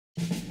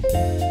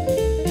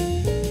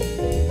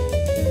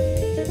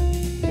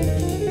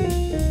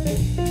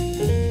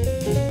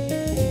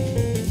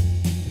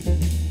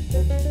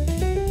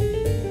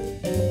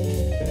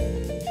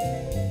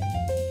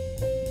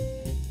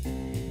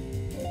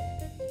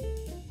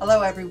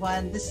Hello,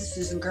 everyone. This is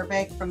Susan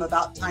Gerbeck from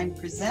About Time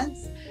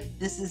Presents.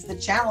 This is the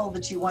channel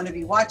that you want to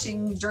be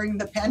watching during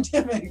the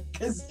pandemic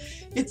because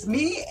it's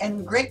me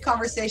and great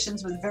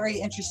conversations with very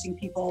interesting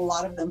people, a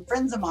lot of them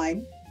friends of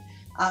mine.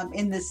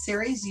 In this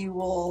series, you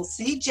will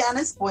see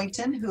Janyce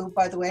Boynton, who,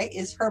 by the way,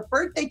 is her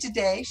birthday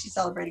today. She's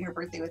celebrating her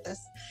birthday with us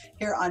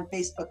here on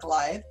Facebook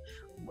Live.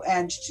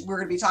 And we're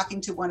going to be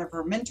talking to one of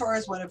her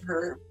mentors, one of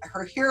her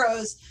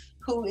heroes,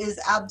 who is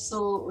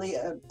absolutely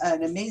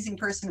an amazing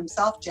person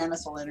himself.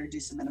 Janyce will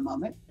introduce him in a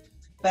moment.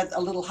 But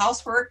a little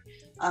housework.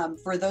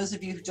 For those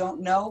of you who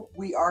don't know,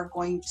 we are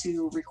going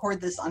to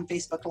record this on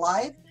Facebook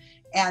Live,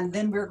 and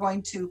then we're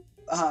going to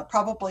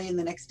probably in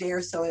the next day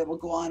or so, it will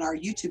go on our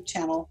YouTube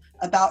channel,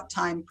 About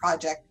Time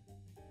Project.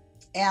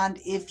 And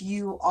if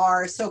you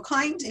are so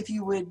kind, if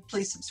you would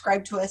please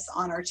subscribe to us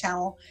on our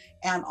channel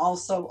and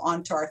also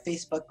onto our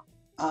Facebook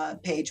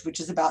page, which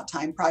is About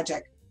Time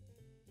Project.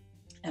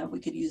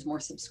 We could use more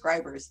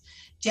subscribers.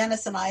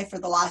 Janyce and I, for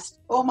the last,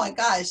 oh my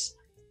gosh,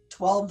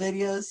 12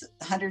 videos,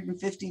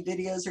 150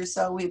 videos or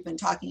so, we've been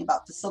talking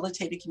about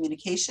facilitated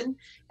communication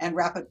and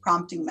rapid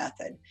prompting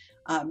method.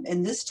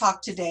 In this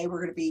talk today, we're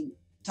going to be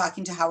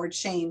talking to Howard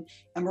Shane,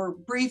 and we're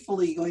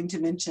briefly going to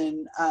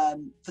mention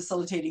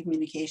facilitated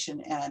communication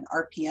and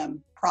RPM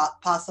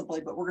possibly,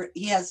 but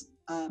he has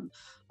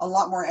a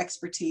lot more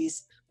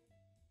expertise.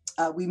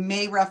 We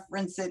may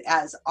reference it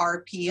as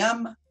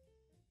RPM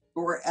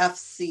or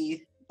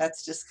FC.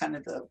 That's just kind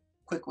of the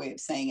quick way of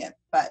saying it.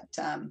 But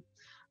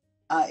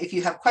if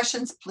you have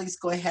questions, please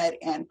go ahead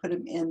and put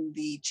them in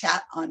the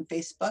chat on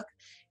Facebook,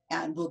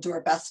 and we'll do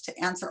our best to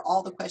answer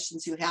all the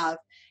questions you have.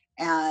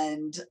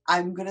 And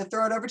I'm going to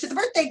throw it over to the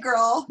birthday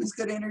girl, who's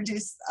going to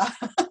introduce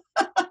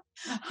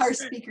our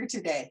speaker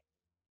today.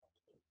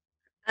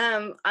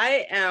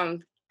 I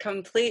am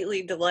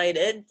completely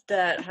delighted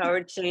that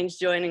Howard Shane's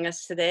joining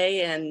us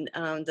today, and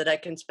that I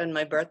can spend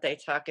my birthday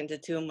talking to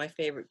two of my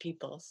favorite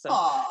people. So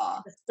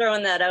just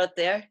throwing that out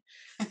there.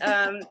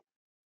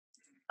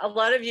 A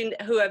lot of you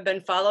who have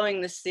been following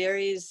this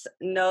series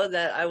know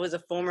that I was a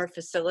former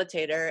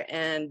facilitator,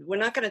 and we're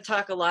not going to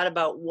talk a lot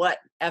about what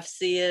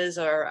FC is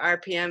or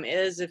RPM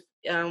is. If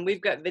we've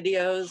got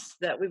videos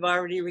that we've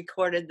already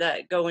recorded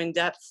that go in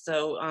depth.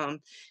 So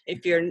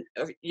if you're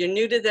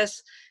new to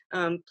this,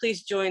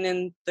 please join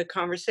in the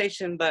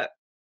conversation, but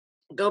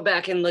go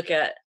back and look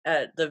at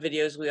the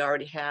videos we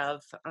already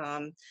have.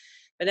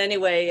 But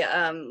anyway,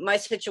 my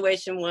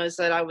situation was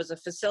that I was a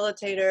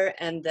facilitator,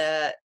 and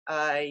that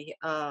I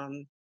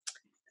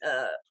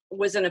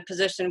was in a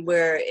position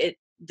where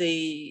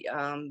the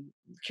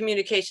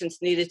communications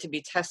needed to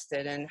be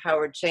tested, and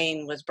Howard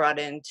Shane was brought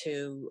in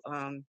to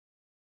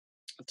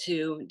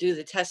do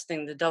the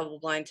testing, the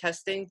double-blind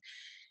testing.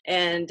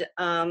 And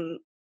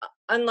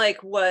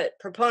unlike what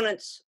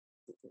proponents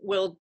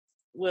will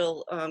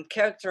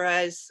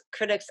characterize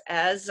critics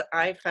as,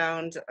 I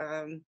found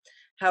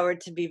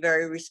Howard to be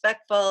very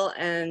respectful,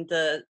 and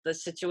the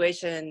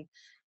situation,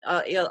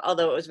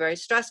 although it was very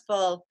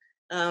stressful,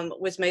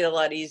 was made a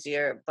lot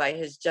easier by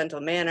his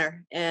gentle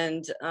manner.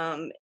 And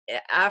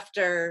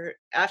after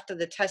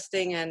the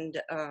testing, and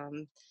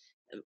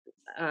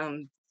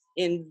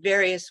in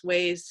various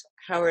ways,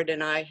 Howard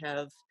and I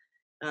have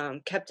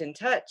kept in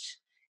touch.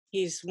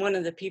 He's one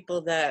of the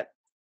people that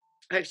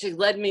actually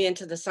led me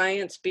into the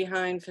science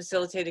behind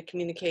facilitated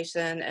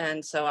communication,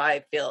 and so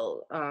I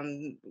feel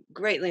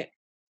greatly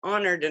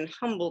honored and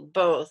humbled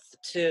both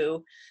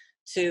to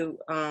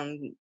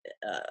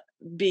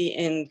be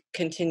in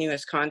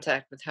continuous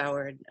contact with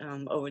Howard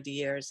over the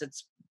years.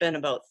 It's been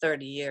about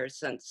 30 years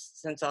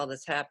since all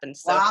this happened.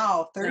 So,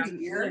 wow, 30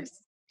 years.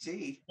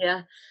 Gee.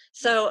 Yeah.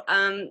 So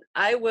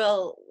I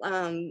will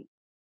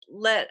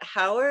let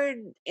Howard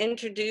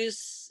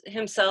introduce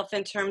himself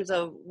in terms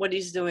of what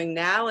he's doing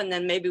now, and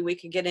then maybe we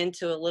could get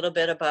into a little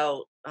bit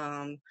about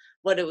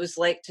what it was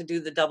like to do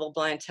the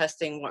double-blind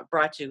testing, what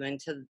brought you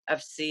into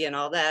FC and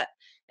all that.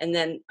 And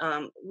then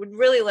would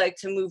really like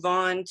to move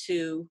on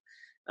to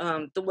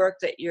the work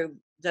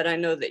that I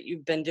know that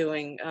you've been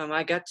doing.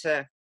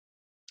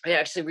 I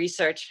actually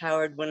researched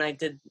Howard when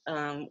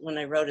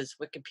I wrote his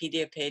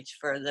Wikipedia page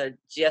for the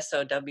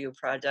GSOW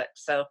project.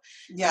 So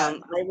yeah,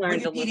 I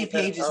learned Wikipedia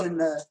page is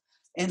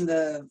in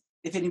the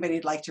if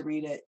anybody'd like to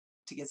read it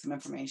to get some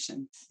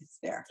information, it's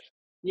there.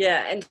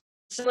 Yeah, and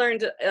so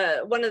learned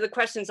one of the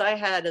questions I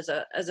had as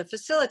a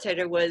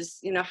facilitator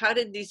was, how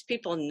did these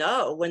people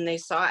know when they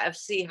saw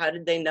FC? How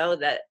did they know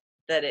that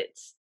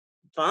it's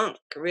bunk,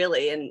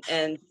 really?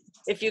 And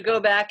if you go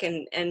back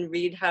and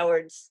read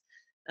Howard's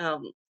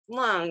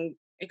long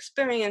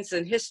experience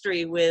and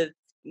history with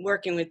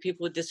working with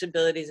people with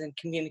disabilities and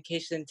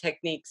communication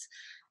techniques,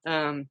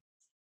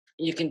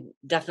 you can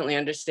definitely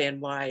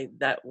understand why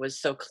that was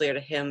so clear to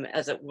him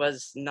as it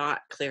was not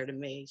clear to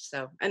me.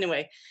 So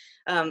anyway,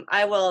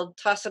 I will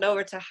toss it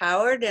over to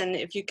Howard, and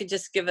if you could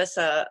just give us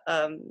a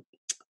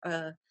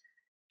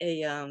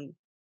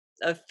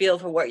feel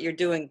for what you're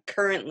doing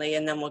currently,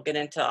 and then we'll get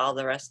into all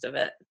the rest of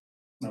it.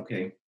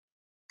 Okay.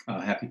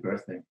 Happy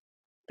birthday.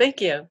 Thank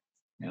you.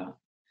 Yeah.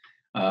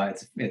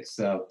 It's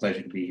a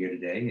pleasure to be here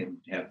today and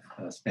have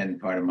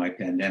spent part of my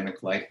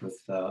pandemic life with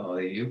all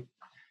of you.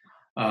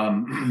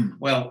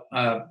 Well,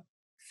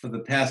 for the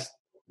past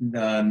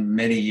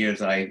many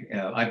years,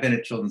 I've been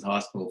at Children's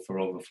Hospital for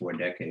over 4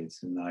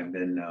 decades, and I've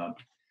been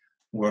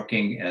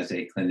working as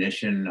a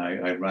clinician.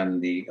 I run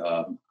the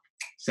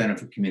Center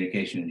for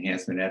Communication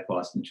Enhancement at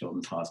Boston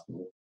Children's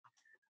Hospital,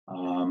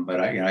 but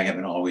I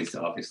haven't always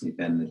obviously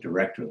been the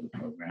director of the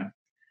program.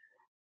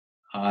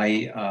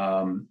 I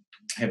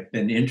have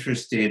been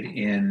interested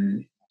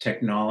in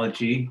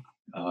technology.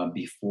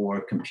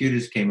 Before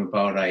computers came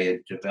about, I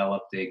had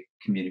developed an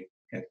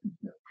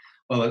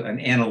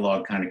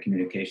analog kind of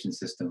communication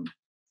system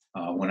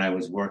when I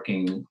was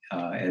working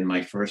in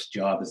my first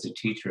job as a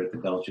teacher at the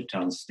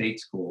Belchertown State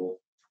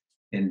School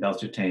in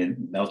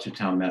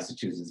Belchertown,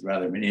 Massachusetts,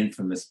 rather an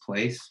infamous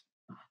place.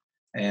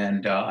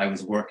 And I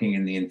was working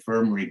in the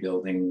infirmary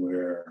building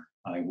where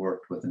I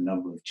worked with a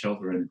number of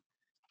children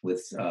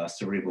with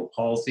cerebral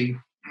palsy.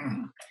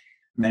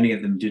 Many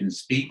of them didn't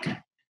speak.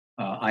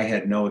 I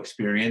had no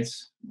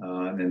experience,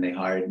 and then they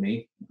hired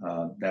me.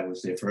 That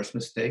was their first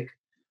mistake.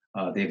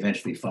 They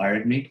eventually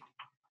fired me.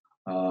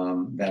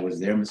 That was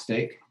their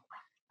mistake.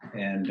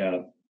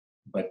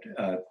 But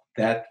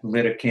that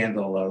lit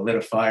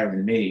a fire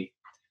in me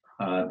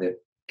that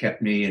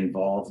kept me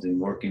involved in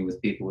working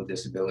with people with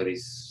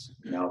disabilities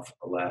now for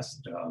the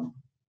last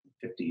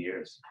 50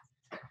 years.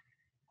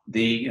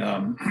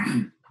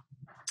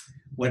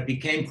 What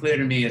became clear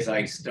to me as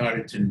I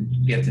started to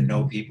get to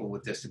know people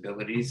with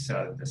disabilities,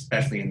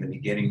 especially in the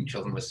beginning,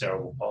 children with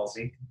cerebral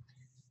palsy,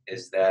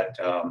 is that,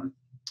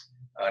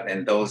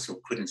 and those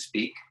who couldn't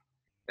speak,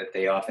 that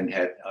they often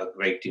had a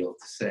great deal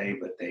to say,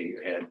 but they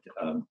had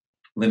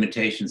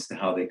limitations to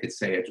how they could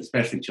say it,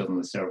 especially children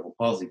with cerebral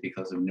palsy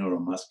because of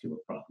neuromuscular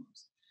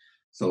problems.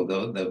 So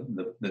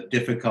the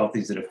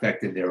difficulties that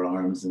affected their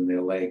arms and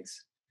their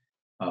legs,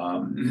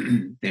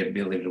 their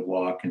ability to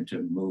walk and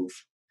to move,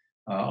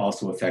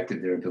 also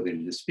affected their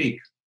ability to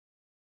speak.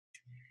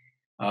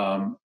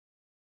 And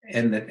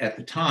that at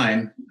the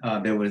time,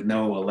 there was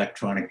no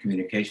electronic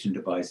communication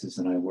devices,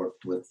 and I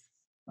worked with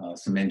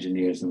some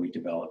engineers and we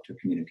developed a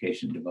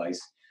communication device,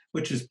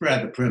 which was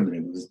rather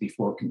primitive. It was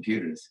before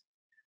computers.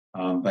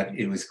 But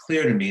it was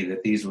clear to me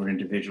that these were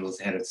individuals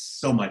that had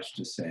so much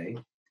to say.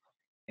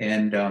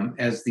 And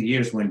as the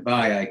years went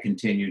by, I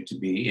continued to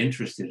be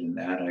interested in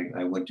that.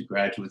 I went to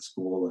graduate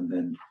school and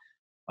then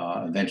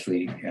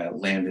eventually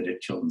landed at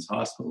Children's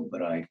Hospital,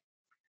 but I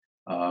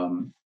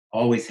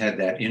always had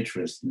that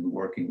interest in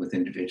working with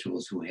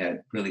individuals who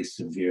had really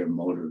severe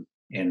motor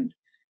and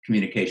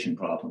communication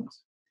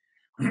problems.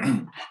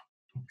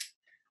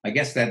 I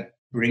guess that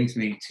brings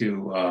me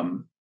to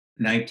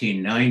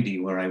 1990,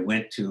 where I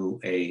went to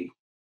the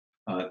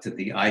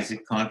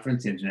ISAC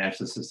conference,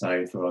 International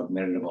Society for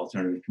Augmentative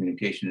Alternative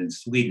Communication in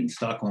Sweden,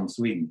 Stockholm,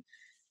 Sweden,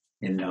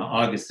 in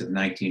August of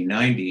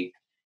 1990.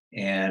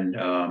 And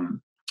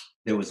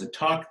there was a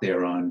talk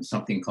there on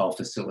something called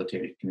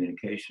facilitated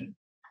communication.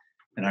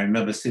 And I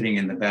remember sitting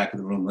in the back of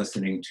the room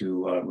listening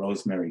to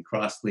Rosemary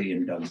Crossley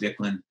and Doug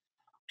Zicklin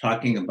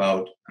talking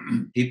about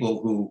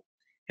people who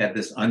had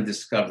this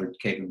undiscovered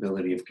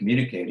capability of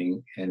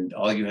communicating, and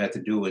all you had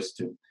to do was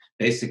to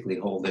basically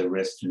hold their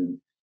wrist, and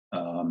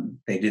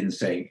they didn't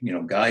say,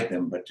 guide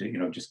them, but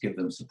to, just give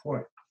them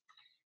support.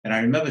 And I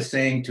remember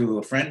saying to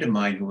a friend of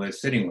mine who I was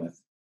sitting with,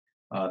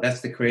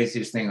 that's the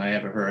craziest thing I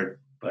ever heard,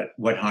 but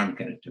what harm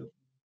can it do?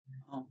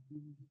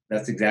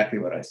 That's exactly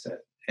what I said.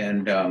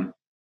 And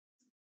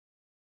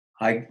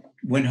I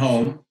went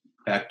home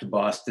back to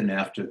Boston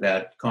after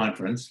that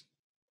conference,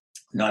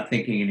 not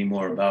thinking any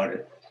more about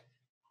it.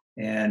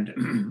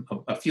 And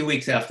a few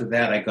weeks after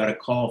that, I got a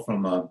call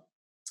from a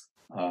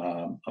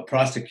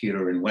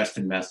prosecutor in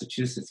Western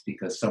Massachusetts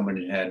because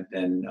someone had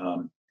been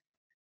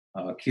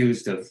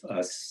accused of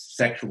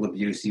sexual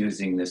abuse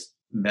using this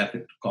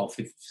method called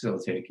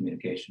facilitated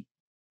communication.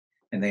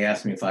 And they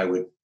asked me if I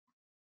would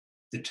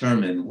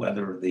determine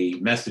whether the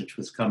message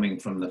was coming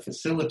from the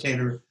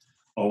facilitator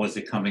or was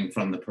it coming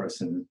from the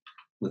person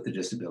with the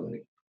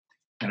disability.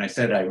 And I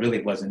said I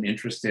really wasn't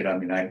interested. I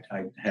mean, I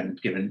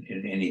hadn't given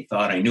it any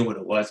thought. I knew what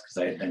it was because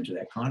I had been to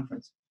that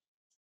conference.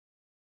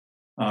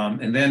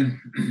 And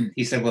then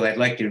he said, well, I'd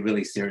like you to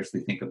really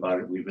seriously think about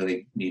it. We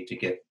really need to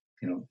get,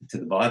 to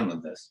the bottom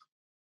of this.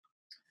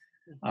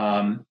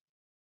 And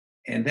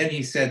then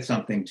he said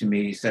something to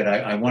me. He said,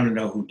 I want to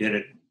know who did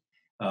it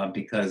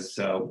because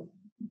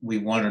we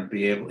want to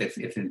be able,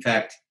 if in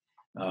fact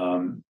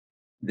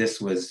this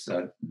was,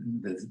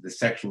 the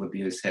sexual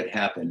abuse had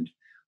happened,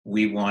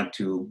 we want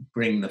to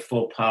bring the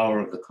full power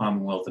of the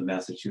Commonwealth of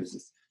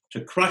Massachusetts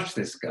to crush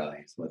this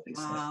guy, is what they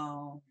said.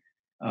 Wow.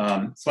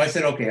 So I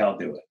said, okay, I'll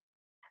do it.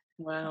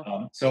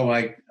 Wow. So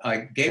I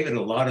gave it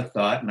a lot of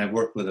thought, and I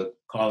worked with a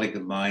colleague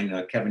of mine,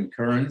 Kevin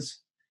Kearns,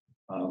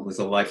 who was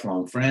a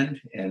lifelong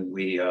friend, and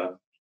we, at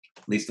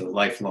least a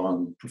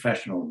lifelong,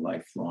 professional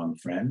lifelong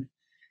friend.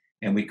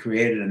 And we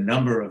created a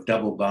number of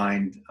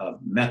double-blind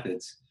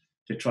methods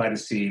to try to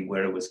see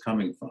where it was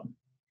coming from.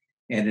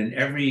 And in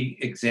every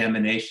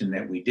examination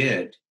that we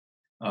did,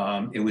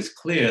 it was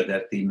clear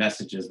that the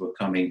messages were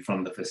coming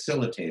from the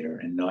facilitator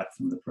and not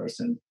from the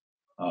person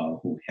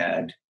who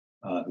had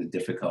the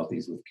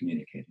difficulties with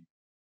communicating.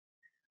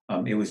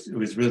 It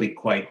was really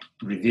quite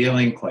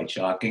revealing, quite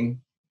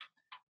shocking,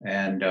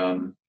 and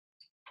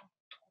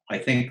I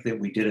think that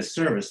we did a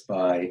service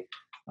by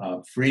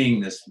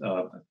freeing this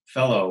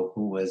fellow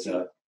who was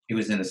he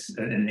was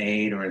an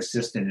aide or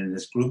assistant in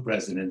this group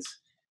residence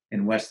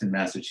in Weston,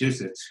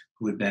 Massachusetts,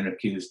 who had been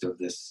accused of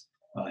this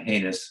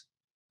heinous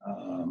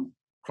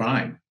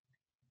crime.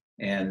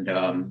 And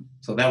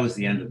so that was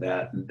the end of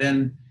that. And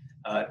then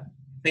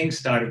things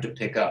started to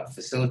pick up.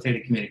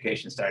 Facilitated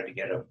communication started to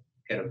get a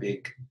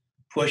big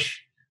push.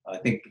 I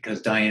think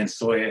because Diane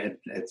Sawyer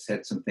had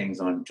said some things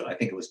on, I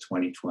think it was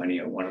 2020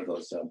 or one of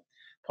those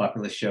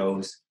popular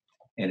shows,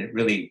 and it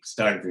really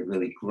started to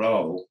really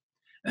grow.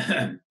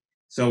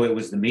 So it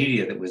was the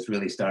media that was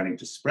really starting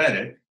to spread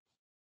it.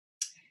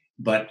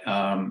 But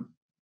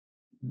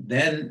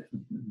then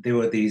there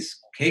were these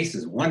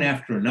cases, one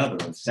after another,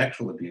 of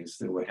sexual abuse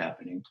that were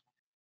happening.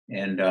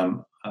 And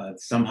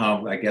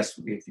somehow, I guess,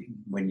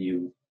 when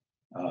you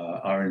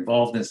are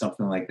involved in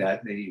something like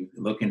that, you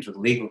look into the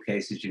legal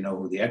cases, you know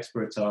who the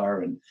experts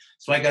are. And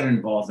so I got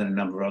involved in a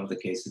number of the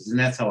cases. And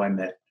that's how I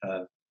met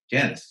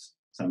Janyce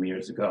some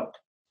years ago.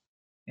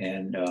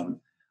 And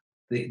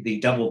the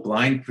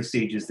double-blind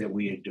procedures that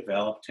we had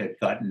developed had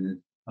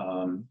gotten,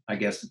 I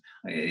guess,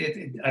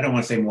 I don't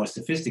want to say more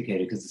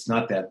sophisticated, because it's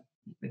not that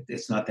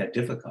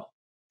difficult.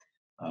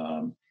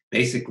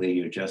 Basically,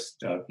 you're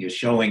just you're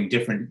showing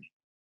different,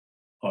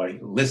 or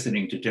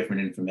listening to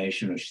different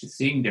information, or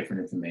seeing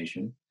different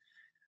information.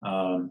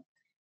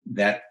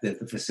 That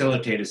the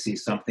facilitator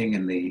sees something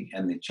in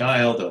the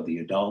child or the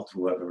adult,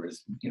 whoever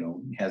is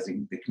has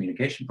the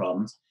communication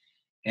problems,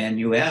 and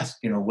you ask,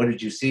 what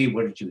did you see,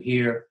 what did you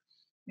hear,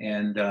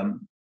 and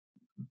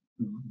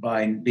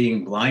by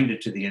being blinded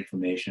to the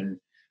information,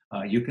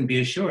 you can be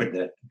assured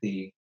that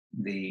the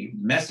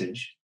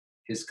message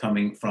is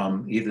coming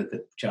from either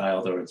the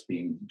child or it's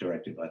being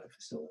directed by the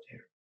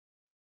facilitator.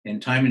 And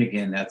time and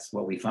again, that's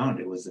what we found.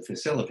 It was the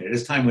facilitator.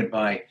 As time went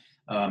by,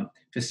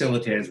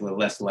 facilitators were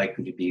less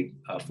likely to be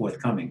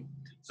forthcoming.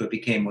 So it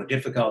became more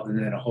difficult, and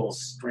then a whole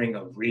string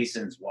of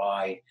reasons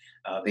why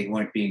they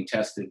weren't being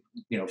tested,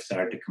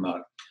 started to come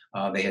out.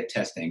 They had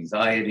test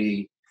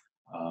anxiety,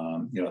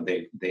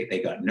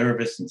 they got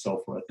nervous and so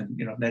forth. And,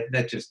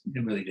 that just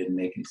really didn't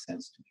make any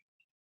sense to me.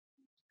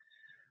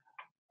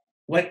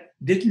 What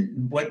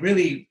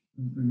really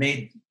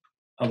made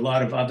a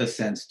lot of other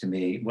sense to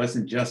me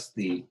wasn't just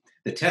the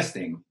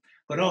testing,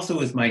 but also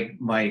was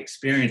my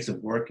experience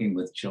of working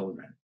with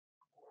children.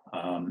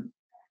 In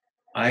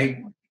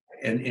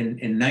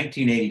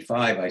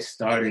 1985,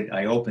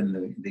 I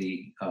opened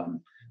the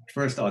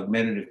first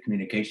augmentative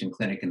communication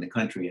clinic in the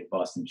country at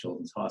Boston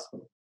Children's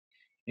Hospital.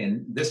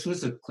 And this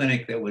was a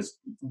clinic that was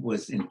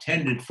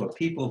intended for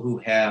people who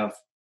have,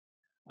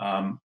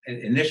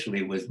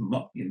 initially was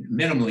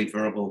minimally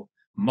verbal,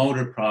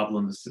 motor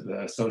problems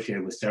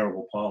associated with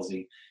cerebral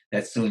palsy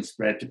that soon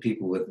spread to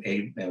people with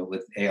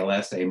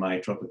ALS,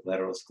 amyotrophic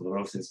lateral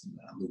sclerosis,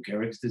 Lou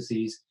Gehrig's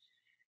disease,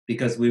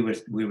 because we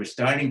were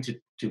starting to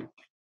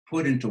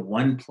put into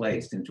one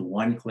place, into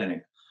one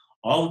clinic,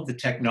 all of the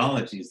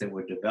technologies that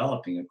were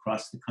developing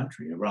across the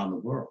country, around the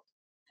world.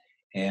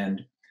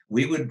 And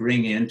we would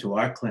bring into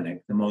our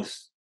clinic the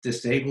most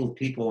disabled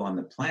people on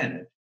the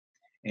planet,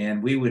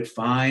 and we would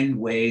find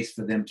ways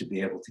for them to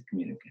be able to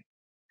communicate.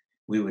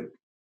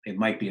 It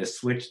might be a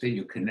switch that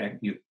you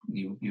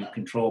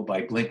control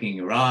by blinking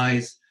your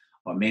eyes,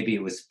 or maybe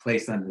it was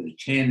placed under the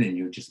chin and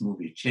you just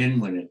move your chin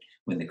when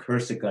the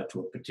cursor got to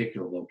a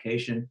particular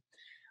location.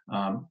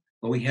 But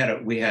I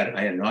had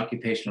an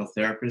occupational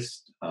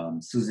therapist,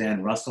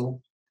 Suzanne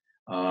Russell,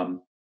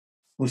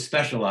 who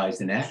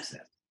specialized in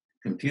access,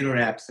 computer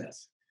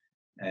access.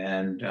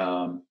 And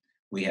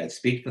we had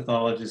speech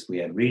pathologists, we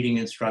had reading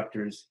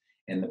instructors,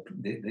 and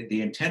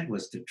the intent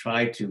was to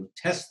try to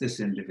test this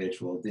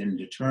individual and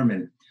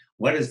determine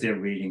what is their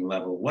reading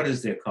level, what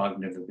is their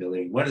cognitive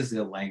ability, what is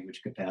their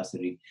language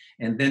capacity,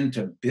 and then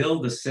to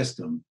build a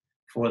system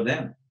for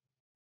them.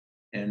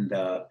 And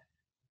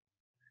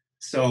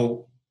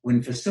so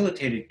when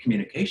facilitated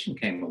communication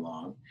came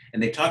along,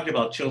 and they talked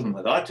about children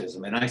with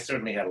autism, and I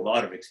certainly had a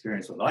lot of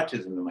experience with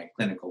autism in my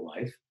clinical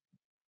life.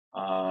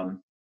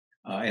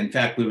 In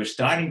fact, we were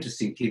starting to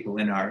see people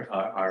in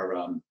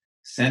our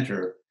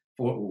center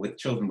with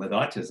children with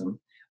autism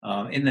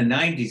in the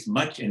 90s,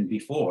 much of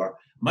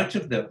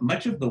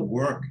the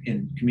work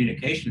in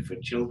communication for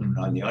children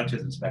on the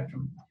autism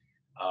spectrum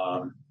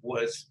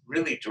was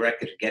really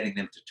directed at getting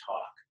them to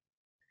talk.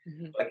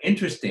 Mm-hmm. But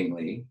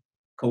interestingly,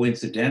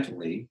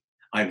 coincidentally,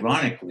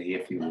 ironically,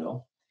 if you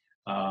will,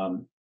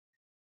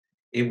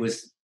 it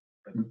was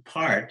in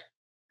part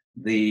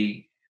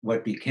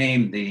what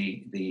became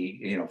the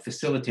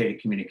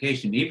facilitated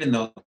communication, even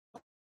though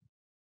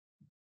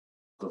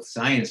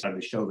science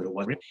started to show that it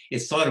wasn't.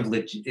 It's sort of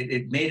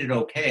it made it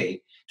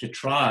okay to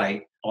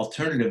try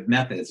alternative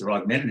methods or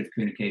augmentative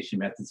communication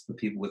methods for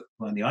people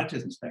on the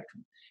autism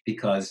spectrum,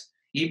 because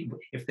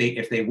if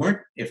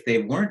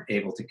they weren't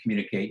able to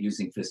communicate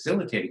using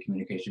facilitated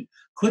communication,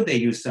 could they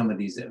use some of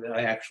these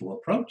actual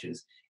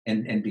approaches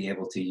and be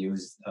able to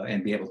use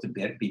and be able to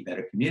be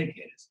better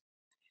communicators?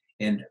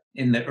 And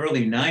in the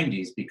early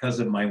 90s, because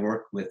of my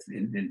work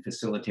in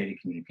facilitated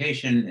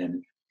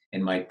communication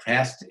and my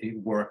past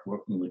work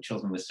working with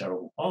children with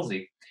cerebral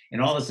palsy,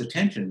 and all this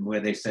attention where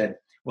they said,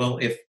 well,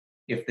 if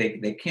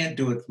they can't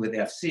do it with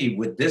FC,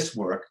 would this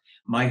work?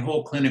 My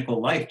whole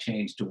clinical life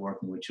changed to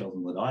working with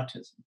children with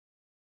autism.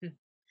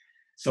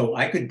 So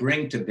I could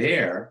bring to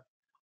bear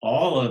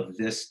all of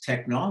this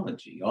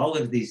technology, all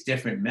of these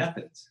different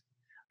methods.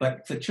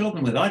 But for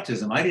children with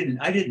autism, I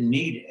didn't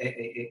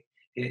need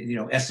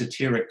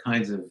esoteric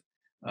kinds of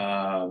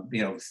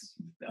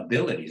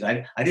abilities.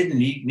 I didn't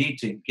need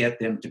to get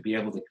them to be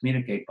able to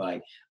communicate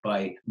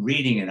by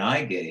reading an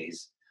eye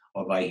gaze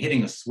or by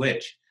hitting a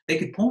switch. They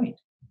could point.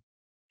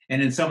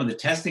 And in some of the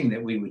testing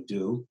that we would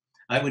do,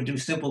 I would do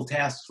simple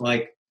tasks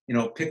like,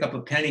 pick up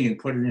a penny and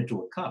put it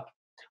into a cup.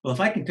 Well, if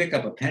I can pick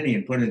up a penny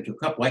and put it into a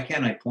cup, why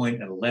can't I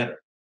point at a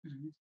letter?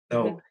 Mm-hmm.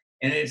 So,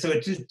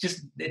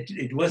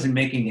 it wasn't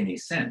making any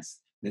sense.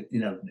 That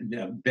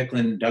Doug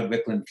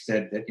Bicklin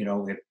said that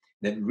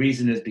that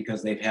reason is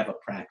because they have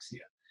apraxia.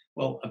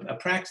 Well,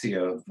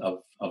 apraxia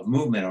of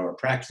movement or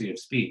apraxia of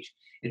speech,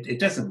 it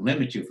doesn't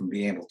limit you from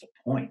being able to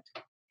point.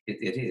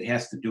 It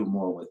has to do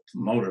more with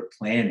motor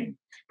planning,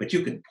 but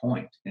you can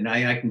point, and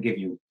I can give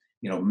you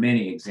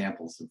many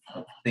examples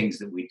of things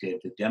that we did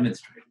that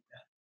demonstrated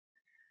that.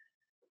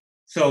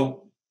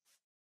 So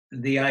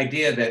the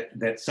idea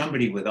that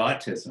somebody with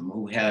autism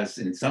who has,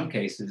 in some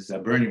cases,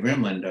 Bernie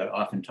Rimland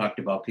often talked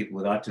about people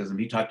with autism.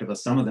 He talked about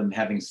some of them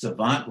having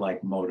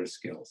savant-like motor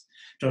skills.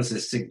 So to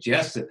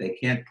suggest that they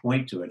can't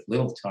point to a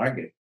little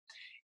target.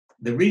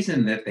 The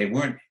reason that they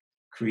weren't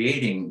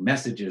creating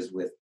messages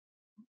with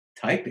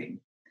typing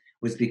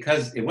was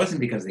because it wasn't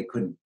because they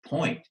couldn't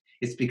point.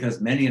 It's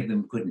because many of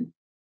them couldn't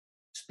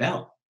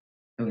spell.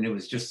 I mean, it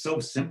was just so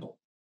simple.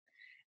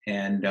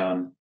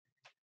 And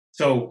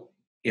so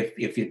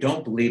if you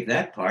don't believe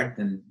that part,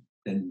 then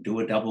do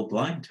a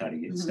double-blind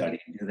study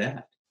and do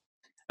that.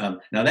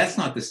 Now, that's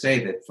not to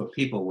say that for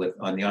people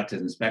on the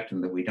autism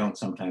spectrum that we don't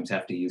sometimes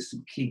have to use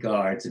some key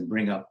guards and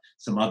bring up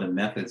some other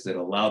methods that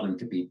allow them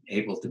to be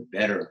able to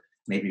better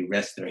maybe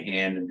rest their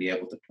hand and be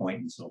able to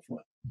point and so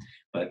forth.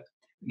 But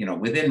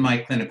within my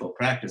clinical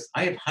practice,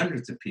 I have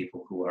hundreds of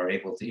people who are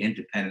able to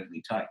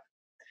independently type.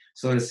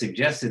 So to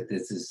suggest that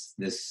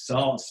this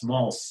small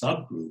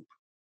subgroup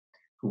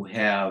who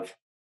have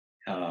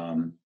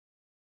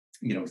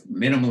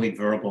minimally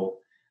verbal,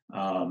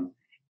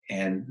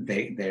 and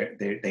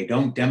they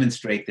don't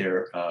demonstrate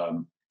their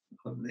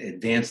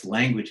advanced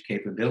language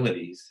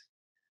capabilities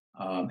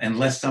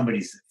unless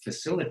somebody's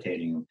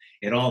facilitating them.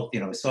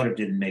 It sort of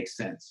didn't make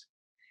sense.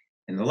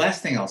 And the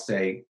last thing I'll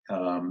say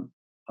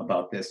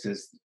about this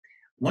is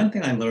one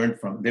thing I learned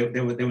from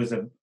there was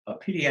a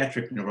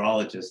pediatric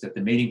neurologist at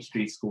the Meeting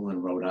Street School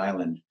in Rhode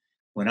Island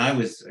when I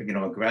was a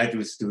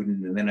graduate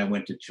student, and then I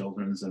went to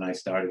Children's and I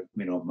started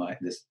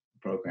this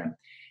program.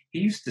 He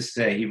used to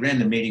say, he ran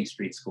the Meeting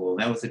Street School.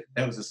 That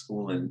was a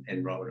school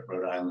in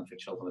Rhode Island for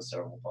children with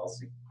cerebral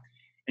palsy.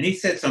 And he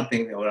said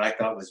something that I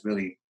thought was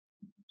really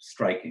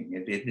striking.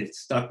 It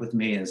stuck with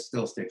me and it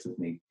still sticks with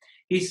me.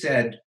 He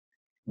said,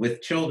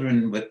 with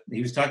children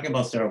he was talking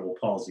about cerebral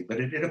palsy,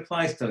 but it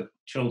applies to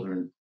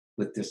children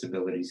with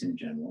disabilities in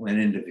general and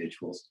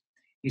individuals.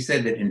 He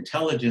said that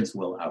intelligence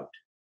will out.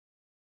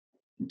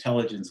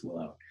 Intelligence will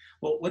out.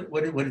 Well,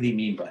 what did he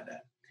mean by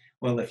that?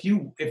 Well, if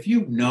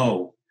you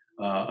know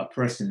a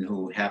person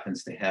who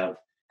happens to have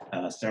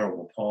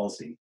cerebral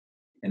palsy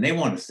and they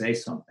want to say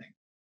something,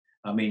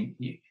 I mean,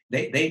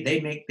 they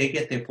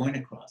get their point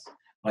across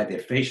by their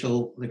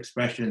facial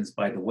expressions,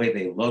 by the way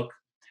they look,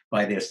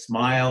 by their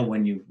smile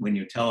when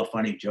you tell a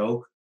funny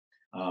joke,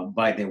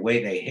 by the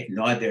way they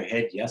nod their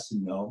head yes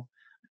and no.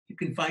 You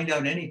can find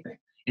out anything.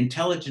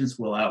 Intelligence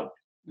will out.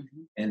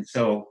 Mm-hmm. And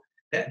so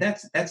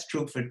that's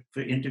true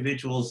for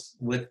individuals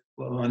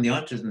on the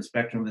autism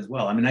spectrum as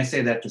well. I mean, I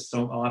say that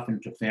so often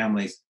to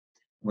families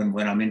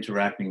when I'm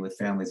interacting with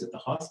families at the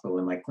hospital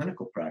in my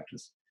clinical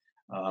practice.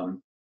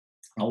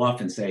 I'll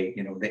often say,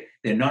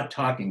 they're not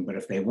talking, but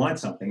if they want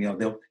something,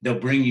 they'll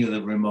bring you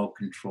the remote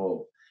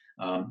control.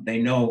 They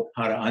know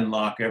how to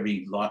unlock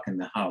every lock in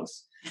the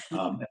house.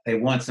 If they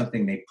want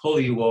something, they pull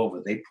you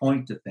over. They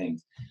point to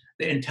things.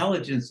 The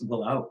intelligence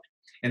will out.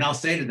 And I'll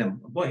say to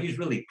them, boy, he's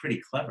really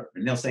pretty clever.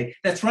 And they'll say,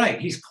 that's right,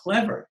 he's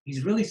clever.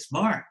 He's really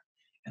smart.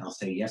 And I'll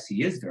say, yes,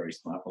 he is very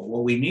smart. But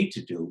what we need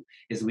to do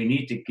is we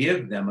need to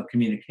give them a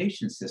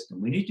communication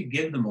system. We need to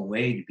give them a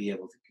way to be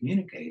able to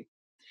communicate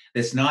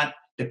that's not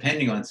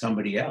depending on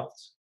somebody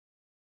else.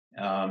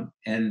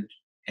 And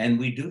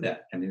we do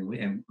that. I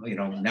mean,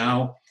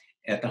 now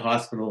at the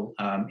hospital,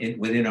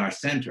 within our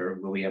center,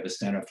 where we have a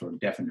center for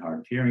deaf and hard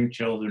of hearing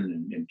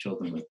children and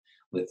children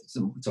with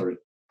some sort of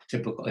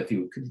typical, if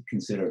you could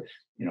consider,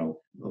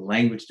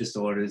 language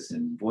disorders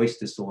and voice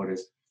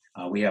disorders.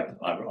 We have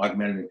our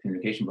augmented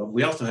communication, but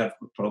we also have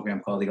a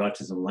program called the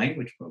Autism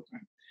Language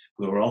Program,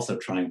 we were also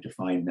trying to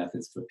find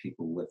methods for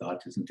people with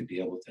autism to be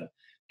able to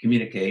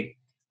communicate.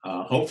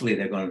 Hopefully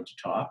they're going to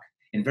talk.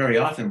 And very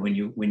often when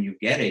you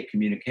get a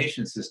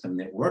communication system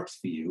that works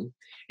for you,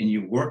 and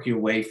you work your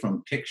way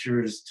from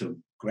pictures to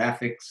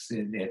graphics,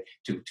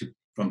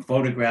 from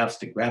photographs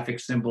to graphic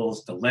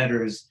symbols to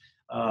letters,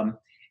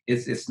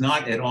 it's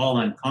not at all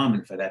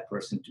uncommon for that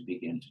person to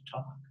begin to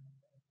talk.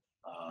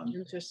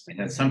 Interesting.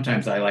 And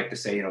sometimes I like to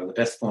say, the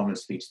best form of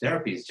speech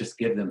therapy is just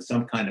give them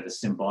some kind of a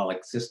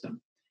symbolic system,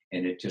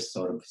 and it just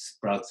sort of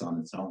sprouts on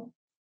its own.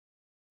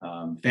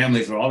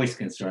 Families are always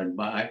concerned,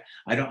 but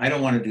I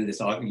don't want to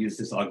use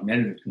this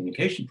augmentative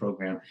communication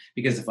program,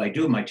 because if I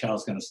do, my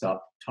child's going to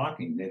stop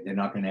talking. They're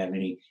not going to have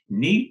any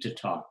need to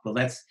talk. Well,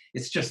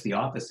 it's just the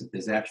opposite.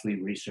 There's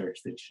actually research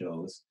that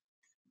shows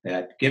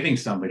that giving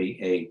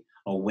somebody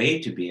a way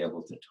to be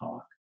able to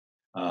talk,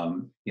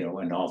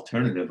 an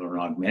alternative or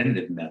an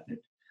augmentative method,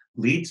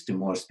 leads to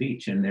more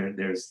speech. And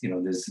there's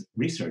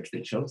research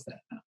that shows that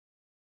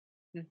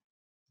now.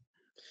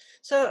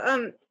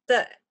 So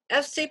the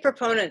FC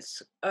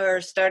proponents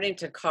are starting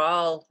to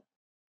call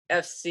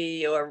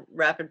FC or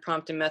rapid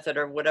prompting method,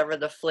 or whatever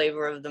the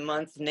flavor of the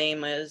month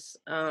name is.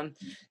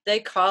 They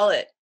call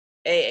it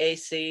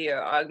AAC,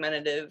 or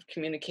augmentative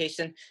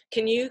communication.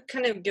 Can you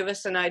kind of give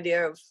us an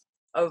idea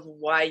of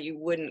why you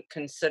wouldn't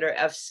consider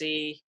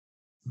FC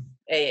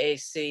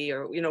AAC,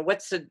 or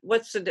what's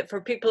the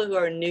for people who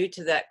are new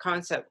to that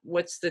concept,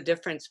 what's the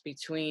difference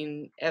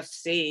between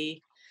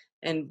FC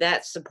and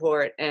that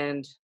support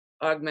and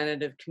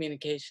augmentative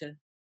communication?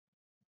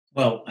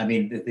 Well, I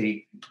mean,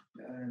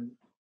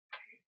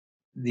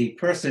 the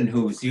person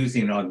who's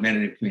using an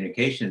augmentative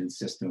communication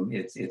system,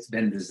 it's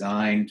been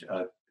designed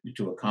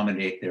to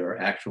accommodate their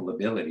actual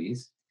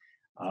abilities.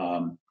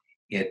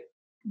 It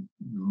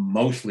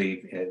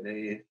mostly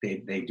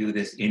they do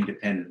this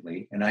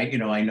independently, and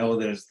I know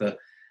there's the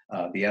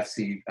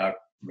FC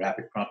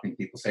rapid prompting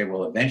people say,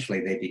 well, eventually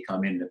they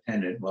become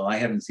independent. Well, I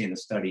haven't seen a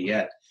study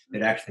yet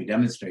that actually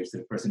demonstrates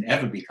that a person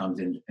ever becomes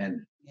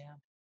independent. Yeah.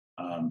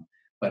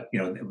 But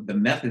the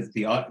methods,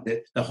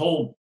 the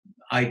whole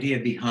idea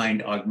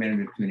behind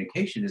augmentative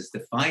communication is to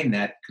find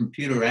that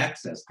computer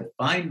access, to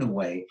find the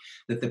way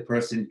that the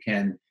person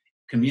can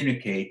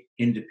communicate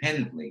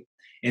independently.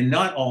 And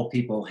not all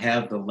people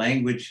have the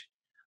language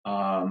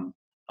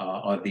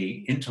or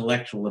the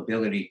intellectual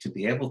ability to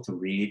be able to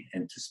read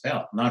and to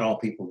spell. Not all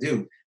people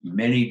do.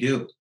 Many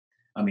do.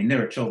 I mean,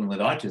 there are children with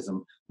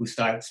autism who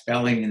start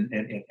spelling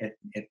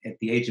at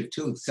the age of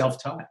 2,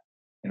 self-taught.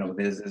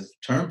 There's a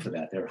term for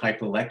that. They're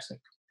hyperlexic.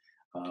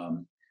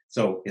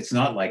 So it's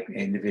not like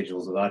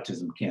individuals with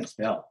autism can't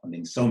spell. I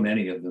mean, so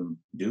many of them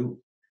do.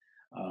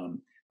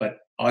 But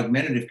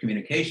augmentative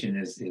communication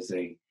is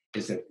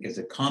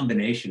a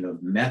combination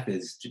of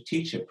methods to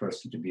teach a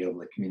person to be able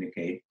to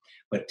communicate,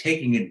 but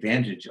taking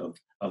advantage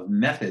of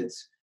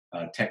methods,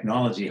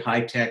 technology,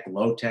 high tech,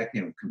 low tech,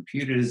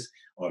 computers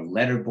or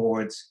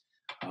letterboards,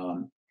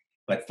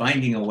 but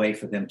finding a way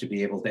for them to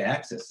be able to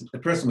access it. The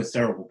person with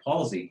cerebral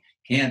palsy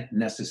can't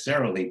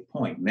necessarily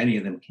point. Many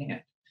of them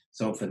can't.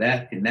 So in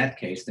that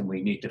case, then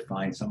we need to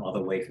find some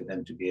other way for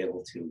them to be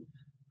able to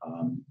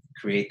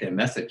create their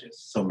messages.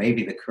 So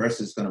maybe the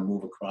cursor is going to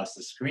move across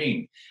the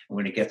screen, and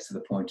when it gets to the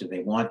pointer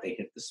they want, they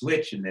hit the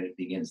switch, and then it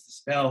begins to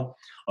spell.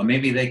 Or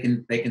maybe they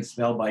can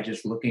spell by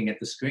just looking at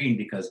the screen,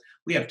 because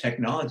we have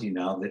technology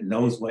now that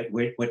knows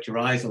what your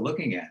eyes are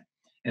looking at.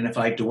 And if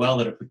I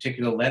dwell at a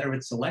particular letter,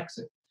 it selects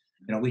it.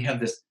 We have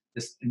this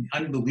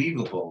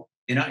unbelievable.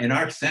 In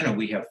our center,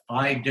 we have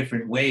 5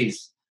 different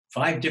ways,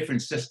 5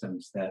 different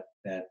systems that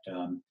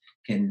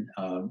can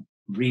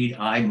read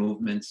eye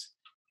movements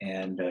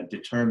and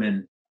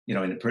determine,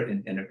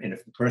 and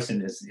if the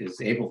person is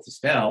able to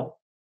spell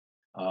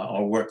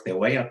or work their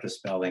way up to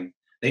spelling,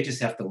 they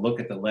just have to look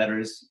at the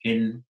letters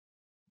in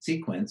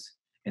sequence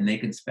and they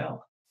can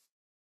spell.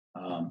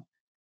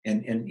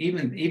 And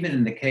even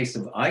in the case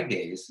of eye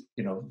gaze,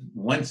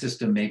 one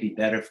system may be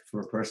better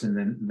for a person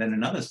than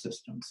another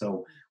system.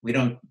 So we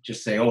don't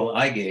just say, oh,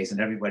 eye gaze,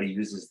 and everybody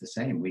uses the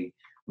same.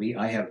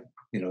 I have,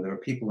 there are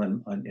people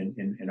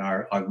in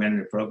our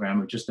augmentative program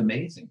who are just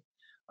amazing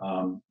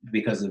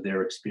because of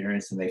their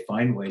experience, and they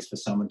find ways for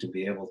someone to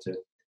be able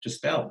to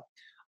spell.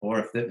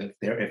 Or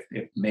if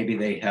maybe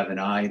they have an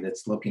eye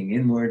that's looking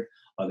inward,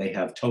 or they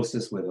have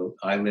ptosis where the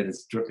eyelid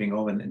is dripping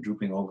over and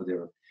drooping over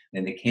there,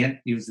 and they can't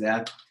use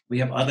that. We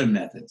have other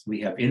methods. We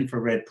have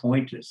infrared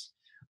pointers.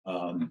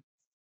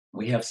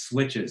 We have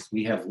switches.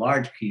 We have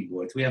large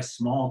keyboards. We have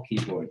small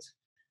keyboards.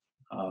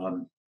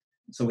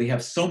 So we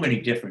have so many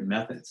different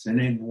methods.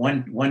 And in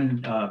one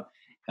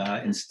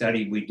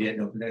study we did,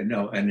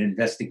 an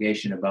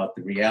investigation about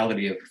the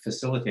reality of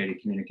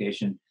facilitated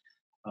communication,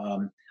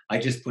 I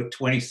just put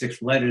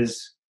 26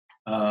 letters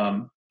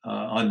on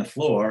the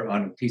floor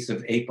on a piece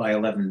of 8 by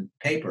 11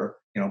 paper,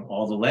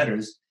 all the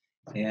letters.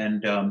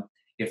 And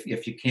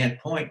if you can't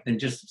point, then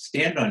just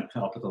stand on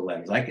top of the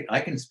letters. I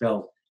can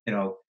spell,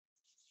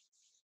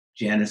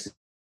 Janyce's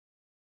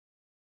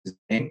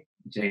name,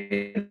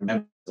 J,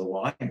 remember the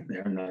Y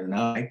there, not an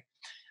I,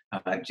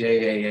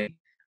 J-A-A,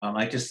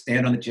 I just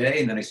stand on the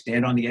J and then I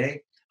stand on the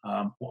A.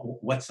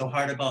 What's so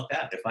hard about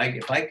that?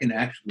 If I can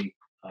actually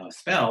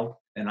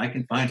spell, then I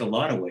can find a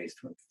lot of ways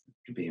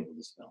to be able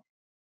to spell.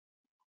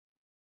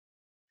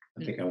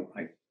 I think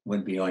I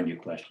went beyond your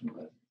question,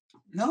 but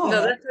No, No,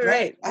 that's that's all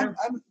great. right.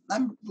 No.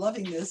 I'm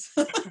loving this.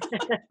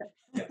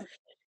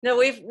 No,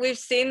 we've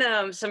seen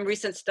some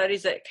recent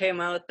studies that came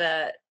out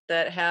that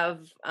have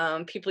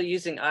people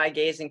using eye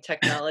gazing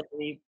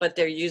technology, but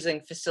they're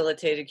using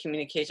facilitated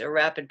communication or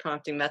rapid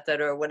prompting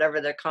method or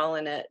whatever they're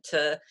calling it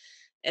to,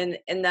 and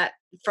that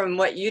from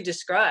what you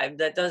described,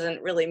 that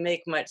doesn't really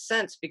make much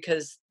sense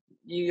because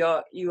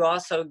you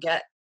also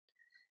get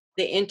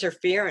the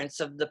interference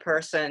of the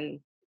person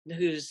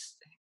who's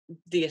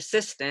the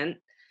assistant,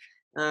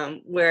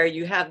 where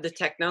you have the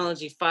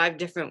technology, 5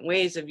 different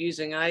ways of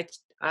using eye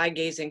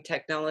gazing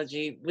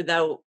technology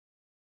without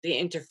the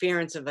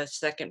interference of a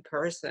second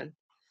person.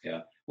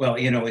 yeah. Well,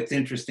 you know, it's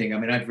interesting. I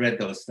mean, I've read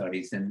those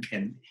studies, and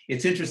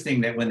it's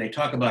interesting that when they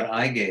talk about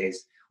eye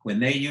gaze, when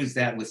they use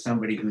that with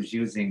somebody who's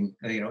using,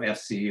 you know,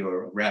 FC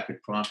or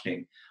rapid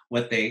prompting,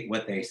 what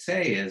they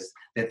say is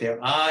that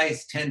their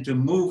eyes tend to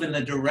move in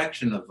the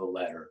direction of the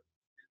letter,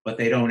 but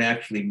they don't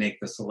actually make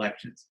the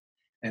selections.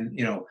 And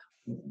you know,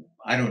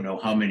 I don't know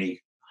how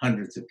many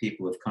hundreds of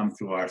people have come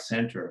through our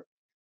center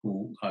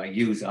who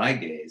use eye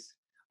gaze.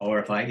 Or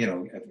if I, you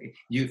know,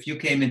 if you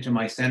came into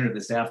my center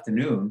this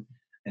afternoon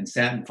and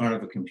sat in front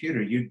of a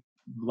computer, you'd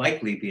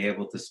likely be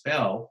able to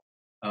spell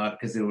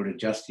because it would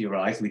adjust to your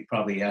eyes. We'd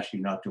probably ask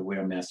you not to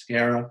wear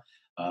mascara,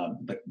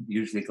 but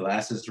usually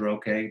glasses are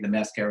okay. The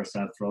mascara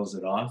sort of throws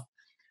it off.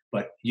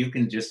 But you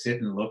can just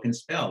sit and look and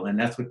spell. And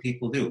that's what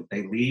people do.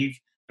 They leave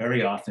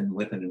very often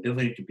with an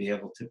ability to be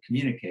able to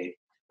communicate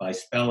by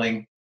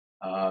spelling.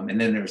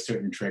 And then there are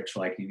certain tricks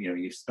like, you know,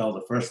 you spell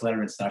the first letter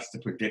and it starts to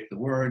predict the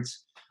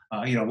words.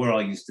 You know, we're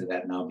all used to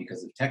that now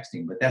because of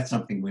texting, but that's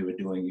something we were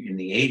doing in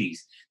the 80s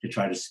to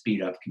try to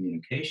speed up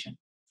communication.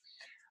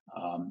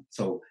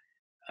 So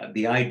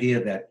the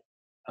idea that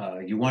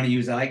you want to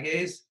use eye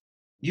gaze,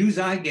 use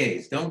eye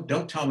gaze.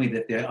 Don't tell me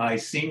that their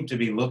eyes seem to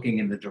be looking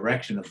in the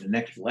direction of the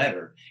next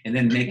letter and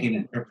then making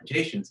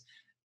interpretations.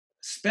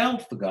 Spell,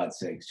 for God's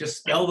sakes, just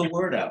spell the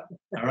word out.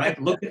 All right,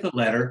 look at the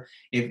letter.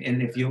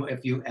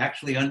 If you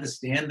actually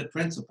understand the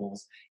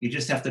principles, you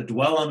just have to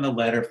dwell on the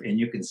letter, and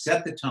you can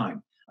set the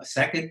time. A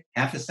second,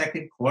 half a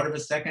second, quarter of a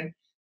second.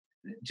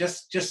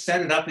 Just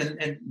set it up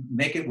and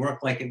make it work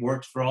like it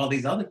works for all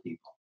these other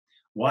people.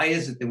 Why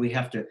is it that we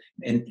have to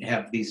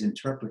have these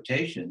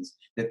interpretations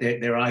that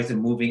their eyes are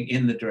moving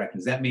in the direction?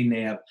 Does that mean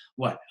they have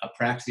what,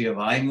 apraxia of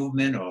eye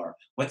movement, or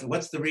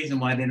what's the reason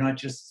why they're not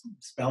just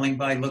spelling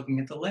by looking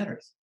at the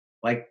letters,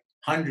 like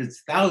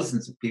hundreds,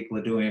 thousands of people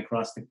are doing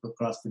across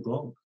the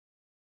globe?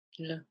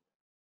 Yeah,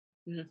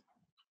 yeah,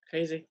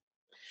 crazy.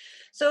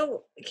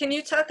 So can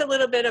you talk a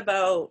little bit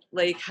about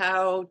like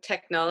how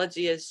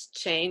technology has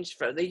changed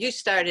for you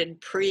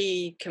started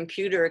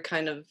pre-computer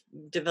kind of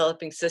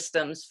developing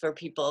systems for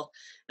people.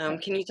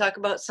 Can you talk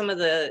about some of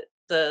the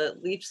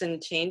leaps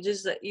and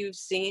changes that you've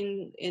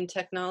seen in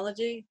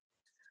technology?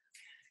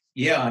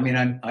 Yeah, I mean,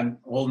 I'm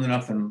old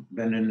enough and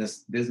been in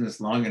this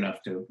business long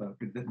enough to.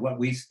 What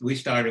we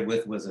started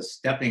with was a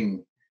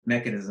stepping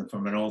mechanism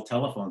from an old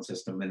telephone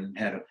system, and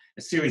had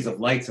a series of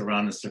lights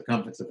around the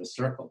circumference of a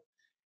circle.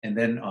 And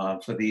then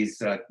for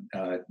these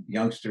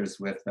youngsters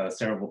with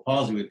cerebral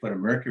palsy, we put a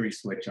mercury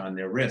switch on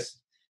their wrist,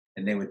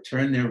 and they would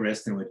turn their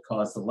wrist, and it would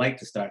cause the light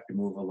to start to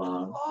move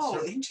along.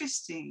 Oh,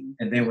 interesting.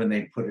 And then when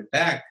they put it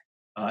back,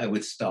 it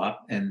would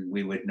stop, and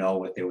we would know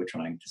what they were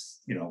trying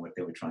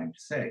to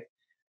say.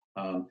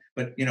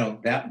 But you know,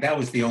 that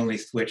was the only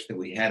switch that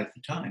we had at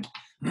the time.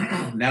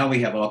 Now we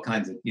have all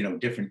kinds of, you know,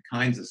 different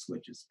kinds of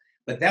switches.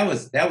 But that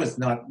was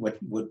not what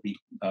would be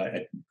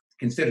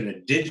considered a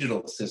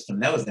digital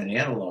system. That was an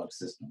analog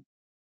system.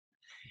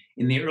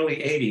 In the early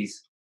 80s,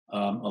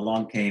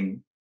 along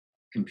came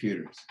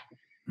computers.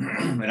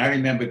 And I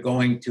remember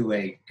going to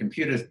a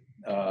computer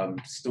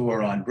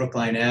store on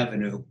Brookline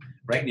Avenue,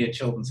 right near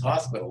Children's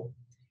Hospital,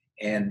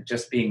 and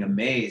just being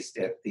amazed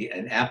at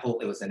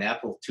it was an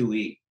Apple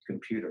IIe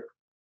computer,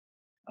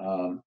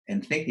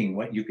 and thinking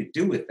what you could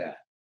do with that.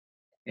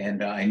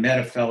 And I met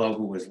a fellow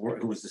who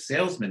was the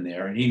salesman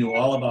there, and he knew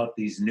all about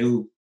these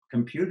new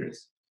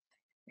computers.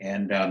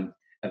 And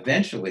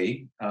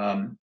eventually,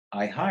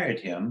 I hired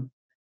him,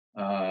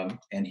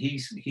 and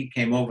he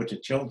came over to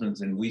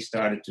Children's, and we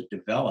started to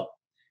develop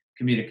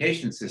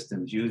communication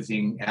systems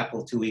using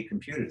Apple IIe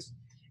computers.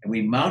 And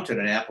we mounted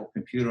an Apple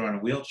computer on a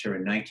wheelchair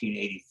in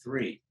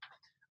 1983,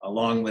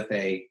 along with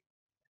a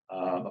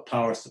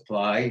power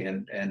supply,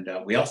 and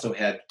we also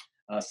had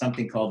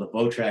something called the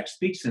Votrack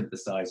speech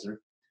synthesizer,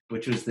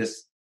 which was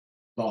this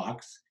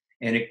box,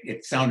 and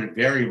it sounded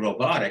very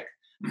robotic.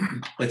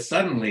 But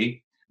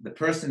suddenly, the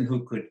person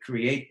who could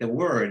create the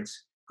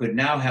words could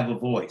now have a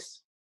voice.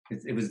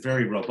 It was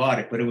very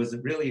robotic, but it was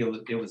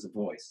a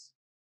voice.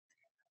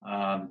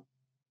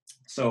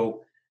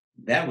 So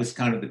that was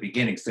kind of the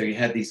beginning. So you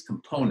had these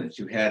components.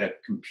 You had a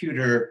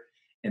computer,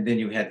 and then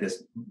you had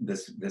this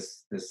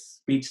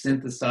speech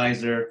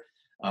synthesizer.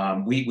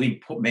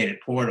 made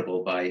it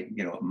portable by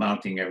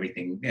mounting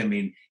everything. I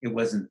mean, it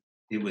wasn't.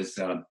 It was.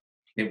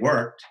 It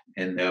worked,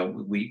 and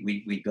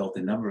we built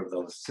a number of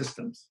those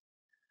systems.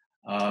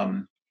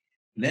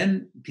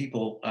 Then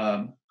people.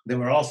 There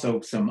were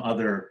also some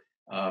other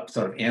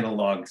sort of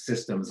analog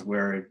systems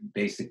where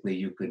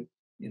basically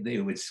they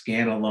would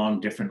scan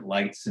along different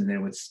lights and they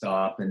would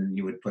stop, and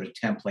you would put a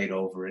template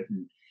over it,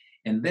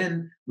 and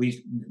then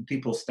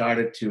people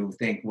started to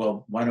think,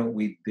 well, why don't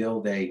we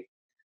build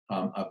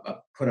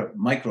put a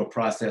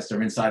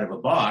microprocessor inside of a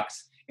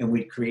box, and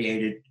we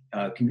created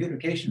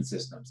communication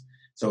systems.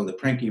 So the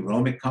Prenke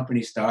Romic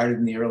company started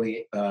in the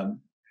early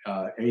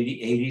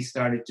 80s,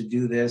 started to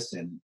do this,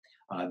 and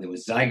there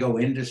was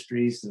Zygo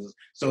Industries.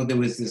 So there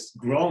was this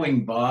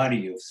growing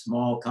body of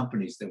small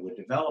companies that were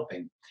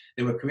developing.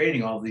 They were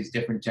creating all these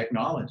different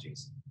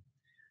technologies.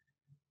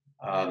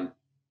 In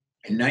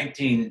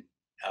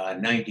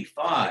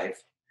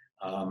 1995,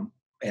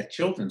 at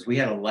Chilton's, we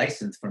had a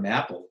license from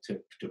Apple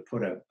to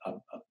put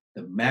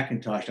the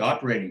Macintosh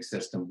operating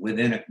system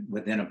within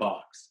a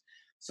box.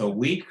 So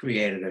we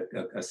created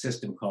a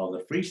system called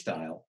the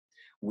Freestyle,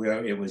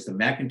 where it was the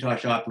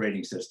Macintosh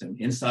operating system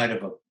inside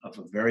of a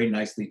very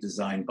nicely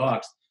designed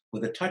box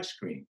with a touch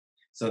screen.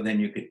 So then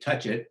you could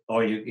touch it,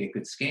 or it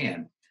could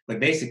scan. But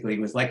basically, it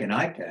was like an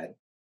iPad,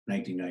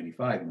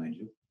 1995, mind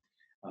you.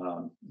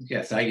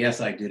 Yes,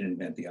 I did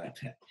invent the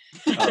iPad.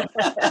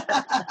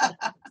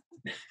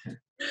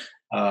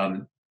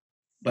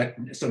 But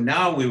so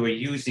now we were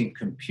using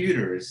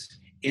computers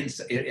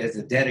as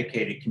a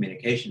dedicated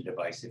communication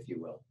device, if you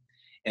will.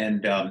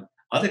 And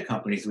other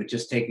companies were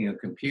just taking a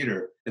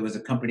computer. There was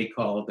a company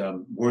called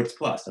Words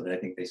Plus, I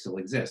think they still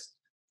exist.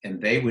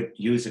 And they would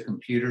use a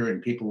computer,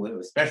 and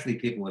especially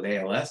people with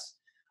ALS,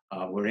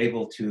 were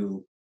able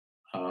to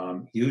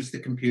use the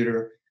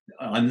computer.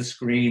 On the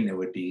screen, there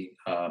would be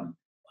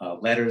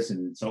letters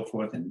and so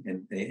forth,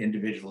 and the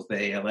individuals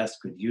with ALS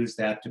could use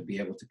that to be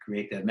able to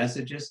create their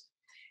messages.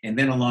 And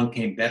then along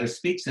came better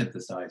speech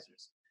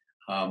synthesizers.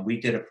 We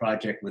did a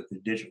project with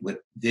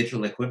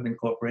Digital Equipment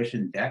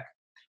Corporation, DEC,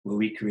 where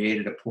we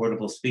created a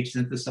portable speech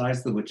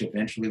synthesizer, which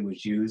eventually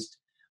was used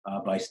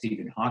by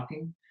Stephen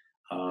Hawking.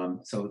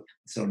 So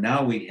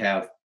now we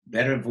have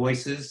better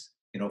voices.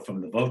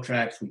 From the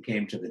Votrax, we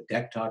came to the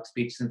DEC Talk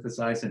speech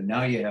synthesizer, and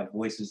now you have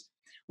voices.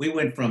 We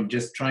went from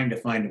just trying to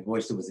find a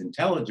voice that was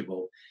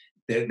intelligible,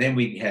 then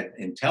we had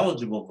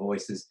intelligible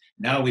voices.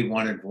 Now we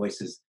wanted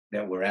voices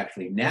that were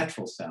actually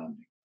natural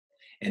sounding.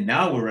 And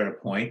now we're at a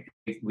point,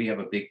 we have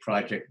a big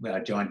project,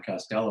 John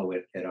Costello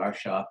at our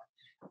shop,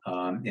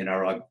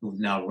 who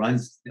now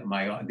runs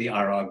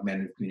our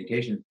augmented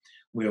communication,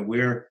 where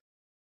we're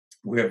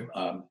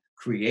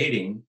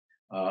creating,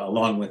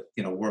 along with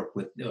work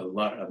with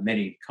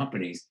many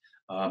companies,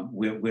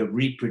 we're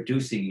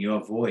reproducing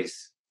your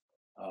voice,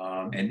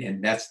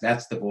 and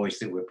that's the voice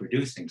that we're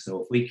producing.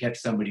 So if we catch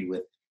somebody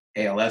with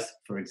ALS,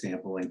 for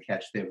example, and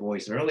catch their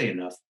voice early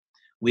enough,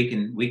 we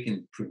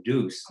can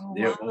produce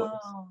their voice.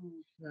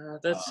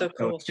 That's so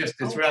cool. So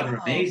it's rather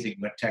amazing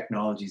what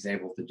technology is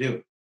able to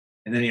do.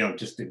 And then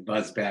just to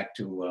buzz back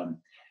to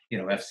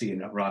FC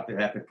and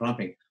rapid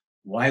prompting,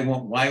 why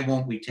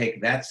won't we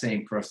take that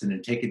same person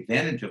and take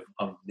advantage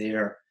of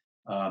their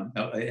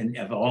and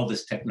of all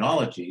this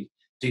technology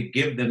to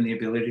give them the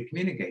ability to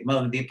communicate?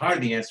 Well, part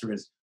of the answer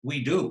is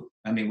we do.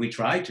 I mean, we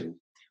try to.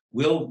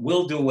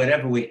 We'll do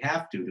whatever we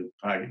have to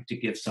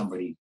give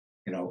somebody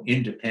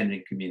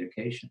independent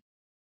communication.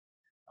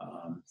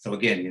 So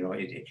again,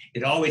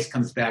 it always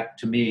comes back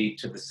to me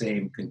to the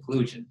same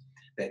conclusion,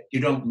 that you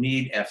don't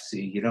need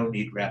FC, you don't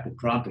need rapid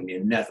prompting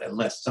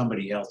unless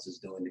somebody else is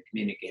doing the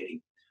communicating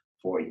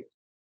for you.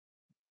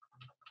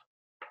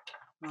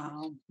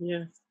 Wow.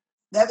 Yeah.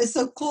 That is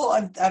so cool.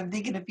 I'm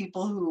thinking of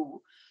people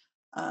who,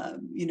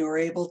 are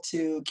able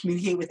to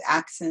communicate with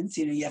accents.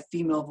 You have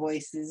female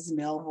voices,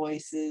 male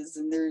voices,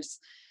 and there's,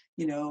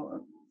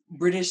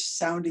 British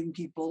sounding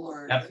people.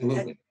 Or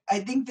absolutely. I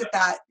think that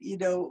that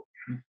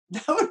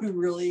would be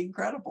really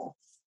incredible.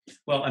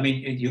 Well, I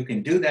mean, you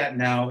can do that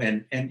now,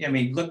 and I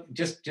mean,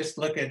 just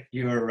look at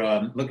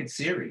look at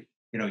Siri.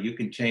 You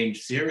can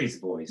change Siri's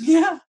voice.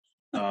 Yeah.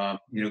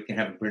 You can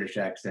have a British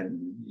accent.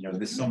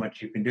 There's so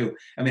much you can do.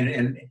 I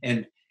mean,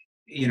 and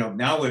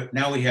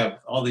now we have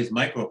all these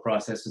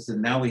microprocessors, and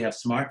now we have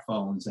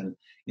smartphones, and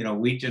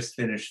we just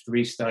finished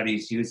 3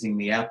 studies using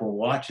the Apple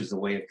Watch as a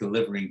way of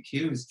delivering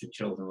cues to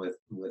children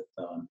with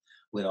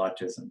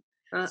autism.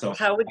 So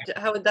how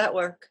would that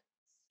work?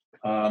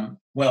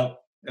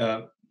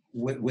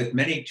 With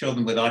many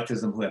children with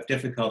autism who have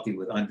difficulty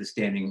with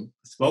understanding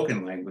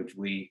spoken language,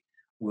 we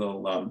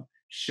will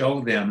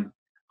show them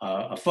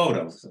a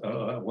photo,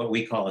 what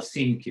we call a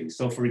scene cue.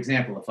 So for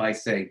example, if I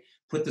say,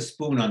 put the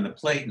spoon on the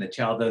plate, and the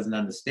child doesn't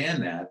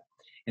understand that,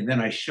 and then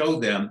I show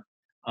them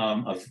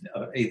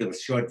either a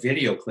short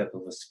video clip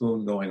of a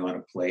spoon going on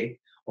a plate,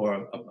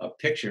 or a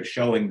picture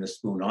showing the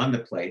spoon on the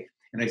plate,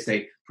 and I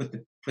say, put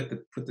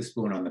the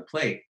spoon on the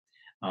plate,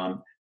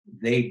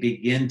 they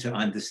begin to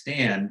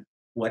understand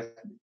what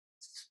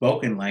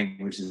spoken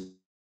language is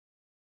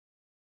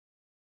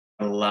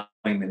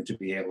allowing them to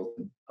be able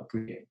to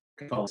appreciate.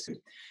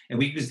 And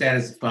we use that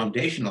as a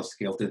foundational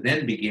skill to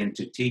then begin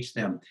to teach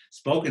them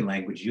spoken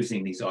language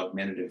using these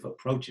augmentative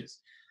approaches.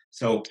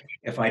 So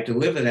if I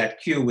deliver that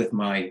cue with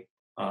my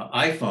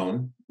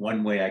iPhone,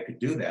 one way I could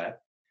do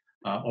that,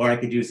 or I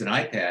could use an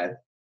iPad,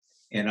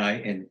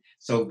 and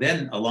so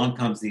then along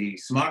comes the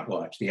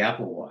smartwatch, the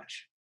Apple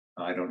Watch.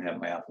 I don't have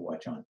my Apple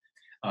Watch on.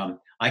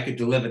 I could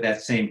deliver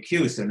that same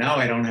cue. So now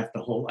I don't have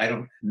to hold. I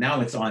don't.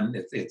 Now it's on.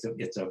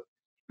 It's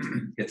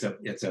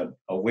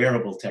a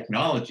wearable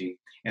technology,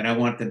 and I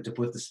want them to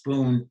put the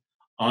spoon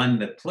on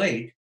the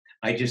plate.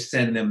 I just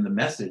send them the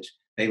message.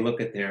 They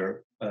look at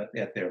their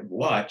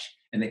watch,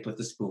 and they put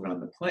the spoon on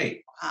the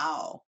plate.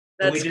 Wow.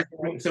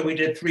 So we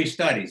did 3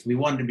 studies. We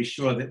wanted to be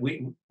sure that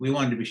we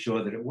wanted to be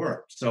sure that it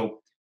worked.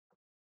 So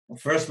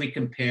first, we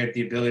compared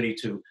the ability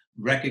to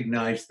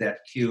recognize that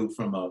cue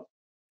from an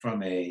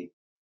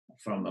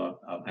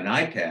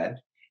iPad,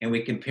 and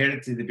we compared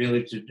it to the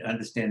ability to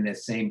understand that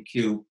same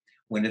cue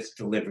when it's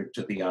delivered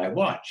to the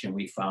iWatch. And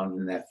we found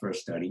in that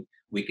first study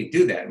we could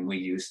do that. And we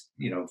used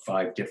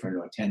 5 different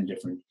or 10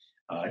 different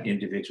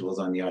individuals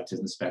on the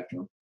autism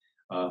spectrum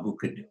who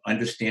could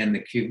understand the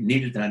cue,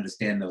 needed to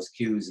understand those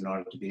cues in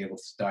order to be able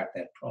to start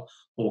that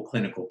whole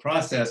clinical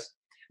process.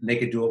 And they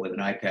could do it with an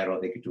iPad or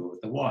they could do it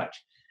with a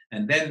watch.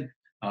 And then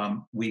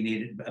we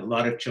needed a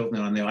lot of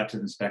children on the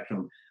autism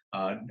spectrum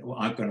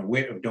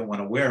don't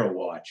want to wear a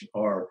watch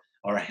or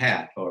a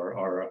hat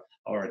or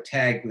a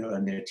tag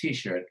on their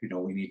T-shirt.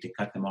 We need to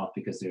cut them off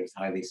because they're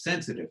highly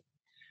sensitive.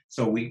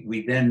 So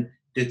we then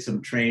did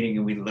some training,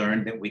 and we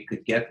learned that we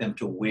could get them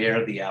to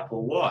wear the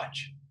Apple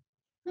Watch.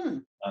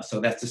 So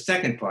that's the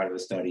second part of the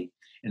study.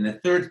 And the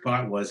third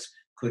part was,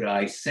 could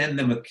I send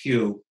them a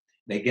cue?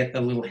 They get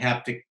the little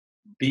haptic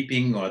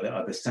beeping or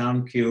the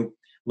sound cue,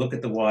 look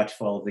at the watch,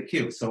 follow the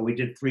cue. So we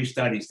did 3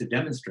 studies to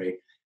demonstrate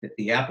that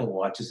the Apple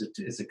Watch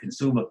is a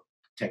consumer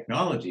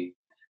technology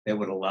that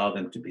would allow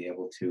them to be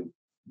able to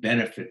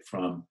benefit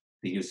from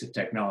the use of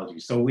technology.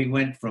 So we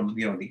went from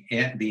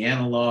the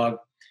analog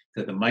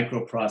to the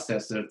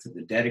microprocessor to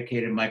the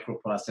dedicated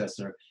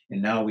microprocessor,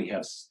 and now we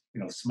have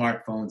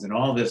smartphones and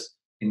all this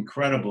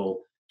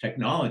incredible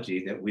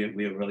technology that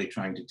we're really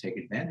trying to take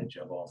advantage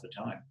of all the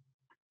time.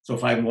 So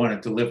if I want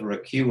to deliver a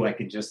cue, I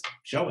can just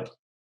show it,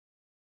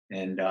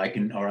 and I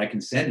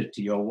can send it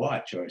to your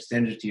watch or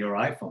send it to your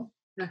iPhone.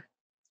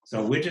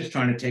 So we're just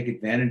trying to take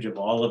advantage of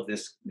all of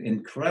this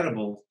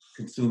incredible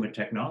consumer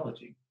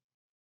technology.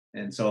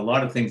 And so a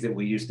lot of things that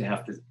we used to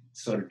have to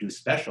sort of do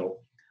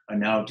special are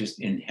now just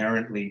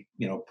inherently,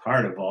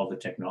 part of all the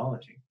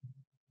technology.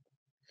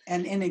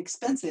 And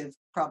inexpensive,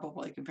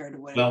 probably, compared to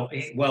what.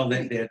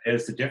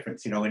 There's the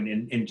difference.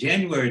 In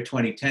January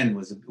 2010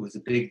 was a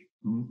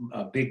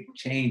big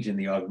change in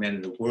the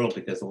augmentative world,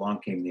 because along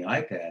came the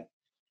iPad.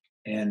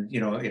 And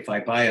if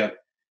I buy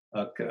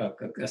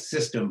a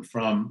system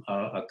from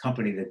a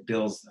company that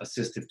builds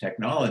assistive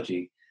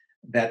technology,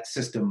 that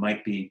system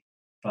might be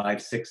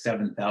 $5,000,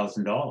 $6,000,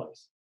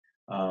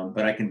 $7,000.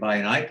 But I can buy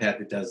an iPad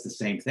that does the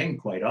same thing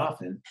quite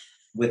often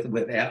for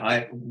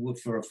 $400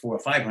 or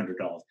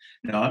 $500.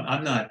 Now,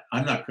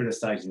 I'm not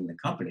criticizing the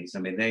companies. I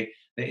mean, they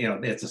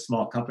it's a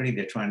small company.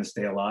 They're trying to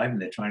stay alive,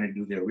 and they're trying to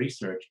do their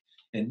research,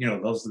 and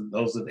those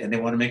are, and they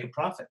want to make a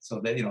profit.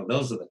 So that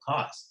those are the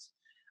costs.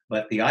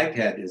 But the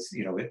iPad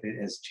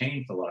it has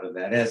changed a lot of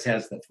that, as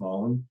has the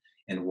phone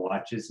and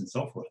watches and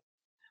so forth.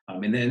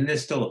 And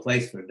there's still a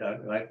place for it.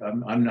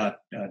 I'm not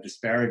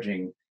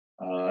disparaging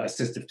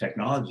assistive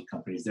technology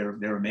companies.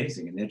 They're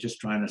amazing, and they're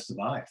just trying to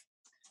survive.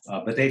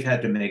 But they've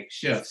had to make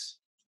shifts,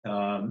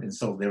 and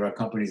so there are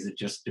companies that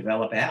just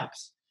develop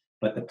apps.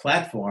 But the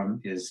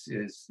platform is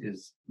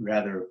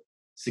rather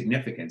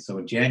significant.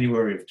 So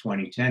January of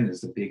 2010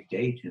 is a big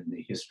date in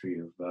the history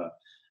of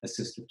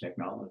assistive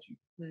technology.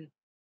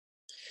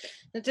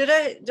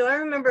 Do I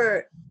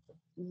remember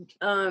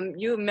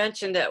you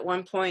mentioned at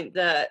one point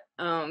that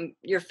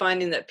you're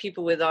finding that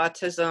people with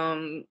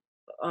autism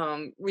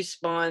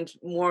respond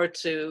more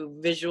to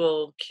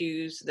visual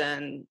cues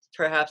than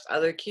perhaps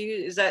other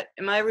cues?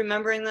 Am I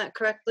remembering that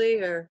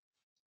correctly, or?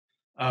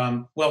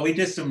 Well, we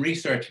did some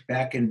research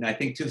back in, I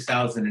think,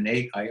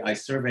 2008. I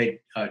surveyed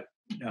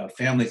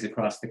families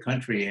across the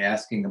country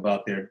asking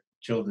about their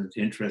children's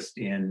interest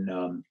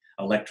in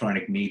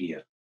electronic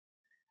media.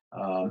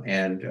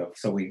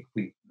 So we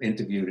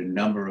interviewed a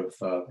number of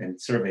and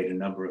surveyed a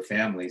number of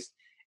families,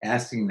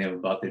 asking them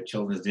about their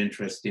children's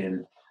interest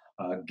in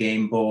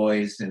Game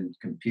Boys and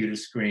computer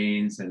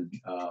screens and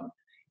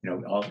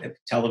all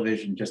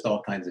television, just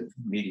all kinds of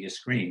media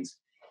screens.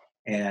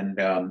 And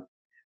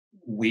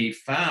we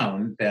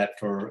found that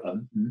for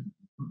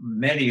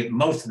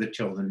most of the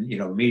children,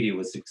 media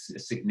was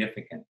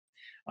significant.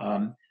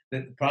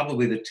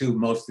 Probably the 2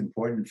 most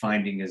important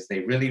finding is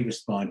they really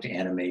respond to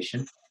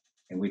animation.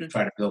 And we've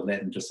tried to build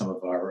that into some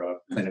of our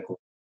clinical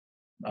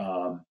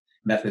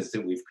methods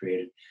that we've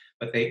created.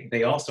 But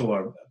they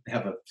also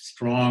have a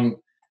strong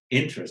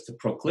interest, a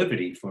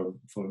proclivity for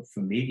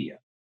media.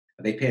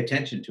 They pay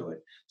attention to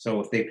it. So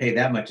if they pay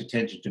that much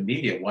attention to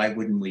media, why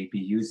wouldn't we be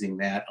using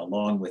that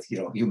along with,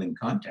 human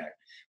contact,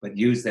 but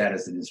use that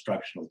as an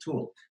instructional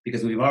tool?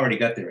 Because we've already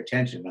got their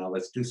attention. Now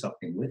let's do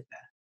something with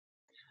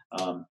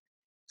that.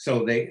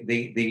 So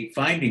the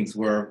findings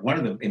were, one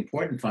of the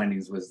important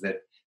findings was that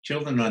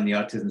children on the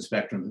autism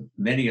spectrum,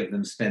 many of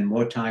them spend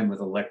more time with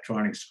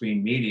electronic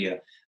screen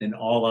media than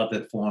all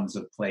other forms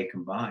of play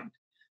combined.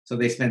 So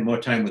they spend more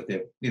time with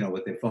their,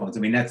 with their phones. I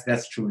mean,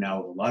 that's true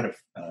now of a lot of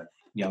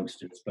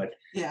youngsters, but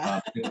Yeah.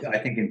 I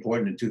think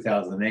important in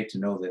 2008 to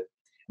know that,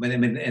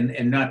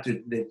 and not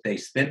that they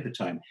spent the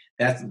time.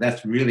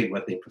 That's really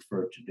what they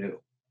preferred to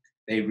do.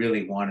 They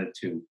really wanted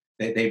to.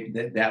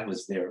 That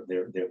was their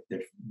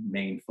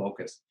main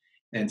focus.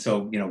 And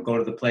so, go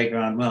to the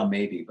playground. Well,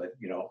 maybe, but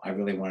I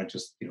really want to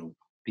just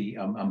be.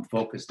 I'm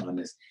focused on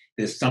this.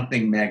 There's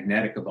something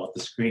magnetic about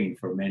the screen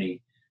for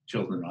many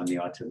children on the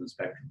autism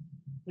spectrum.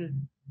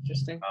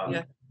 Interesting.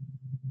 Yeah.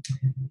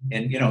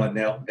 And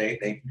and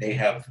they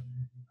have.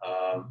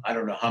 I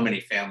don't know how many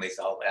families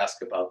I'll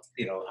ask about,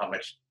 how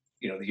much,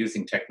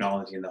 using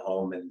technology in the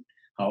home, and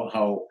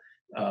how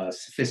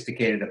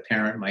sophisticated a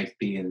parent might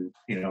be. And,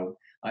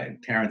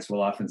 parents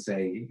will often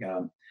say,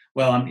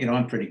 well,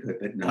 I'm pretty good,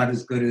 but not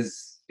as good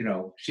as,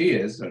 she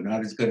is, or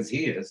not as good as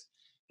he is,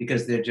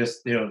 because they're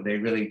just, they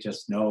really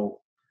just know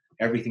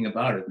everything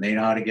about it. And they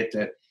know how to get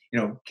to,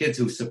 kids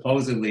who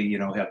supposedly,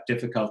 have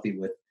difficulty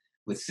with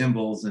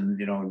symbols and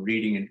and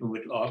reading, and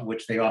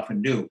which they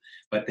often do,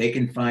 but they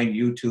can find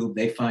YouTube.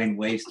 They find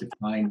ways to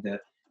find the,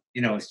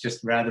 it's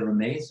just rather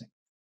amazing.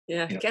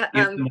 Yeah, Give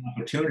them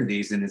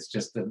opportunities, and it's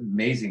just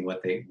amazing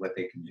what they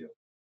can do.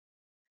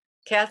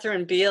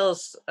 Catherine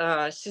Beals,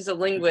 she's a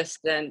linguist,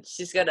 and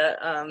she's got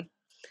a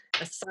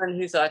son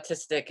who's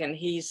autistic, and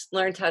he's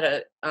learned how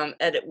to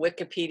edit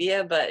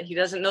Wikipedia, but he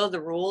doesn't know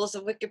the rules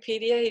of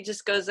Wikipedia. He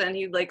just goes in,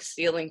 he likes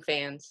ceiling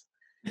fans.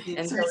 He And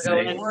inserts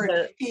he'll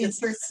go he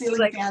inserts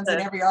ceiling fans in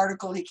every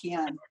article he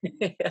can.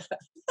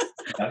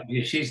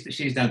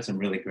 She's done some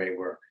really great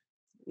work.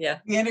 Yeah.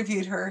 We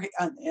interviewed her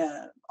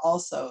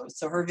also,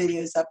 so her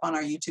video is up on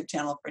our YouTube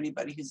channel for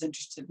anybody who's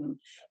interested in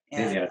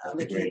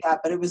looking at that.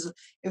 But it was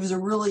a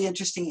really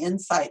interesting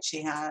insight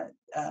she had,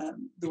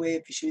 the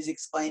way she was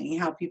explaining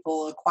how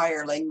people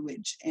acquire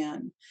language,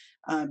 and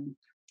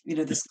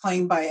this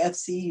claim by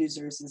FC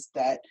users is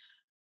that,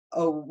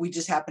 oh, we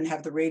just happen to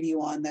have the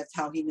radio on, that's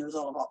how he knows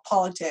all about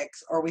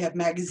politics, or we have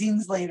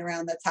magazines laying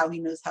around, that's how he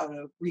knows how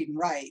to read and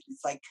write.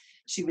 It's like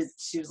she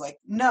was like,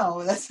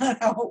 no, that's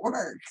not how it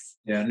works.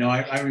 Yeah, no,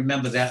 I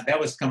remember that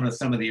was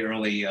some of the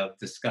early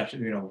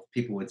discussion.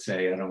 People would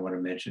say, I don't want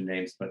to mention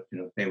names, but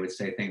they would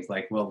say things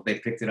like, well, they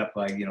picked it up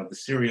by the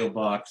cereal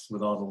box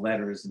with all the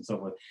letters and so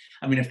forth.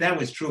 I mean, if that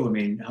was true, I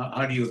mean,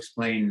 how do you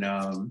explain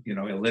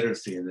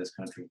illiteracy in this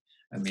country?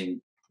 I mean,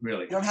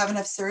 really, you don't have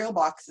enough cereal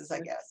boxes,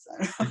 I guess.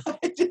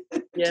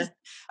 Yeah.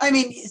 I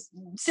mean,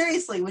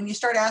 seriously, when you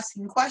start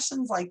asking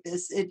questions like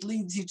this, it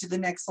leads you to the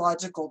next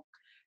logical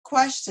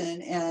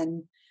question,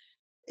 and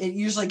it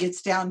usually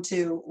gets down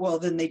to, well,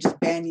 then they just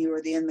ban you,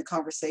 or they end the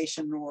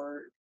conversation,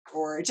 or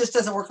it just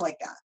doesn't work like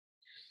that.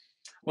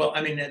 Well,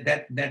 I mean,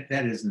 that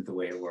isn't the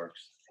way it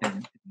works.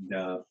 And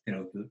the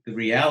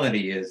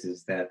reality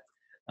is that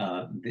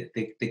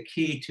the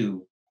key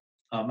to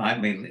I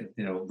mean,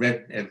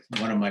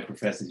 one of my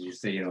professors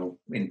used to say,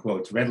 in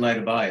quotes, red light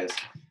of bias.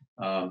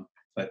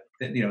 But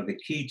the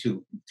key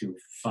to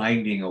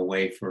finding a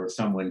way for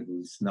someone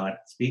who's not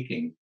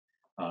speaking,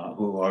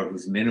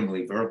 who's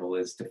minimally verbal,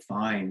 is to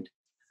find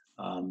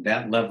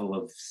that level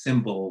of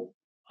symbol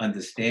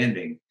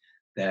understanding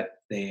that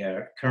they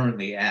are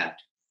currently at,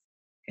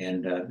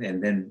 and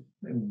then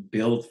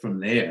build from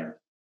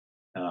there,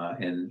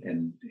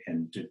 and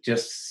to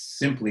just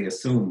simply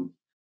assume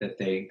that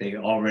they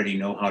already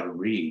know how to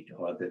read,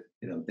 or that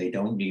they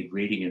don't need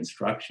reading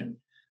instruction.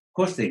 Of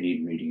course, they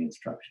need reading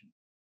instruction.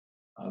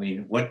 I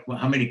mean,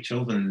 how many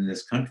children in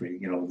this country,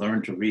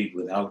 learn to read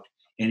without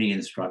any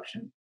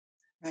instruction?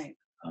 Right.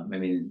 I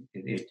mean,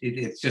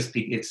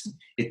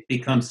 it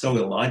becomes so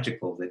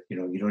illogical that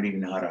you don't even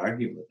know how to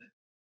argue with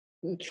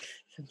it.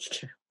 That's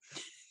true.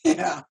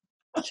 Yeah.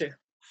 True.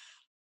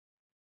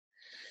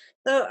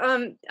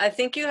 So, I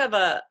think you have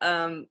a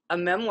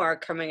memoir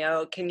coming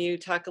out. Can you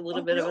talk a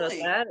little bit about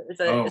that?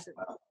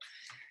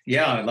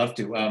 Yeah, I'd love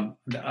to.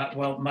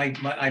 Well,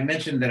 I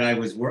mentioned that I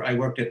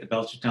worked at the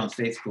Belchertown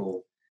State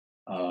School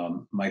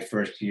my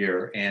first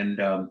year, and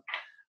I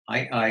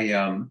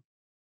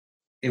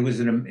was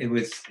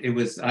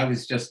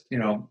just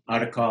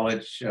out of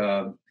college,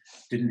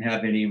 didn't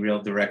have any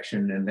real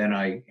direction, and then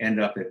I end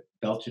up at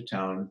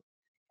Belchertown,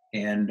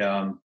 and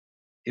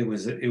it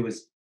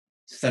was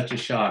such a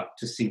shock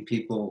to see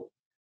people,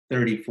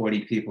 30,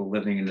 40 people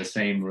living in the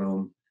same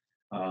room,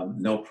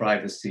 no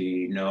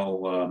privacy,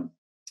 no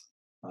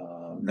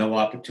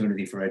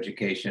opportunity for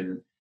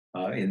education.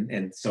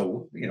 And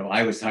so,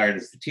 I was hired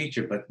as the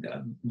teacher, but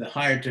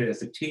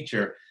as a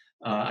teacher,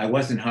 I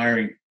wasn't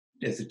hiring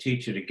as a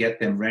teacher to get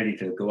them ready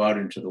to go out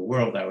into the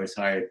world. I was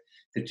hired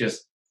to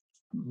just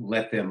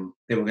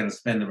they were going to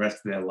spend the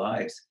rest of their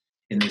lives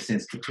in this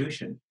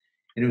institution.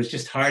 And it was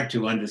just hard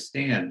to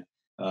understand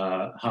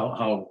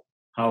how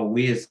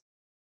we as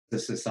the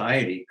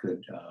society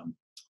could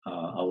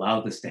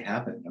allow this to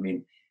happen. I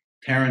mean,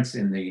 parents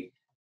in the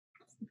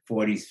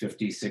 40s,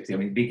 50s, 60s. I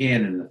mean, it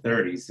began in the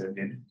 30s,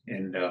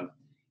 and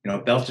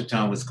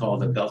Belchertown was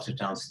called the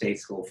Belchertown State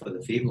School for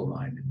the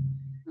Feeble-Minded,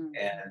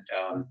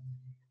 and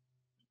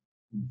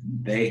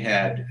they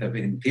had, I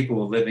mean, people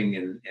were living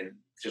in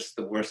just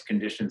the worst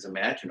conditions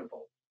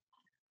imaginable.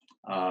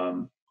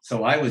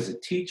 So I was a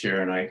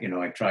teacher, and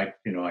I tried,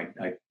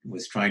 I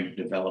was trying to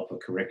develop a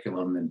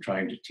curriculum and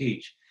trying to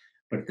teach,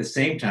 but at the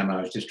same time,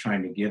 I was just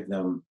trying to give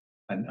them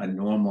a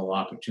normal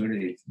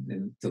opportunity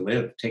to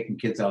live, taking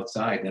kids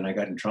outside. Then I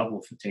got in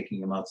trouble for taking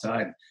them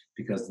outside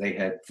because they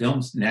had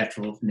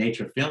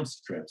nature film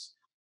strips,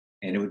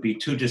 and it would be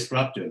too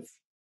disruptive.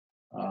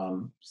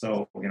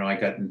 So I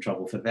got in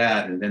trouble for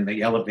that. And then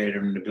the elevator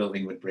in the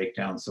building would break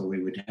down, so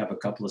we would have a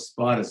couple of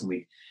spotters, and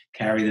we'd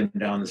carry them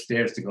down the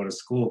stairs to go to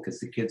school because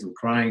the kids were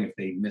crying if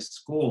they missed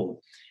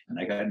school, and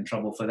I got in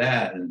trouble for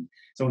that. And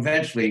so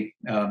eventually,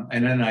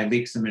 and then I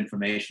leaked some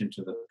information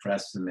to the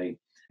press, and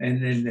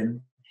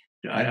then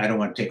I don't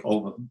want to take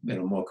over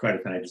more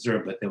credit than I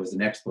deserve, but there was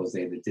an expose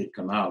that did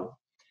come out,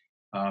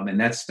 and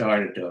that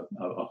started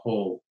a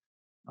whole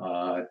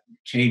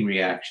chain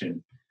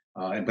reaction.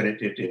 But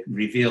it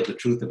revealed the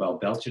truth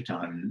about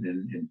Belchertown,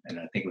 and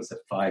I think it was a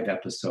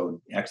 5-episode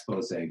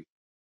expose in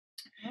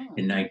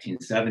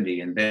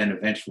 1970, and then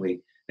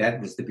eventually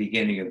that was the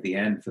beginning of the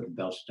end for the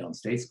Belchertown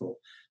State School.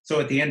 So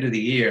at the end of the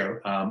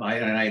year,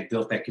 I had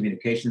built that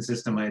communication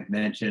system I had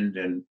mentioned,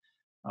 and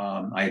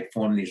I had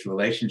formed these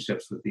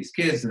relationships with these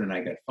kids, and then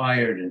I got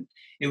fired. And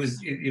it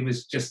was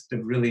just a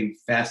really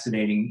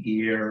fascinating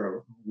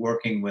year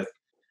working with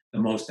the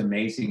most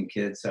amazing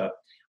kids.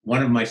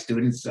 One of my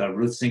students,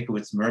 Ruth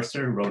Sinkowitz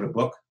Mercer, wrote a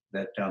book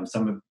that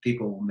some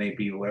people may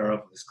be aware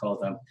of. It's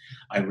called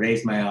I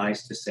Raised My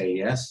Eyes to Say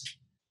Yes.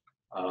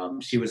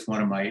 She was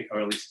one of my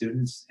early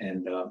students,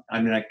 and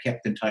I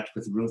kept in touch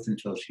with Ruth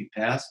until she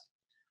passed.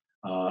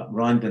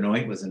 Ron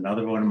Benoit was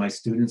another one of my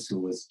students who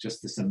was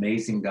just this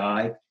amazing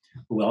guy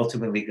who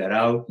ultimately got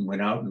out and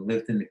went out and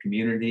lived in the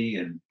community.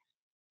 And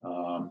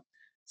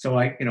so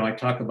I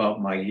talk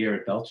about my year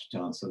at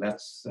Belchertown. So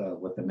that's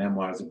what the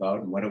memoir is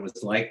about, and what it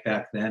was like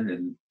back then,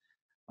 and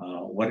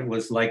what it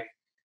was like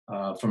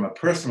from a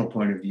personal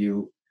point of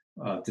view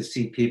to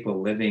see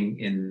people living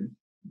in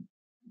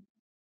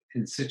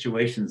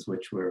situations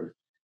which were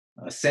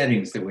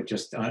settings that were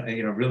just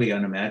really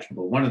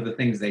unimaginable. One of the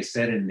things they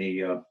said in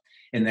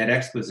that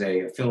expose,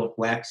 Philip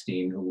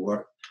Waxstein,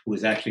 who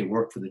actually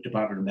worked for the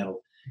Department of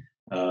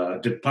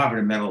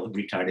Mental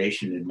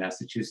Retardation in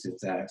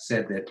Massachusetts,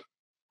 said that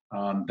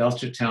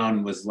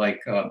Belchertown was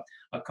like a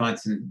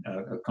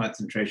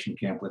concentration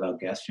camp without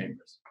gas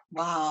chambers.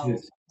 Wow. It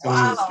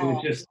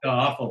was just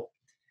awful.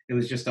 It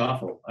was just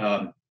awful.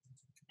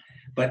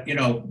 But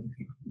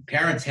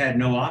parents had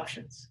no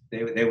options.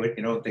 They would,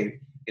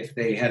 if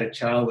they had a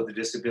child with a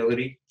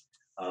disability,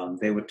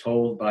 they were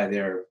told by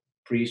their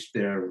priest,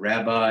 their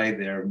rabbi,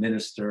 their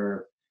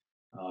minister,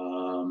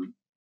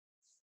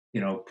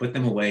 put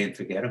them away and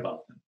forget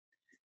about them.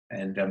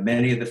 And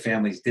many of the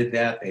families did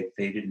that.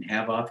 They didn't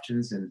have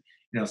options. And,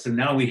 so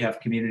now we have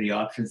community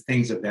options.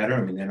 Things are better.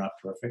 I mean, they're not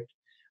perfect.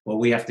 What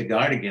we have to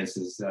guard against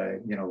is,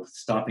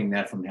 stopping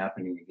that from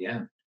happening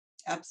again.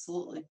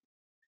 Absolutely.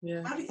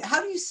 Yeah.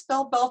 How do you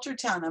spell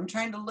Belchertown? I'm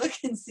trying to look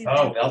and see.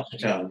 Oh,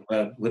 Belchertown,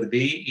 with a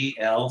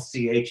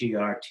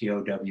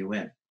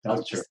Belchertown.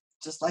 Belcher.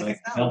 Just like it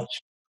sounds.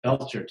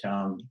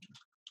 Belchertown.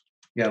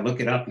 Yeah, look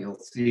it up. You'll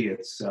see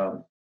it's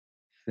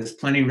there's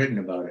plenty written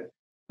about it.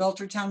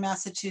 Belchertown,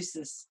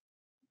 Massachusetts.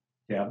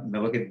 Yeah,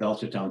 look at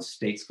Belchertown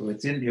State School.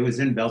 It was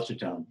in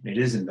Belchertown. It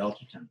is in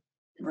Belchertown.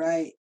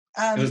 Right.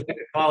 It was like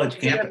a college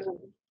campus.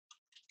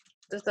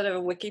 Does that have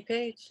a wiki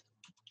page?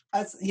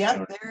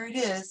 There it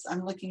is.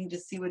 I'm looking to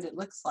see what it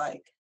looks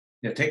like.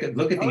 Yeah, take a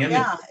look at the image.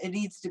 Yeah, it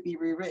needs to be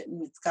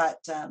rewritten. It's got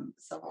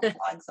several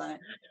flags on it.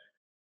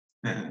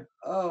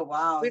 Oh,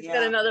 wow. We've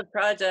got another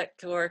project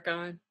to work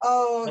on.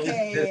 Oh,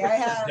 okay. I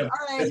have. All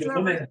right.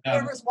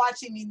 Whoever's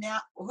watching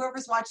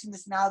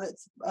this now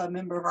that's a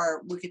member of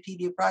our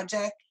Wikipedia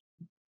project.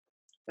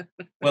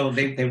 Well,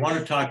 they want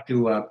to talk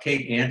to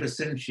Kate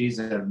Anderson. She's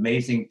an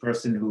amazing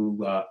person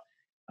who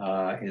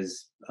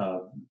is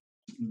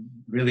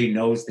really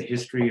knows the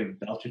history of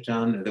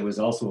Belchertown. There was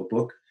also a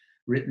book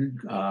written.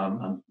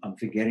 I'm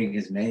forgetting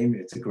his name.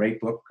 It's a great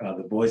book,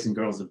 The Boys and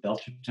Girls of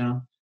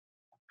Belchertown.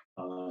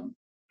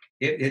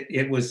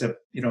 It was a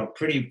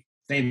pretty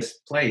famous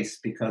place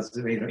because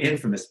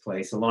infamous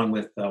place, along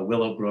with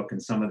Willowbrook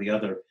and some of the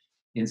other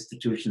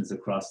institutions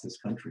across this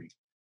country.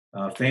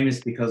 Famous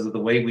because of the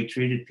way we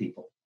treated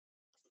people.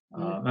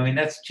 I mean,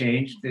 that's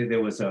changed.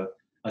 There was a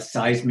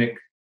seismic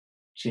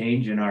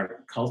change in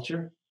our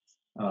culture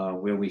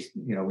where we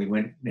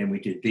went and we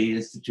did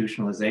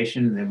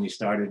deinstitutionalization, and then we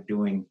started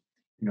doing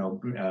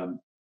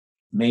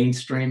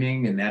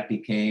mainstreaming, and that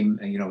became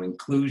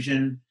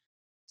inclusion.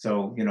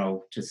 So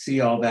to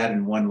see all that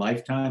in one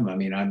lifetime, I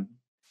mean,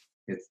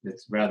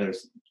 it's rather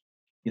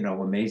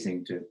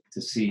amazing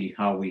to see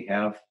how we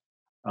have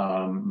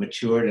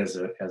matured as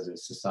a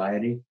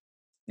society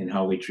and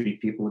how we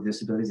treat people with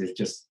disabilities. It's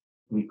just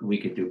we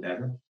could do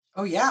better.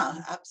 Oh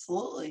yeah,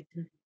 absolutely.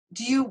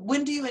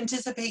 When do you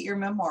anticipate your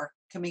memoir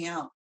coming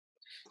out?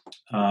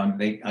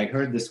 I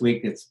heard this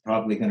week it's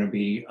probably going to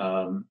be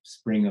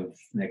spring of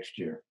next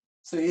year.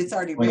 So it's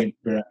already Going written.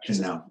 in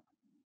production now.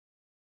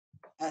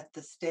 At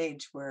the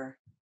stage where.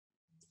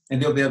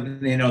 And there'll be,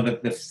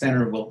 the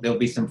center there'll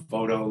be some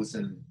photos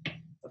and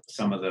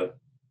some of the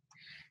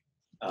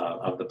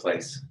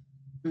place.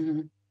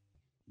 Mm-hmm.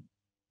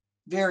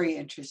 Very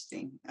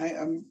interesting.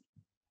 I'm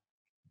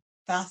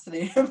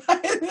fascinated by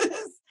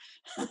this.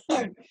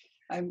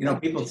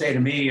 People say to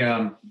me,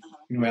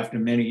 after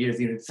many years,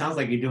 it sounds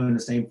like you're doing the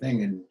same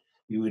thing and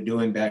you were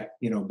doing back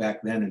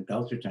then in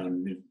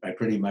Belchertown. I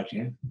pretty much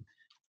am.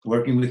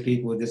 Working with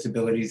people with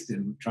disabilities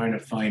and trying to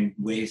find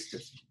ways to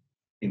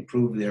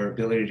improve their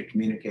ability to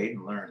communicate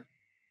and learn,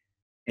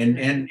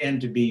 and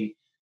to be,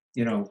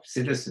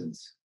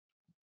 citizens.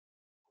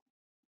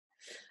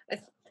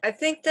 I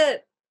think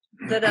that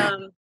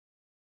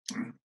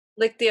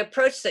like the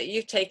approach that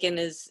you've taken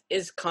is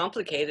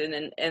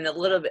complicated and a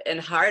little bit and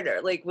harder.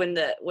 Like when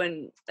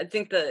I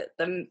think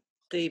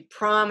the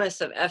promise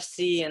of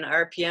FC and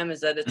RPM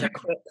is that it's a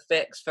quick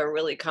fix for a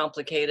really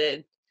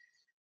complicated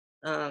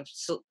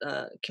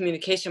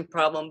communication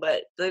problem,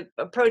 but the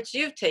approach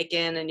you've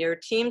taken and your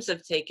teams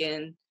have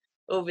taken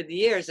over the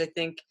years, I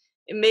think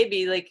it may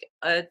be like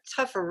a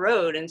tougher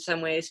road in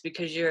some ways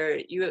because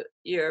you're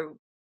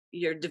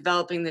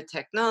developing the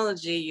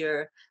technology,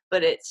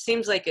 but it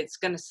seems like it's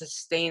going to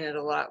sustain it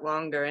a lot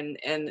longer,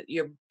 and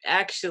you're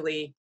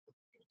actually,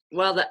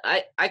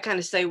 I kind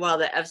of say while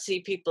the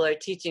FC people are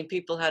teaching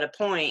people how to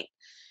point,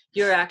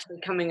 you're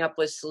actually coming up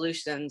with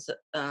solutions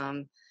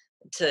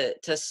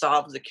to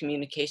solve the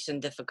communication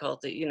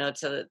difficulty,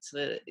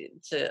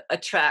 to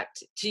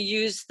attract, to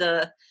use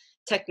the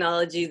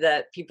technology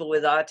that people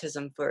with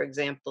autism, for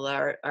example,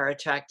 are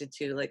attracted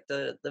to, like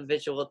the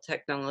visual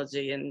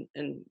technology and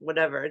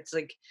whatever. It's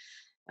like,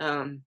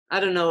 I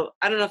don't know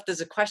if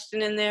there's a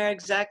question in there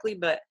exactly,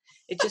 but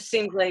it just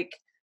seems like.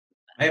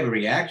 I have a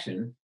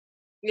reaction.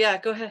 Yeah,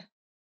 go ahead.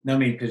 No, I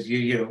mean, because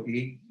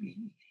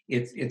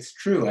it's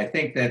true. I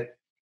think that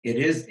it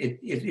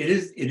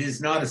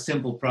is not a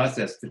simple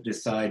process to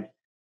decide.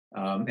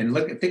 And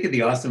think of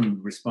the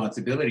awesome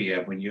responsibility you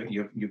have when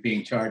you're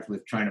being charged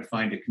with trying to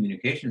find a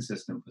communication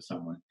system for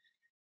someone.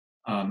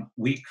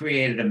 We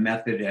created a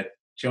method at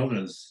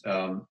Children's,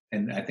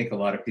 and I think a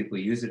lot of people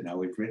use it now.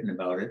 We've written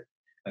about it.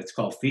 It's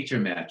called feature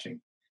matching.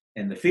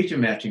 And the feature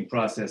matching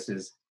process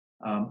is,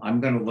 I'm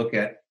going to look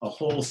at a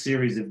whole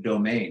series of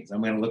domains.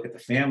 I'm going to look at the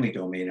family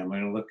domain. I'm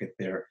going to look at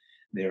their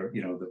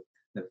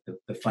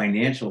the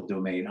financial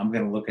domain. I'm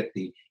going to look at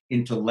the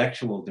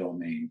intellectual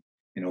domain.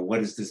 What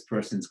is this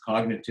person's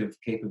cognitive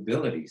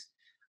capabilities?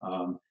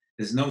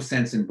 There's no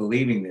sense in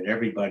believing that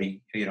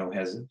everybody, there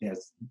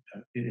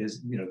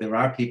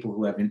are people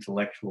who have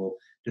intellectual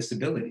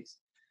disabilities.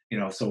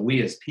 So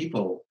we as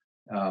people,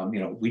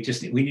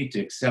 we need to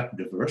accept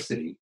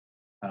diversity.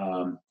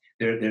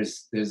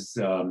 There's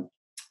the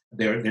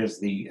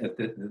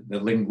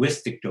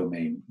linguistic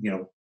domain.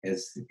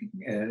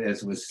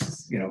 As was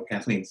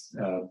Kathleen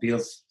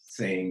Beals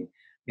saying,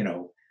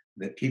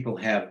 that people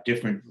have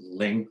different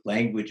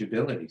language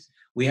abilities.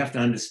 We have to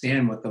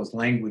understand what those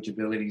language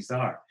abilities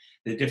are.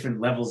 The different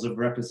levels of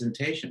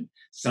representation.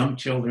 Some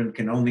children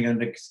can only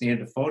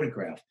understand a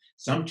photograph.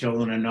 Some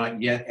children are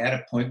not yet at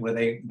a point where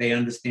they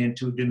understand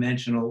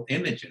two-dimensional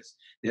images.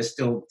 They're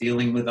still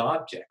dealing with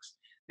objects.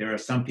 There are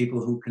some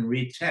people who can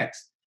read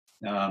text.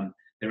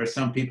 There are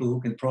some people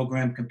who can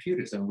program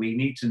computers, and we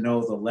need to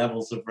know the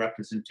levels of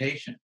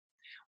representation.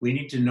 We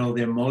need to know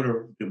their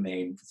motor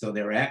domain, so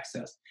their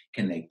access.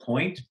 Can they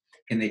point?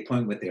 Can they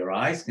point with their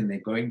eyes? Can they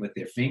point with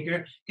their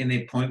finger? Can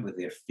they point with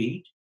their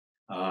feet?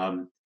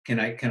 Can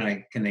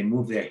they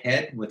move their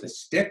head with a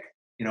stick?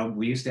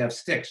 We used to have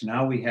sticks.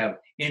 Now we have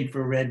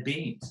infrared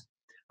beams.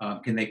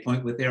 Can they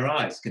point with their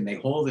eyes? Can they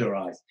hold their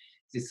eyes?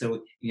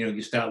 So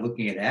you start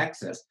looking at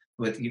access.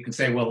 But you can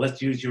say, well,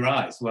 let's use your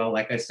eyes. Well,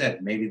 like I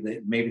said, maybe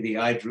the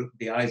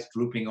eyes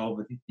drooping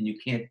over, and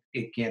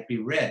it can't be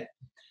read.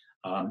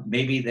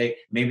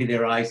 Maybe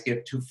their eyes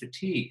get too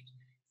fatigued.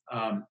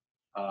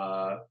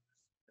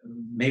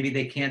 Maybe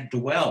they can't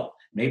dwell.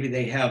 Maybe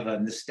they have a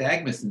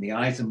nystagmus and the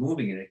eyes are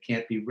moving and it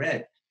can't be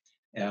read.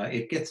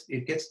 It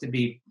gets to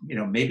be,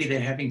 maybe they're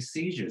having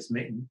seizures.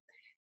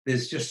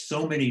 There's just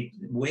so many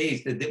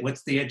ways.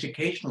 What's the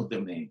educational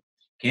domain?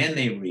 Can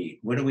they read?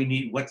 What do we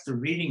need? What's the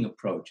reading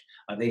approach?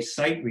 Are they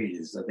sight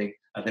readers? Are they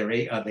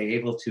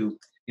able to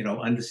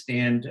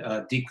understand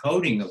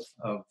decoding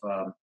of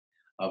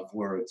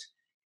words?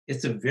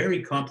 It's a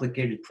very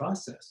complicated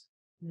process.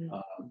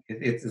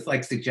 It's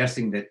like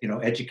suggesting that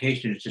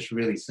education is just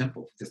really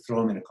simple. Just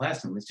throw them in a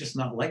classroom. It's just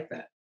not like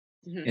that.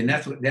 Mm-hmm. And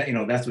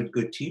that's what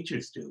good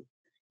teachers do.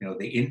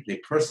 They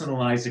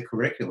personalize a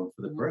curriculum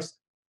for the person.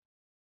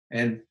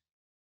 And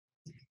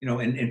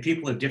and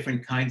people are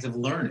different kinds of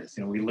learners.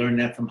 We learned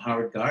that from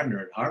Howard Gardner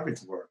at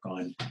Harvard's work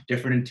on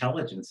different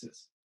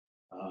intelligences.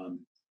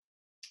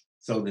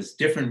 So there's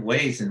different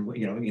ways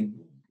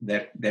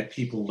that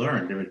people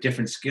learn. There are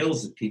different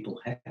skills that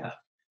people have.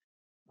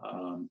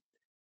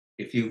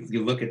 If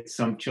you look at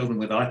some children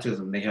with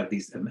autism, they have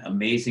these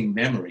amazing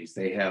memories.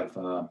 They have,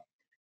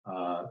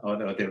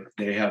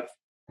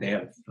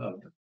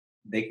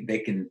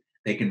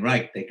 they can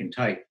write, they can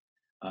type,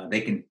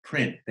 they can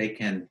print, they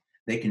can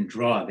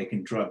draw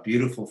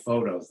beautiful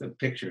photos, the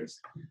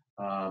pictures.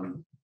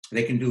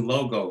 They can do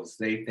logos.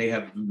 They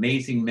have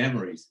amazing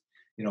memories.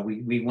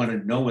 We want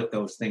to know what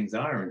those things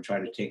are and try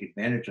to take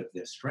advantage of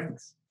their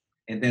strengths,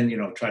 and then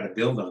try to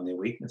build on their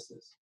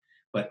weaknesses.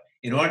 But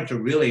in order to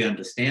really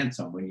understand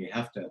someone, you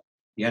have to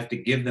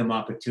give them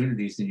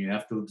opportunities, and you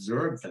have to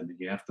observe them, and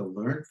you have to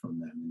learn from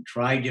them and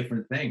try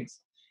different things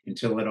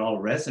until it all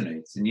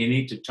resonates. And you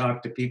need to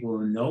talk to people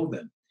who know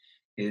them.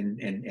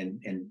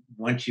 And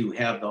once you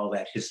have all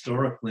that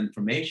historical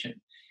information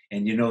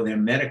and their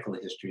medical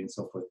history and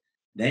so forth,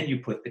 then you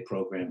put the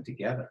program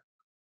together.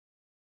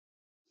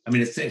 I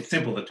mean, it's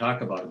simple to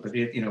talk about it, but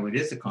it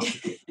is a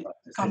complicated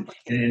process.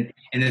 And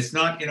it's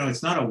not,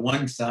 it's not a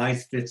one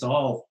size fits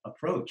all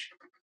approach.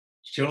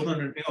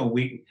 Children are,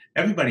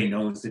 everybody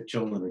knows that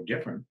children are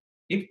different.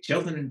 Even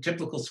children in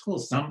typical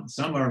schools,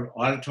 some are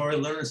auditory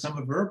learners, some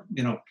are verbal,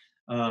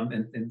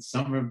 and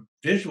some are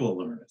visual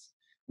learners.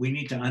 We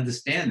need to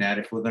understand that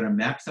if we're going to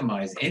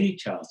maximize any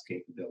child's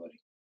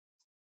capability.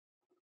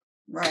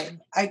 Right.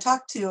 I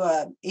talked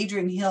to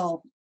Adrienne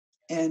Hill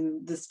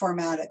in this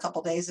format a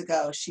couple days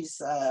ago.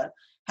 She's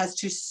has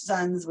 2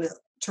 sons with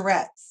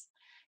Tourette's.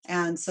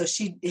 And so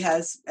she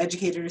has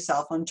educated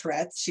herself on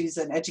Tourette's. She's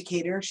an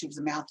educator. She was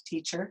a math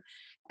teacher.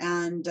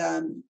 And,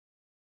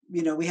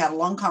 we had a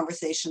long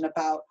conversation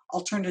about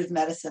alternative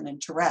medicine and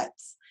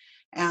Tourette's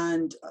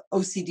and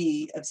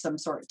OCD of some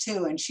sort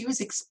too. And she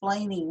was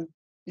explaining,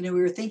 we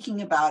were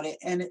thinking about it,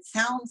 and it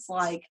sounds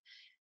like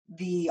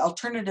the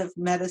alternative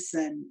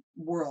medicine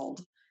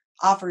world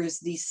offers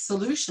these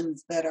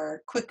solutions that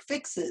are quick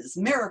fixes,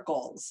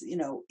 miracles,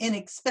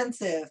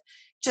 inexpensive.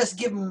 Just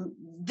give them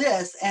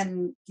this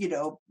and,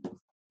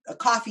 a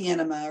coffee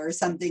enema or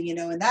something,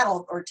 and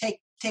that'll, or take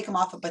them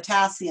off of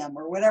potassium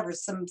or whatever,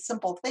 some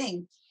simple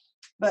thing.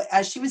 But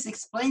as she was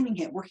explaining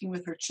it, working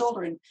with her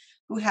children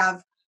who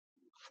have,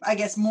 I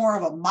guess, more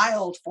of a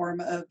mild form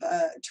of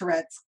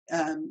Tourette's,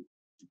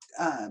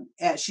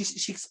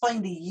 she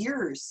explained the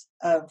years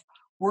of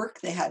work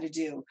they had to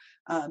do.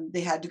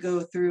 They had to go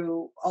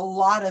through a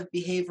lot of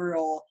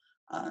behavioral,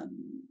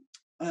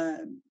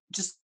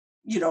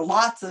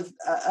 lots of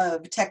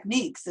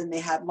techniques, and they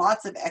had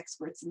lots of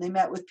experts, and they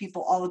met with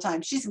people all the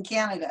time. She's in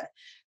Canada,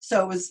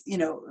 so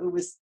it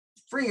was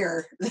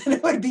freer than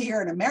it would be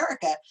here in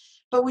America.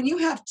 But when you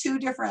have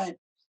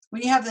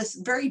when you have this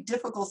very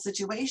difficult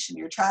situation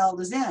your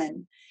child is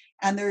in,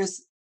 and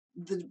there's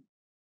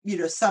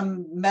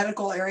some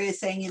medical area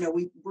saying,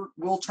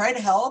 we'll try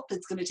to help.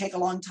 It's going to take a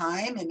long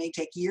time. It may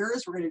take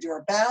years. We're going to do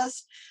our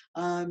best.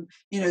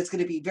 It's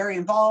going to be very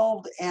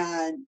involved,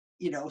 and,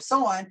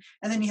 so on.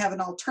 And then you have an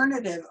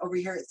alternative over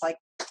here. It's like,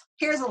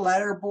 here's a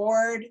letter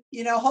board,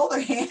 hold their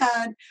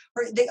hand,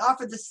 or they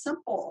offer the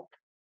simple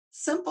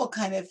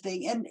kind of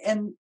thing. And,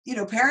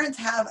 parents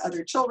have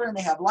other children,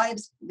 they have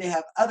lives, they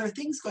have other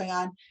things going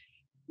on.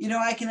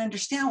 I can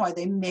understand why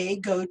they may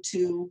go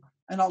to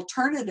an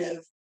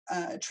alternative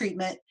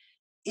treatment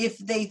if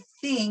they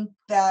think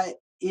that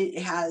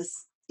it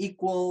has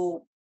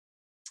equal,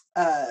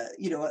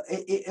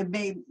 it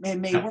may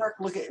work.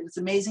 It's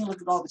amazing.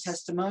 Look at all the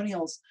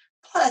testimonials.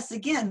 Plus,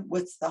 again,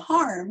 what's the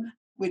harm?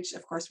 Which,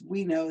 of course,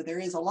 we know there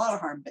is a lot of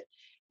harm, but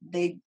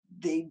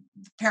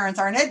parents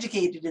aren't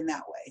educated in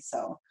that way.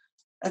 So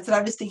that's what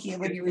I was thinking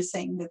of when you were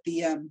saying that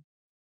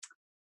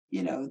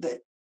that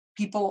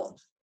people.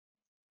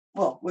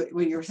 Well, what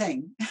you were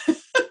saying.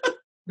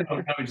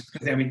 No, just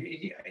because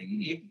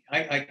you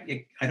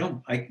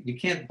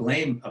can't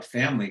blame a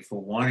family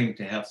for wanting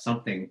to have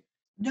something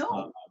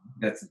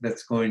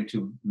that's going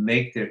to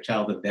make their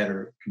child a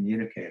better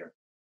communicator.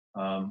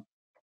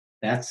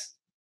 That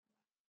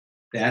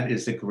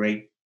is a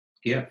great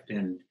gift,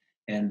 and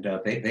who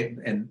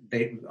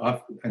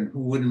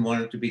wouldn't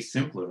want it to be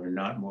simpler and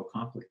not more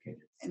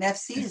complicated? And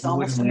FC is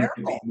almost a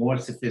miracle. To be more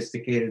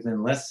sophisticated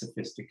than less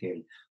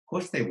sophisticated. Of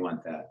course, they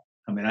want that.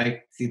 I mean,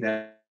 I see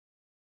that,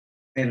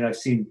 and I've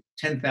seen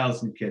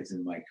 10,000 kids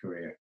in my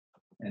career,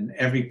 and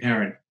every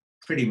parent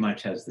pretty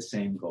much has the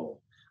same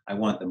goal. I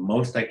want the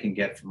most I can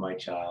get from my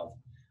child.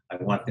 I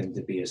want them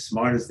to be as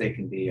smart as they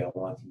can be. I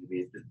want them to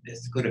be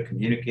as good a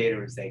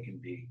communicator as they can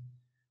be.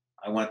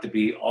 I want to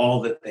be all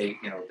that they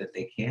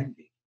can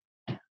be.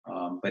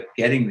 But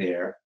getting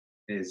there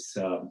is,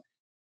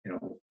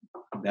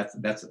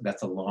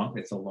 that's a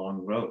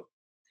long road.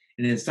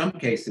 And in some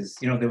cases,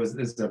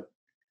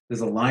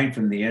 there's a line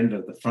from the end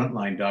of the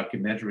Frontline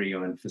documentary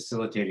on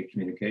facilitated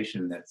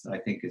communication that's, I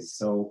think, is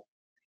so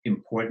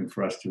important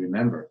for us to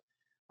remember.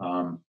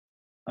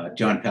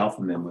 John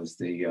Palfman was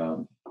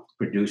the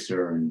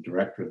producer and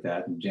director of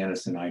that, and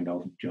Janyce and I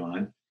know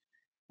John.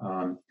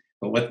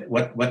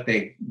 But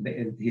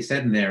he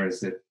said in there is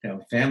that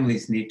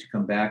families need to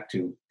come back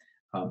to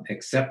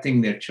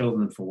accepting their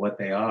children for what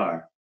they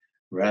are,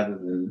 rather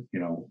than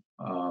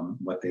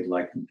what they'd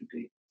like them to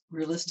be.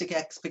 Realistic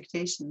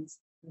expectations.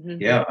 Mhm.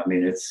 Yeah, I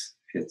mean it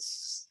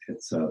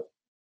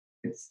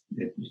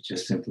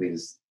just simply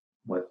is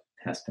what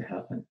has to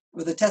happen.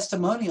 With the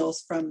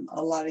testimonials from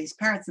a lot of these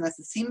parents, and that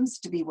seems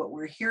to be what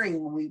we're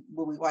hearing when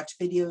we watch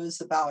videos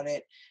about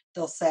it.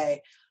 They'll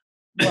say,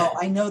 well,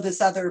 I know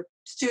this other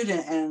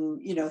student, and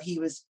he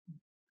was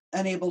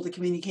unable to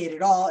communicate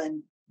at all,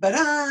 but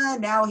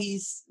now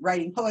he's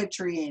writing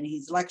poetry and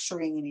he's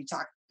lecturing, and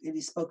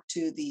he spoke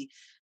to the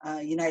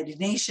United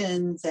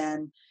Nations,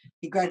 and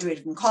he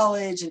graduated from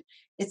college, and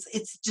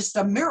it's just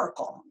a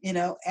miracle,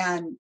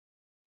 and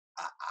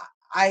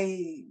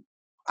I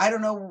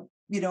don't know,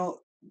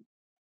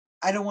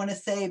 I don't want to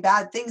say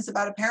bad things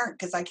about a parent,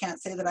 because I can't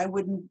say that I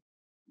wouldn't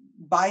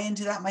buy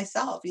into that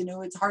myself.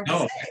 It's hard to No,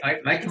 say.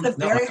 It's a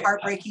very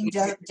heartbreaking,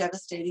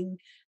 devastating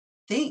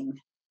thing.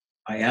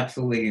 I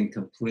absolutely and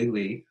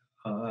completely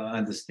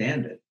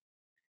understand it.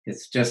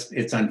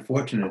 It's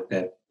unfortunate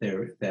that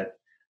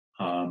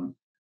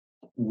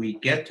we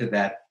get to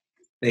that.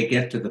 They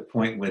get to the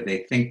point where they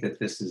think that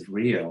this is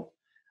real,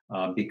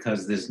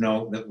 because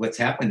what's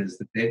happened is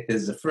that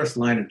there's the first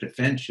line of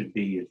defense should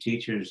be your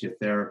teachers, your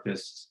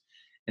therapists,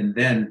 and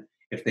then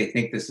if they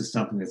think this is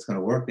something that's going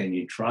to work, then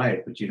you try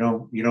it, but you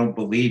don't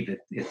believe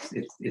that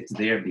it's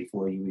there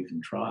before you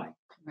even try.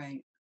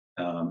 Right.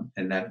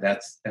 And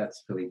that's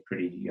really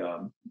pretty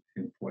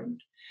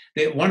important.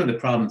 One of the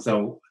problems,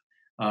 though,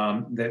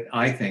 that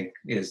I think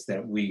is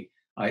that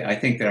I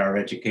think that our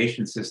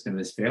education system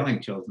is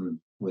failing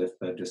children with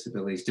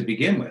disabilities to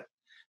begin with.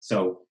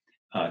 So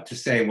to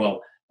say,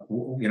 well,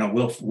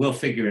 we'll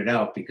figure it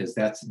out because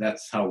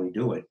that's how we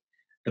do it.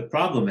 The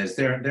problem is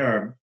there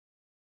are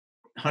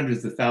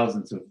hundreds of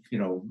thousands of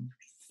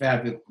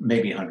fabulous,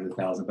 maybe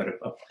 100,000, but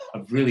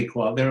of really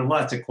there are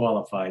lots of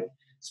qualified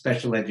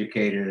special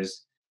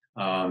educators,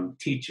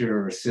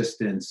 teacher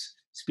assistants,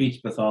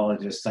 speech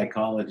pathologists,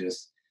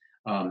 psychologists,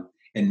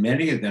 and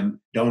many of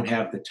them don't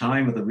have the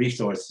time or the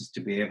resources to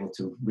be able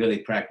to really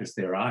practice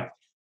their art.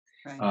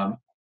 Right.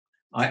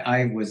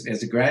 I was,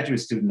 as a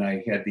graduate student,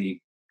 I had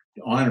the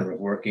honor of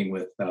working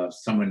with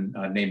someone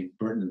named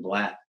Boynton.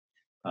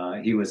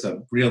 He was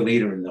a real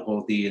leader in the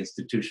whole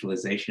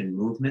deinstitutionalization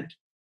movement.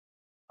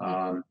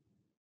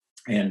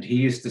 And he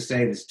used to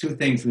say there's two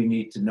things we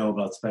need to know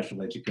about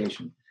special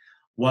education.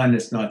 One,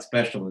 it's not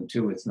special, and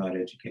two, it's not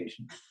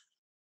education.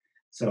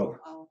 So,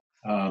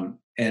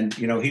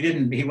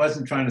 he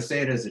wasn't trying to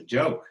say it as a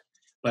joke,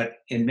 but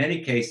in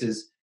many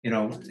cases,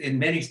 in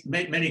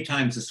many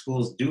times the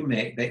schools do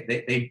make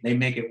they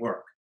make it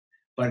work,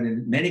 but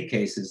in many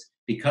cases,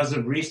 because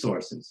of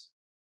resources,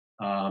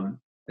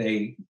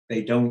 they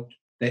don't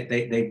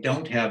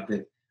have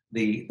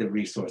the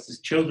resources.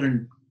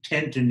 Children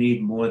tend to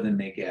need more than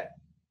they get.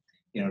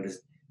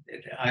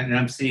 And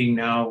I'm seeing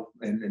now,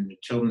 and the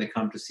children that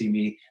come to see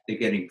me, they're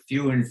getting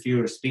fewer and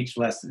fewer speech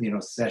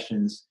lessons,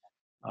 sessions.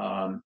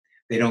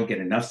 They don't get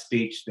enough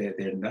speech.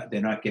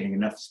 They're not getting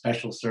enough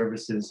special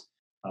services.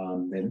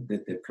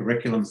 The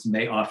curriculums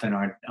often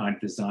aren't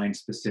designed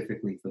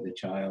specifically for the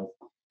child.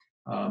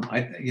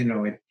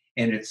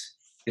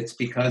 It's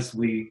because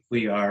we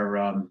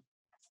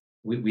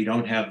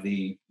don't have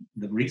the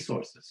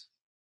resources,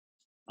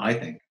 I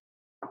think.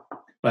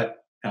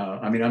 But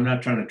I'm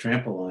not trying to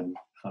trample on.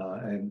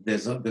 And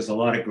there's a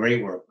lot of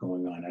great work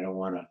going on. I don't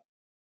want to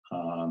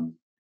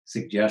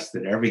suggest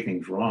that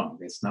everything's wrong.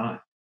 It's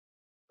not.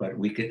 But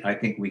I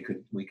think we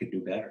could do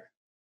better.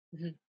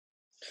 Mm-hmm.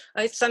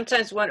 I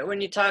sometimes wonder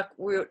when you talk.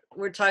 We're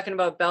talking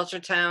about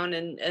Belchertown,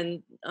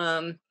 and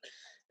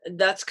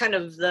that's kind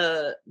of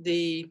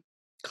the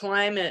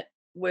climate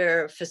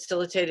where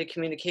facilitated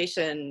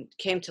communication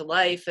came to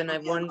life, and I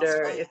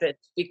wonder if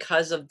it's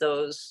because of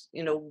those,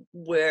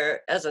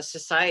 where as a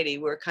society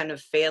we're kind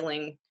of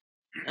failing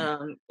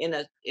in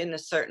a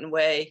certain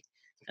way,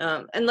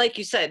 and like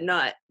you said,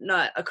 not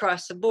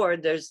across the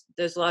board. There's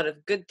a lot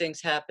of good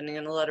things happening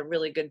and a lot of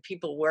really good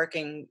people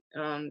working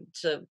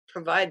to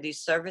provide these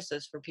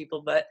services for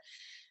people, but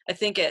I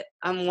think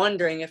I'm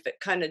wondering if it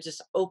kind of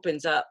just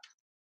opens up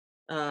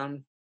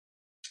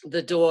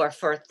the door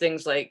for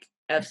things like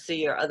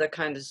FC or other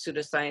kinds of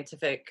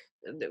pseudoscientific.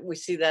 We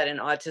see that in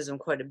autism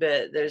quite a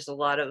bit. There's a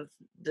lot of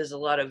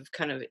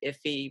kind of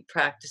iffy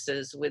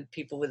practices with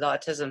people with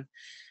autism.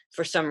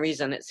 For some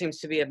reason, it seems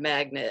to be a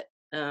magnet.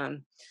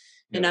 And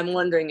I'm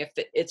wondering if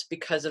it's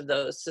because of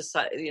those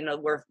society.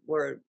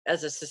 We're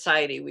as a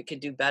society we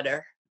could do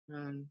better.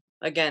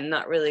 Again,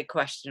 not really a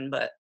question,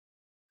 but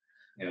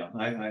yeah,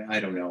 I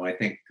don't know. I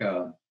think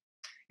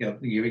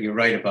you're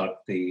right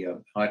about the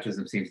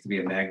autism seems to be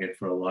a magnet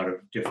for a lot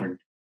of different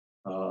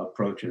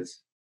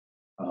approaches.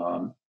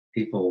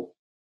 People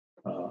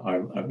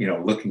are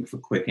looking for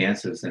quick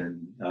answers,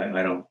 and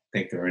I don't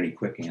think there are any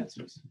quick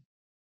answers.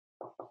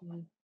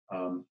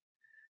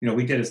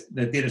 We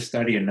did a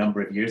study a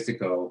number of years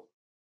ago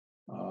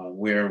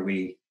where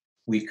we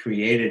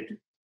created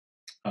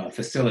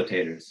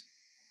facilitators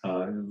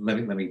let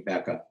me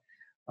back up.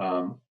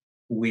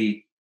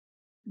 We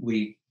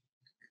we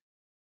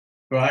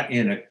brought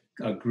in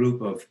a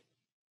group of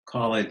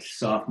college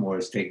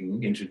sophomores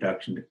taking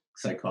introduction to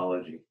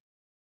psychology,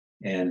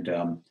 and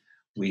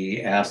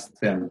we asked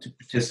them to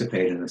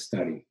participate in the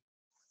study.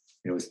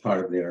 It was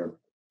part of their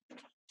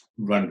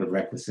run of the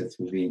requisites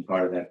for being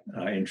part of that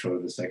intro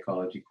to the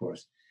psychology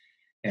course.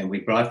 And we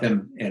brought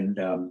them and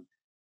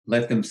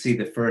let them see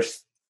the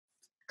first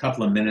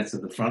couple of minutes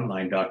of the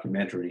Frontline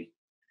documentary,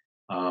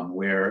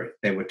 where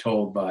they were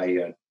told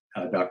by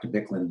Dr.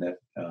 Bicklin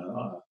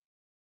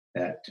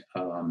that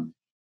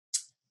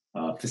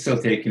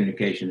facilitated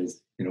communication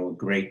is, a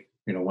great,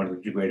 one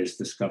of the greatest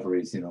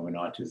discoveries, in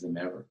autism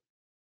ever.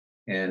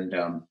 And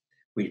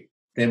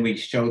we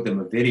showed them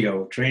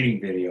a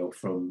training video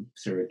from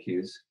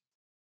Syracuse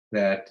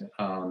that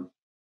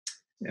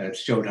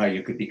showed how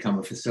you could become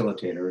a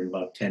facilitator in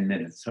about 10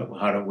 minutes, so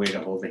where to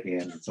hold the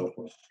hand and so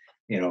forth,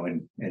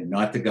 and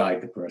not to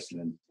guide the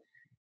person.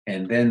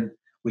 And then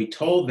we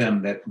told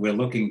them that we're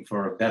looking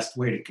for a best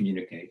way to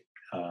communicate.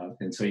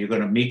 And so you're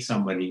going to meet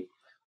somebody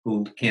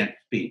who can't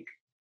speak.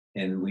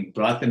 And we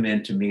brought them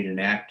in to meet an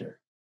actor.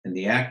 And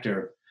the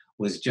actor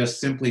was just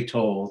simply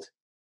told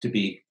to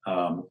be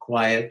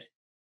quiet,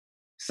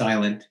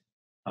 silent,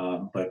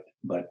 but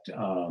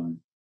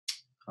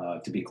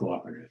to be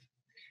cooperative.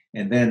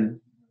 And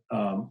then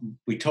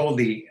we told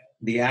the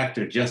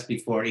actor just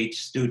before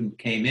each student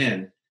came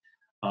in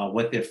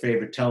what their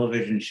favorite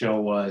television show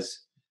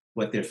was,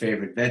 what their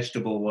favorite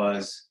vegetable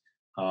was,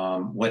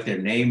 what their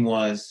name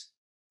was,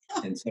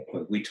 and so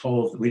forth. We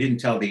didn't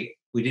tell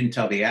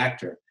the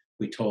actor.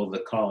 We told the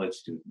college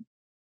student,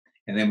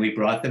 and then we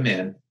brought them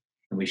in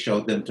and we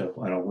showed them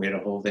where to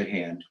hold their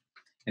hand,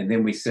 and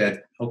then we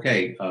said,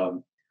 "Okay,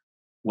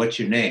 what's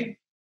your name?"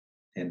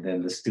 And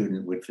then the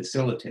student would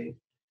facilitate.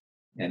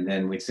 And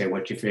then we'd say,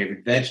 "What's your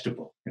favorite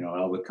vegetable?"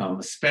 I would come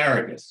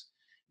asparagus.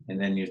 And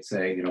then you'd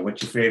say,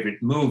 "What's your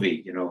favorite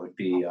movie?" It would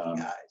be,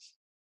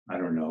 I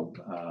don't know,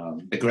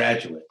 The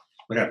Graduate,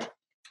 whatever.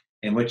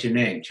 "And what's your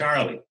name?"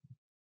 "Charlie."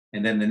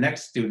 And then the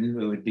next student,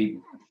 it would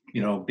be,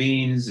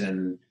 beans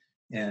and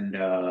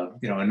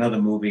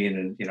another movie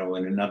and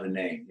another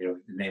name. The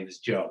name is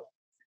Joe.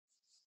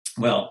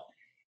 Well,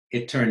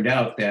 it turned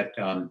out that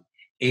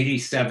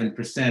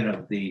 87%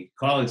 of the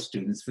college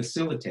students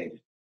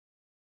facilitated.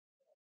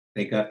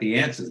 They got the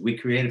answers. We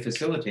created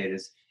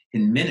facilitators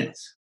in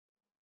minutes,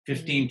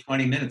 15,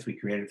 20 minutes, we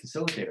created a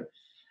facilitator.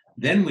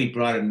 Then we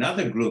brought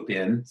another group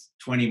in,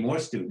 20 more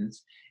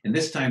students, and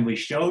this time we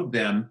showed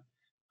them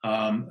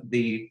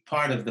the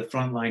part of the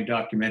Frontline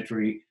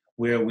documentary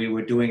where we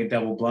were doing a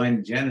double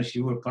blind. Janyce,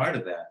 you were part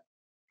of that.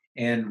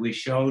 And we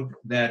showed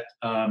that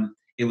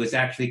it was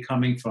actually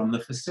coming from the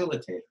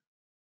facilitator.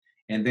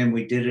 And then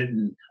we did it,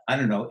 and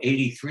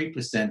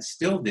 83%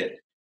 still did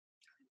it.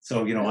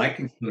 So, I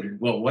concluded,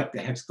 well, what the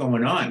heck's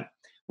going on?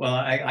 Well,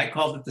 I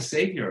called it the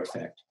savior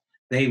effect.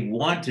 They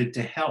wanted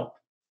to help.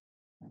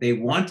 They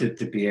wanted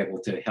to be able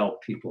to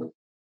help people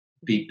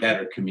be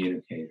better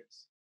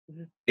communicators.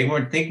 Mm-hmm. They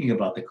weren't thinking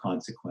about the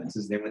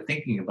consequences. They were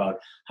thinking about,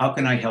 how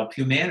can I help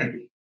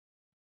humanity?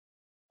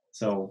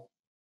 So,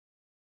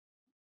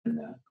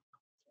 yeah.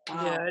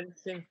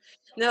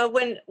 No,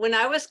 when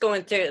I was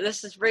going through,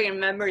 this is bringing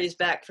memories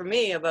back for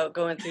me about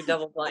going through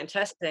double-blind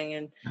testing,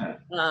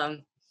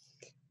 and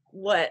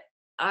what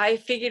I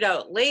figured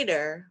out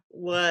later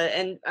was,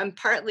 and I'm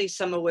partly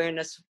some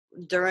awareness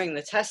during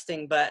the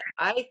testing, but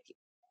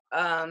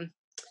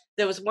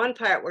there was one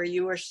part where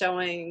you were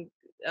showing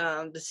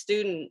the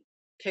student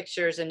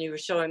pictures and you were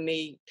showing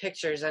me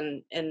pictures,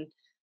 and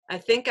I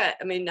think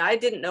I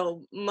didn't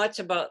know much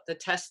about the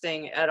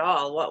testing at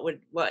all,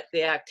 what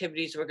the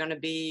activities were going to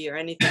be or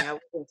anything. I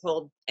wasn't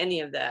told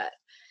any of that,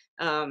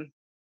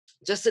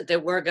 just that there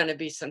were going to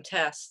be some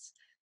tests.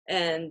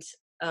 And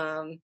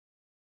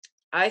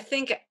I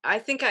think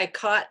I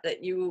caught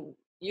that you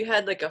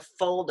had like a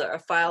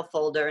file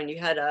folder, and you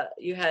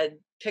had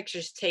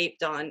pictures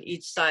taped on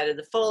each side of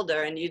the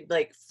folder, and you'd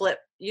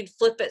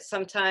flip it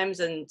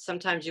sometimes, and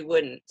sometimes you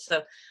wouldn't.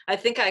 So I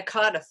think I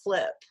caught a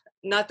flip.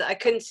 Not that I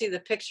couldn't see the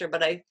picture,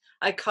 but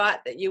I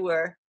caught that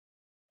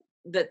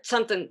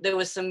there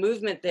was some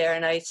movement there,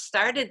 and I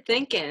started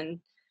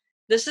thinking,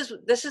 this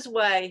is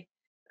why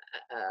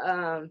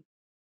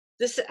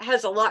this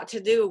has a lot to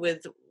do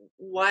with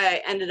why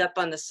I ended up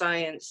on the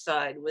science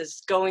side,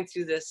 was going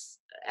through this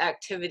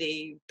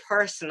activity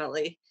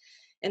personally.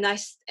 And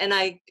I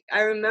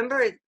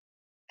remember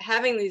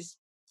having these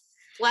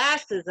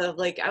flashes of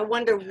I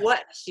wonder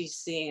what she's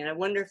seeing. I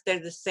wonder if they're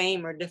the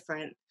same or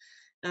different.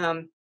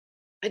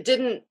 It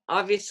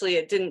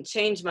didn't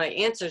change my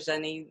answers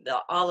any.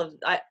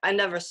 I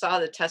never saw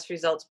the test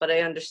results, but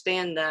I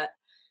understand that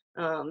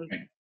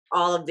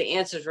all of the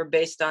answers were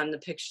based on the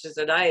pictures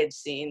that I had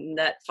seen.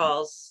 That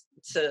falls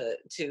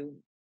to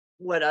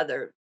what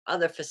other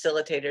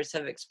facilitators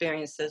have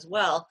experienced as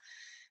well.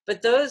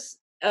 But those,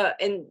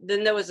 and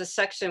then there was a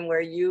section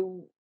where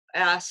you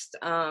asked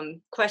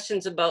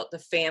questions about the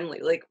family,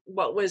 like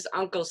what was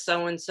Uncle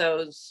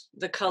so-and-so's,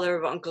 the color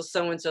of Uncle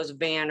so-and-so's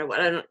van, or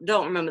what. I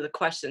don't remember the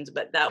questions,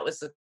 but that was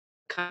the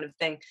kind of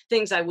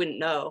things I wouldn't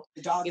know.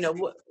 The dog's You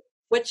know,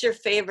 what's your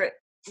favorite,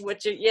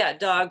 what's your, yeah,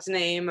 dog's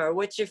name, or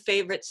what's your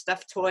favorite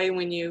stuffed toy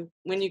when you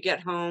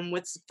get home?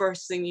 What's the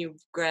first thing you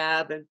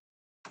grab? And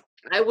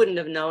I wouldn't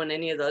have known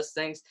any of those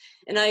things.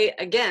 And I,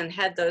 again,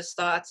 had those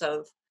thoughts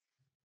of,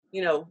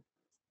 you know,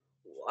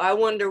 I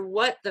wonder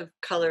what the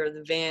color of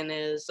the van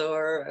is,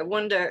 or I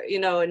wonder, you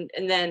know, and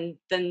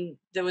then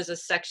there was a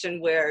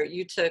section where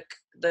you took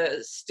the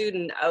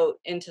student out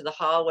into the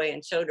hallway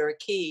and showed her a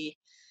key,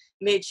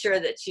 made sure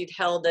that she'd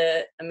held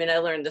it. I mean, I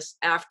learned this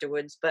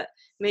afterwards, but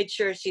made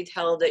sure she'd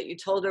held it. You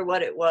told her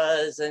what it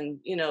was, and,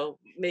 you know,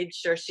 made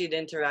sure she'd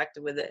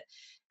interacted with it.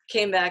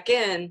 Came back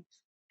in,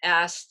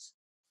 asked,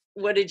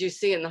 what did you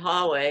see in the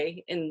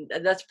hallway? And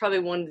that's probably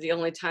one of the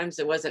only times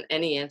there wasn't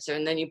any answer.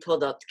 And then you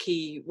pulled out the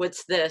key,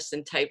 what's this?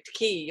 And typed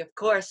key. Of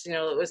course, you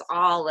know, it was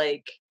all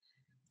like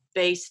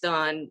based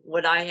on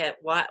what I had,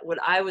 what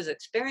I was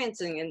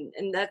experiencing.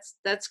 And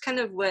that's kind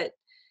of what,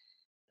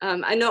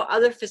 I know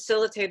other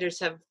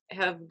facilitators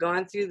have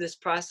gone through this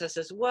process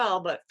as well,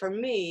 but for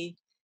me,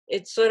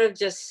 it sort of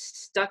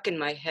just stuck in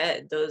my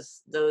head,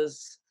 those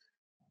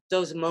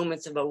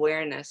moments of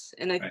awareness.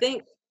 And I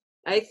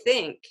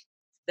think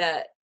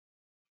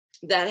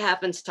that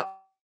happens to,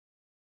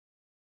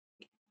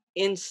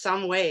 in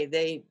some way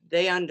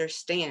they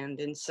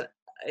understand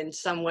in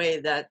some way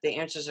that the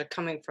answers are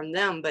coming from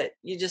them, but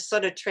you just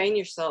sort of train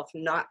yourself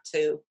not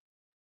to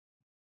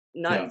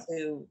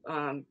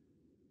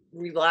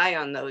rely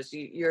on those.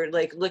 You're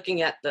like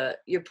looking at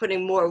you're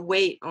putting more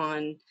weight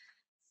on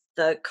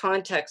the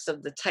context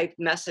of the typed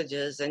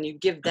messages, and you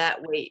give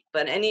that weight.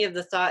 But any of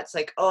the thoughts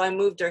like, oh, I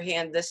moved her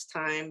hand this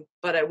time,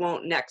 but I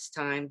won't next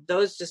time,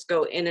 those just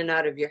go in and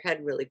out of your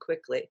head really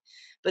quickly.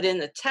 But in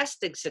the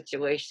testing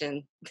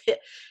situation,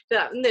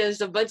 there's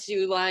a bunch of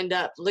you lined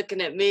up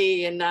looking at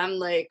me, and I'm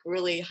like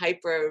really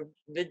hyper,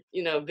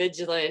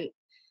 vigilant.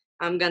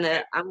 I'm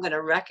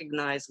gonna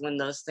recognize when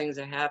those things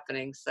are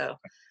happening. So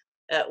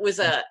it was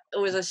a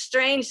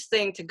strange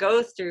thing to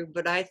go through,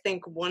 but I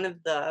think one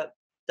of the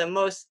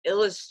most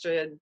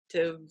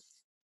illustrative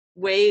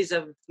ways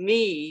of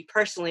me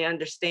personally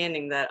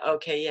understanding that,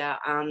 okay, yeah,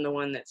 I'm the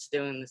one that's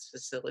doing this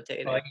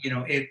facilitating.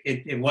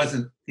 It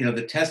wasn't,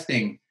 the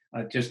testing,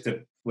 just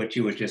what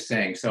you were just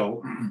saying.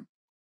 So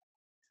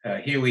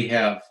here we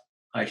have,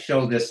 I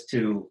show this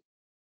to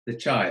the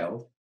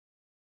child,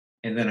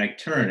 and then I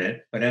turn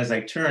it, but as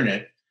I turn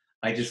it,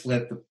 I just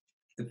let the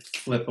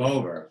flip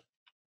over.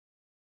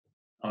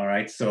 All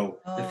right, so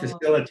the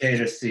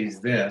facilitator sees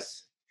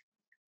this,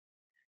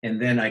 and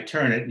then I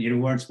turn it, and you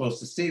weren't supposed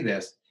to see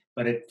this,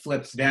 but it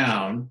flips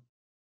down,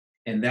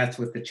 and that's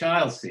what the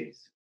child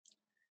sees.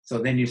 So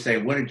then you say,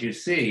 what did you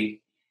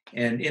see?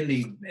 And in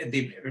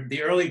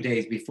the early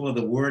days, before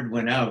the word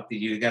went out that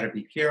you got to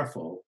be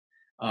careful,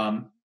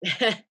 I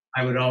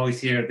would always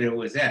hear there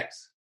was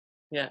X.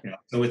 Yeah.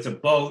 So it's a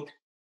boat,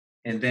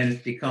 and then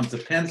it becomes a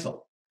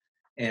pencil.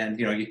 And,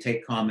 you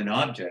take common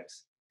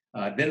objects.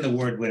 Then the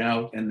word went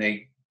out, and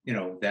they,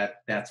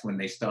 that's when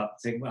they stopped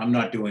saying, I'm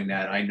not doing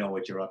that. I know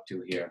what you're up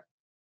to here.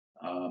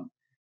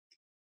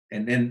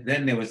 And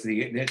then there was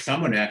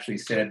someone actually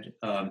said,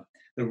 the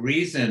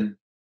reason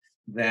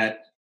that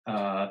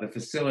the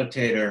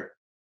facilitator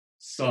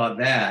saw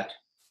that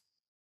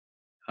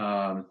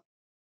and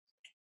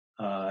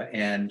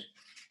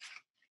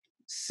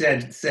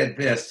said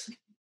this,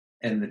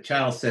 and the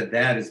child said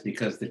that, is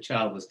because the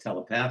child was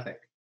telepathic.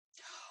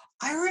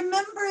 I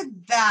remember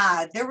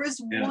that. There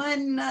was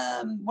one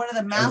of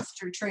the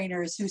master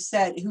trainers who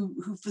said,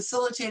 who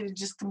facilitated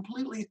just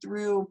completely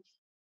through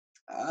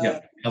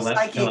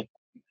psychic.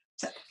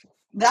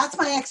 That's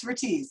my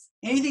expertise.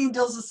 Anything that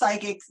deals with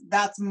psychics,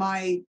 that's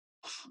my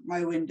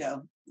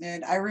window.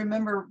 And I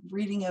remember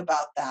reading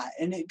about that,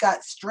 and it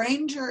got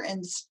stranger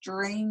and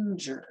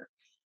stranger.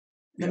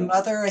 The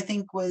mother, I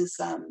think, was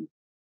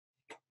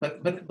but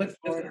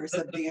or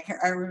something.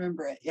 I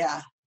remember it.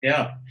 Yeah.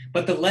 Yeah,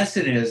 but the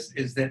lesson is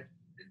that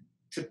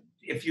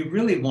if you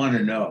really want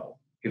to know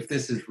if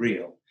this is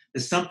real,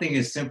 there's something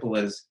as simple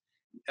as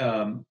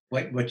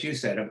what you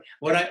said.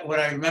 What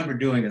I remember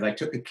doing is I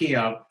took a key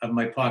out of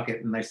my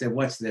pocket, and I said,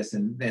 "What's this?"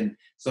 And then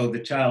so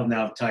the child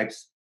now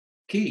types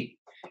key,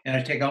 and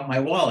I take out my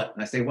wallet,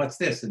 and I say, "What's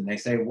this?" And they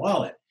say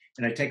wallet,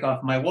 and I take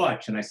off my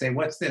watch, and I say,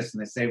 "What's this?"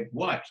 And they say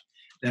watch.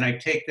 Then I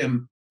take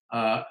them,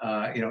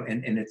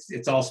 and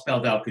it's all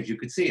spelled out because you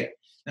could see it.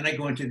 Then I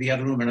go into the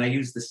other room, and I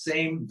use the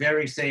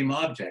very same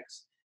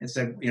objects, and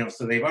said,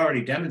 so they've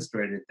already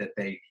demonstrated that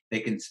they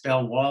can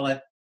spell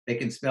wallet, they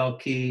can spell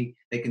key,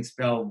 they can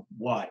spell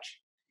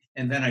watch.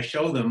 And then I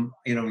show them,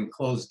 in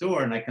closed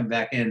door, and I come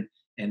back in,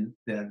 and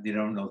they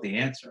don't know the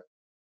answer.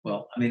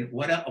 Well, I mean,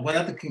 what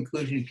other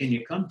conclusion can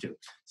you come to?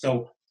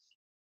 So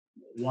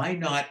why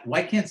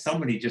can't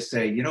somebody just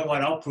say, you know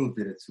what, I'll prove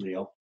that it's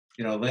real,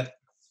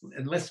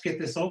 let's get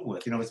this over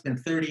with. It's been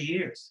 30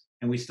 years,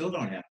 and we still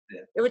don't have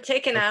it. It would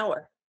take an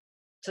hour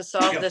to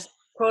solve this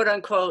quote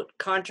unquote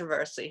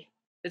controversy.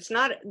 It's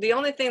not, the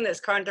only thing that's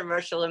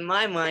controversial in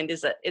my mind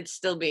is that it's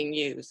still being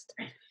used.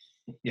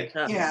 Yeah.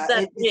 Yeah,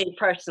 That's me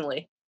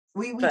personally.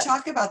 we but-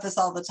 talk about this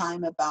all the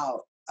time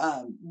about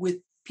with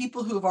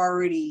people who've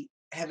already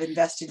have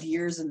invested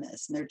years in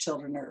this, and their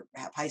children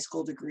have high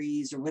school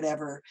degrees or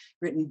whatever,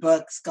 written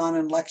books, gone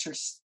on lecture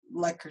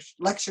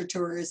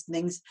tours,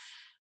 things.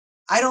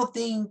 I don't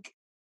think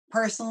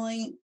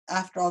personally,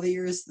 after all the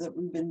years that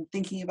we've been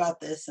thinking about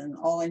this and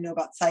all I know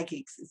about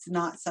psychics, it's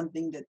not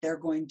something that they're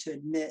going to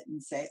admit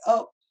and say,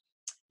 oh,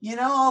 you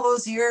know, all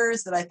those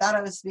years that I thought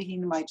I was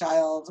speaking to my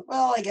child,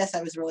 well, I guess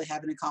I was really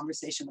having a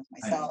conversation with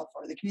myself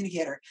or the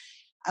communicator.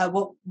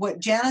 What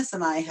Janyce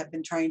and I have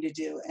been trying to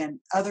do, and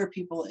other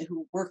people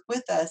who work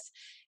with us,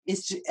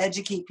 is to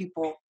educate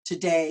people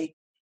today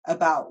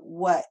about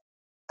what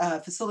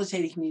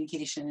facilitated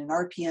communication and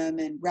RPM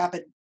and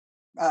rapid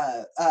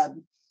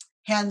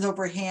hands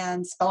over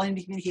hands, spelling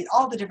to communicate,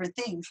 all the different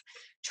things,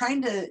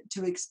 trying to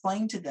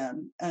explain to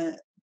them,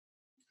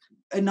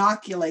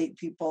 inoculate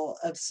people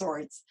of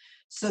sorts,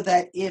 so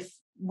that if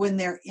when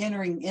they're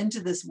entering into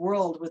this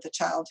world with a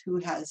child who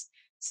has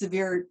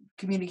severe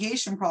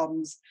communication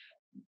problems,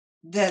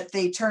 that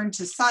they turn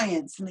to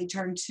science and they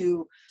turn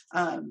to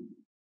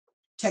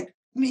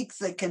techniques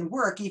that can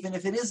work, even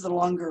if it is the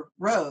longer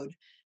road.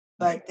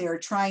 But they're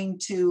trying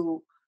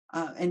to,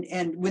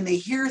 and when they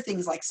hear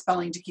things like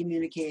spelling to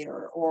communicate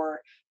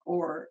or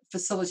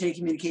facilitate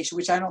communication,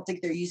 which I don't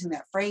think they're using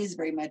that phrase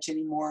very much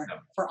anymore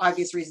for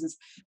obvious reasons,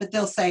 but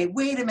they'll say,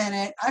 wait a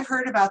minute, I've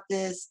heard about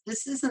this.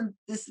 This isn't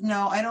this.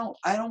 No, I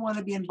don't want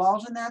to be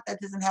involved in that. That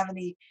doesn't have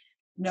any,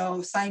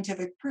 no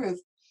scientific proof.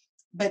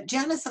 But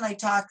Janyce and I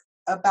talk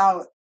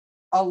about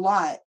a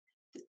lot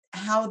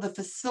how the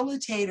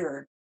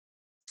facilitator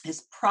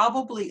is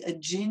probably a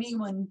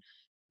genuine,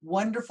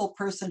 wonderful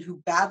person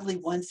who badly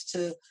wants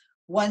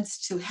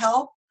to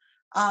help.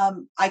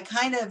 I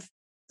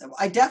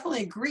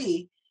definitely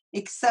agree,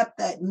 except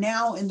that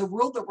now in the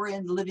world that we're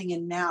living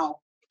in now,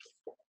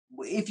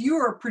 if you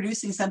are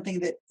producing something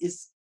that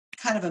is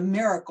kind of a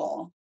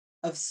miracle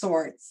of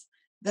sorts,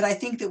 that I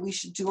think that we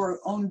should do our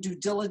own due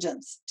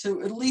diligence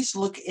to at least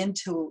look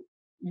into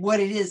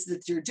what it is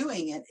that you're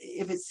doing. And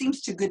if it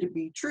seems too good to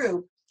be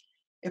true,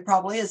 it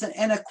probably isn't.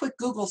 And a quick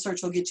Google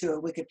search will get you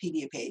a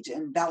Wikipedia page,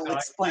 and that'll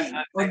explain,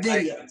 or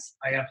videos.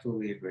 I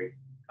absolutely agree.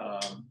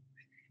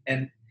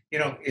 And, you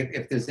know,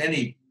 if there's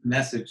any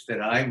message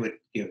that I would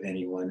give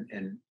anyone,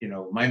 and, you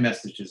know, my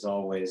message is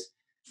always,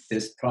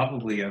 there's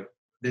probably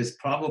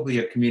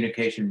a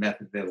communication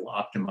method that will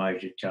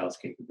optimize your child's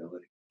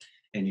capability.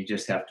 And you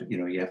just have to, you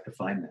know, you have to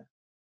find that.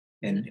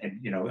 And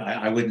you know,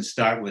 I wouldn't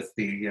start with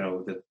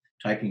the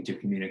typing to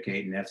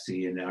communicate in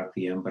FC and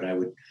RPM, but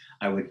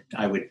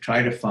I would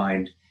try to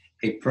find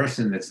a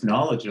person that's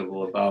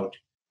knowledgeable about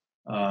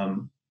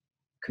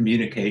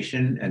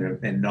communication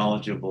and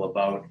knowledgeable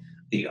about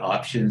the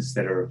options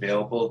that are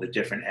available, the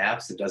different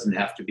apps. It doesn't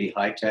have to be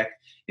high tech;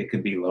 it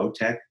could be low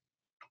tech.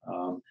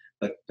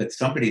 But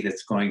somebody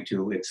that's going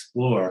to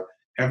explore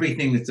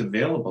everything that's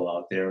available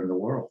out there in the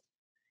world.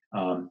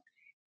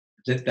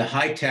 The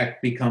high tech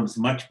becomes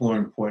much more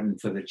important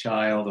for the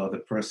child or the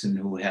person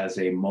who has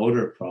a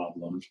motor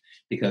problem,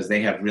 because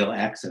they have real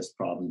access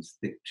problems.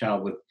 The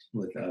child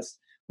with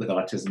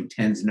autism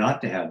tends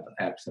not to have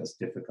access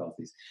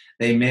difficulties.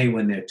 They may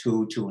when they're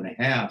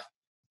 2.5,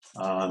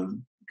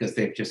 because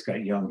they've just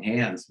got young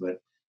hands.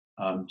 But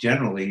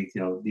generally,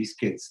 you know, these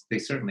kids, they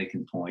certainly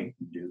can point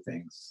and do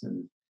things.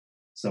 And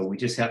so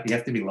you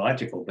have to be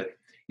logical, but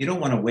you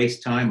don't want to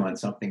waste time on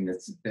something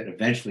that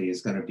eventually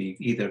is going to be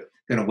either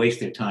going to waste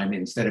their time.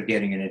 Instead of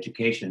getting an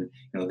education,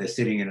 you know, they're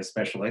sitting in a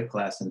special ed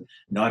class and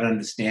not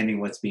understanding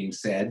what's being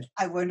said.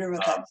 I wonder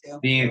what that too.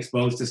 Being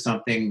exposed to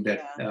something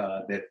that's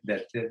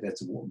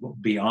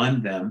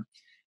beyond them.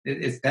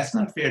 That's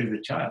not fair to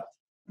the child.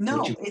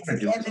 No, it's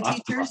and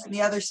the teachers and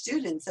the other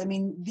students. I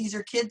mean, these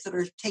are kids that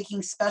are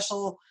taking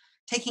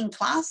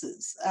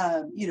classes,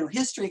 you know,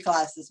 history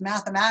classes,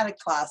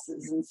 mathematics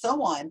classes, and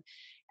so on,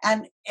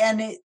 and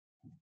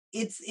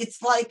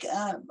it's like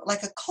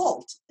a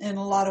cult in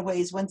a lot of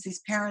ways. Once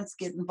these parents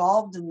get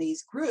involved in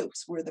these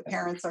groups where the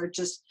parents are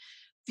just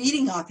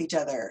feeding off each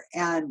other,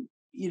 and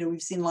you know,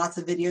 we've seen lots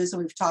of videos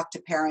and we've talked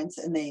to parents,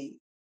 and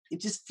it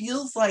just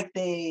feels like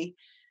they,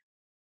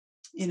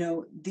 you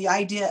know, the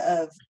idea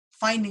of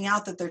finding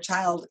out that their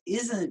child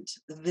isn't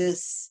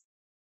this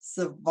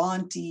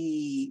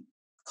savanty,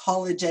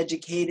 college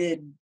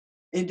educated,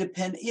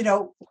 independent, you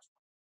know,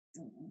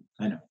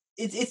 I know.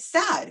 It's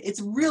sad. It's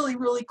really,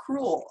 really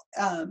cruel.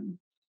 And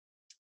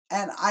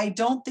I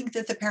don't think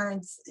that the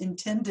parents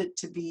intend it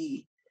to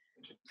be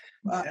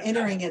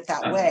entering it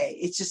that way.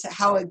 It's just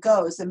how it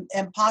goes.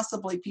 And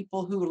possibly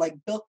people who like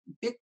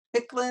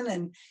Bicklin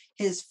and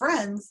his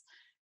friends,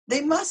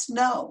 they must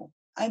know.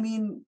 I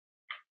mean,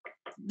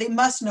 they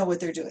must know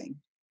what they're doing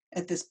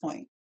at this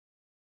point.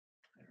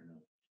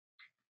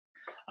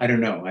 I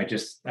don't know. I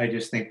just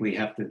think we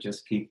have to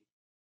just keep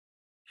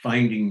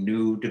finding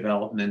new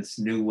developments,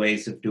 new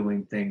ways of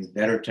doing things,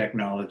 better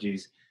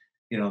technologies.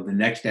 You know, the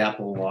next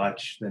Apple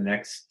Watch, the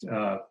next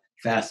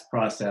fast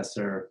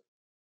processor,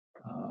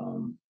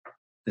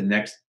 the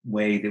next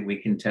way that we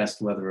can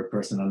test whether a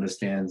person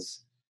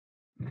understands,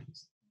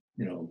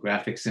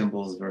 graphic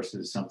symbols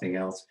versus something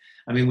else.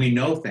 I mean, we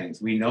know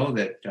things. We know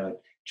that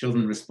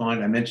children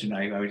respond. I mentioned,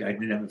 I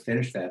didn't have to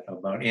finish that,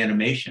 about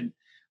animation.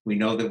 We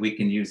know that we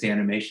can use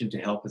animation to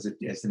help as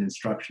an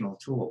instructional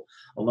tool.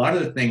 A lot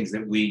of the things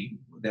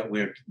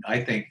I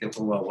think that,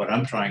 well, what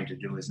I'm trying to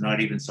do is not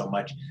even so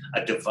much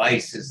a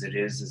device as it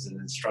is as an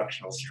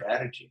instructional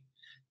strategy.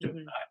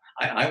 Mhm.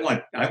 I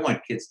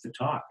want kids to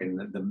talk, and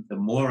the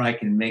more I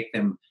can make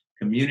them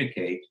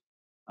communicate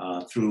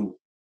through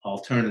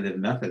alternative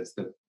methods,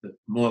 the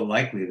more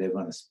likely they're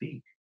going to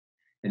speak.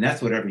 And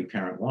that's what every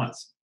parent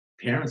wants.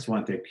 Parents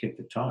want their kid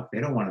to talk.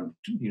 They don't want them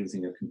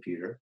using a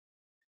computer.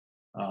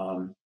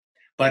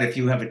 But if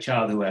you have a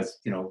child who has,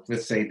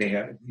 let's say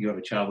you have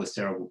a child with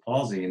cerebral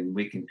palsy, and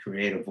we can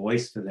create a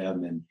voice for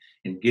them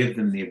and give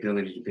them the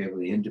ability to be able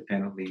to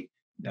independently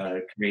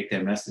create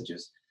their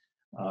messages.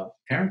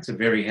 Parents are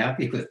very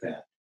happy with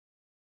that.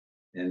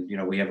 And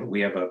we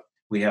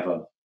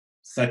have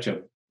such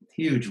a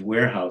huge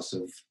warehouse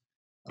of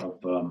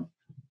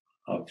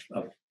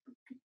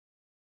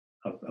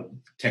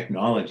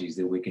technologies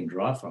that we can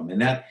draw from.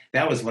 And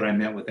that was what I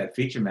meant with that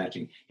feature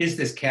matching. Here's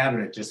this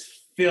cabinet just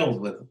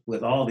filled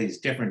with all these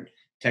different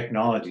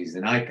technologies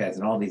and iPads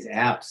and all these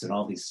apps and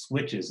all these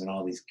switches and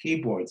all these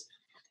keyboards.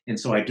 And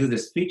so I do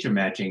this feature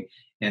matching,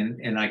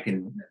 and I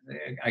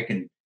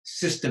can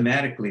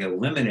systematically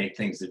eliminate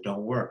things that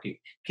don't work. A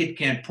kid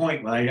can't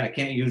point, well, I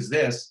can't use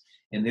this.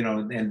 And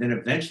then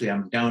eventually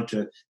I'm down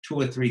to 2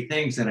 or 3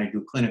 things, and I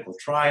do clinical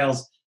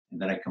trials,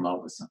 and then I come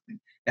out with something.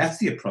 That's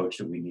the approach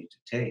that we need to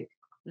take.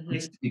 Mhm. It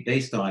needs to be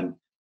based on,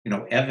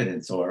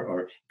 evidence,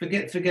 or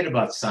forget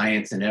about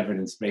science and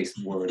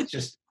evidence-based words.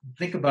 Just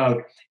think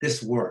about,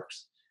 this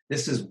works.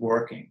 This is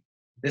working.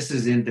 This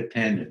is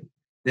independent.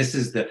 This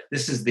is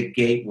the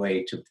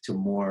gateway to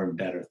more and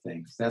better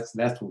things. That's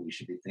what we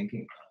should be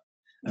thinking about.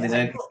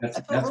 Yeah,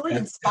 I feel really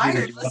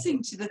inspired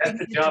listening to the things that's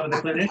the that job you of the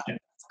talked about. clinician.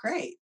 It's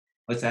great.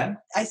 What's that?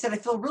 I said I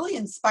feel really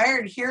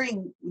inspired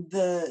hearing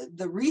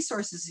the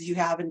resources you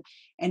have,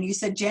 and you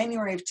said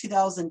January of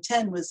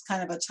 2010 was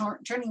kind of a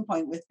turning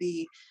point with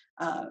the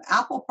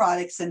Apple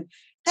products, and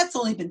that's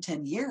only been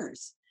 10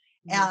 years.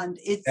 And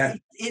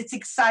it's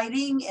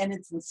exciting and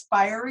it's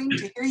inspiring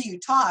to hear you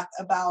talk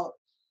about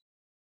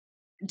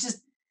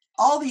just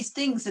all these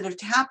things that have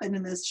happened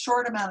in this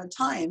short amount of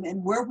time,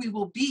 and where we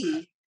will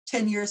be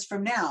 10 years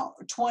from now,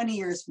 or 20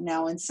 years from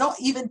now, and so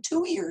even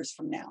 2 years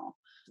from now.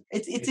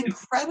 It's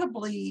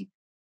incredibly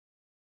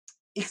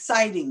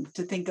exciting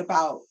to think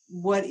about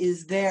what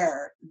is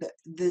there.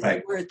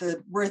 Right. We're at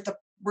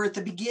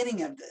the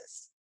beginning of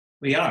this.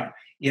 We are.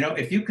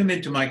 If you come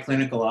into my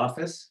clinical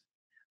office,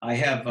 I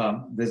have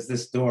there's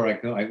this door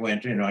I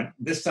went in. On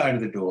this side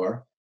of the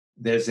door,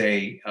 there's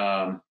a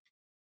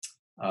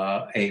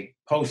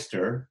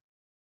poster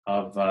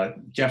of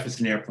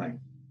Jefferson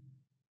Airplane,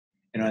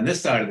 and on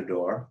this side of the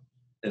door,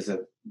 there's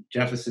a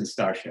Jefferson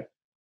Starship.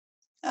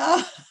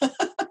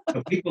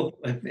 So people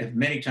have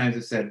many times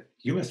have said,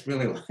 "You must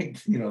really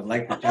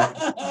like the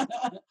Jefferson."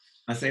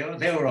 I say, "Oh,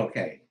 they were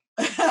okay."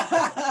 And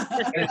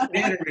it's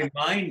there to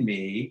remind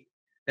me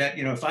that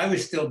if I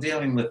was still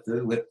dealing with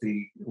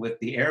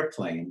the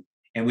airplane,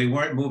 and we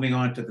weren't moving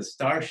on to the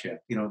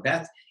Starship,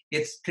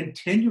 it's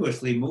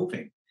continuously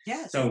moving.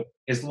 Yes. So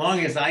as long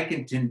as I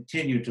can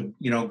continue to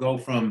go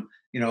from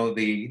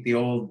the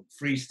old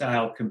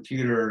freestyle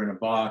computer in a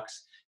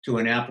box to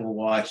an Apple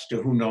Watch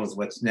to who knows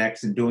what's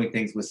next, and doing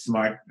things with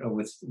smart in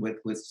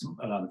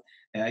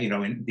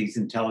these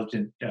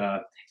intelligent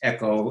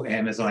Echo,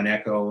 Amazon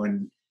Echo,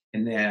 and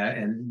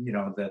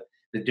the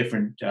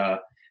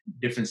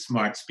different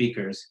smart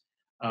speakers.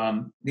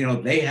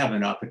 They have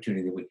an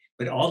opportunity.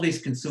 But all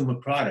these consumer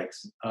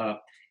products,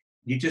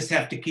 you just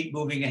have to keep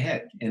moving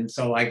ahead. And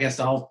so I guess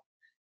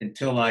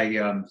until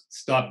I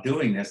stop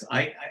doing this,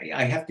 I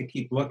have to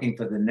keep looking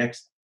for the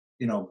next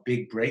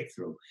big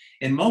breakthrough.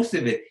 And most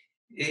of it,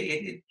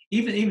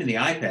 even the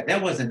iPad,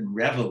 that wasn't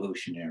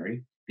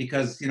revolutionary,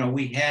 because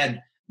we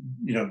had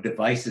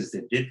devices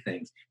that did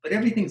things, but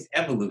everything's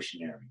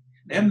evolutionary.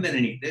 There haven't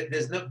been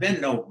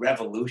been no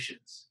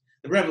revolutions.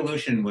 The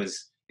revolution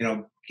was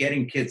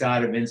getting kids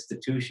out of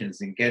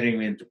institutions and getting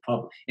them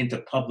into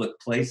public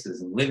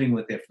places and living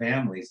with their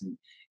families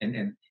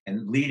and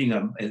leading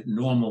a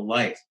normal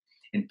life,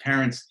 and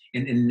parents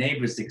and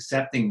neighbors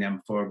accepting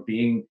them for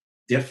being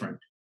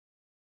different,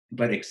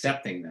 but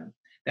accepting them.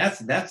 That's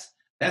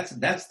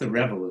the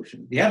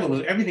revolution.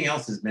 Everything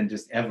else has been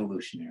just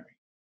evolutionary.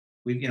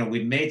 We go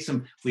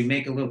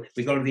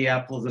to the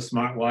Apple, the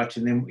smartwatch,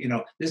 and then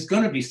there's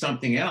going to be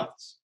something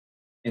else,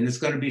 and there's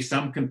going to be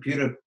some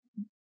computer,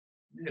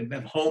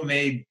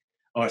 homemade,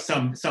 or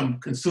some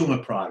consumer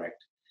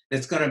product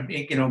that's going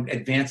to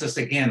advance us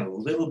again a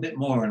little bit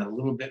more and a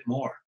little bit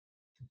more.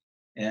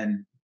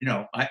 And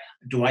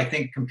I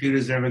think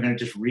computers are ever going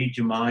to just read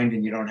your mind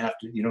and you don't have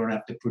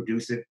to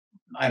produce it?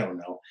 I don't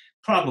know.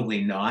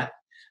 Probably not.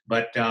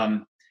 But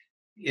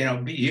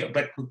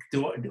but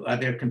are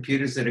there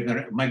computers that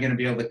am I going to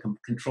be able to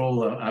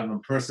control I'm a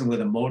person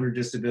with a motor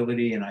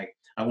disability and I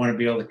want to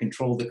be able to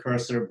control the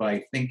cursor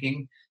by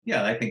thinking?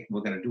 Yeah, I think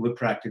we're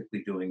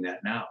practically doing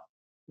that now.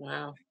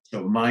 Wow.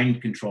 So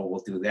mind control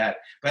will do that.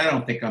 But I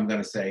don't think I'm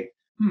going to say,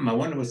 I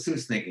wonder what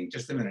Sue's thinking.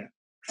 Just a minute.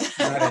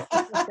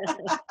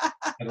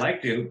 I'd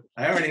like to.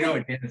 I already know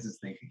what Janyce is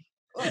thinking.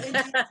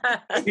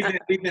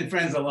 We've been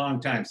friends a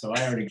long time, so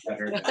I already got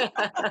her.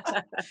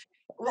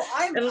 Well,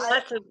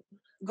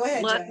 go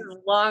ahead, lots Janyce. of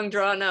long,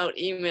 drawn-out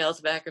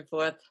emails back and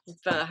forth.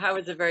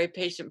 Howard's a very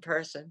patient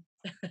person.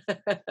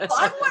 Well,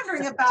 I'm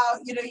wondering about,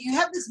 you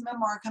have this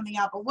memoir coming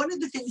out, but one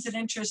of the things that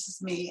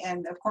interests me,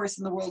 and of course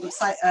in the world of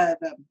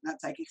not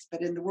psychics,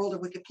 but in the world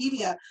of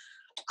Wikipedia,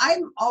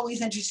 I'm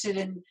always interested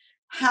in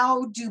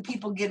how do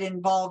people get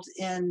involved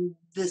in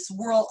this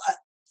world.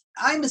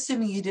 I'm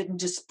assuming you didn't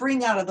just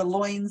spring out of the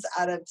loins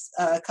out of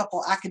a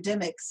couple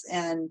academics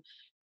and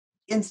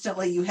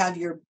instantly you have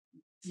your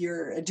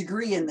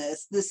degree in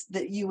this,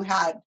 that you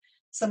had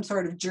some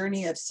sort of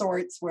journey of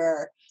sorts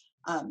where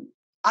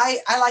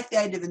I like the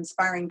idea of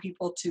inspiring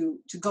people to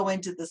go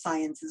into the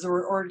sciences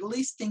or at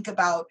least think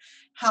about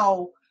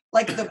how,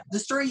 like the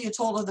story you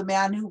told of the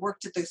man who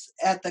worked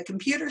at the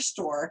computer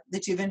store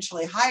that you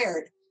eventually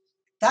hired.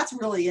 That's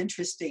really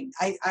interesting.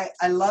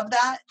 I love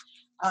that.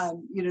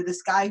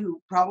 This guy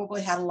who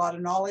probably had a lot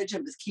of knowledge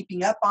and was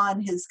keeping up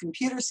on his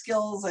computer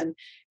skills and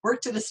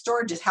worked at a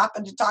store, just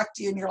happened to talk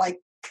to you and you're like,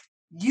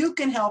 you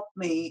can help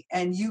me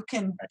and you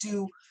can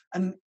do,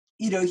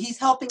 he's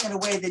helping in a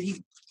way that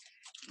he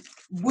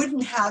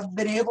wouldn't have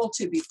been able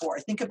to before.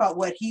 Think about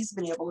what he's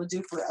been able to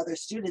do for other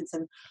students.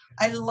 And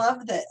I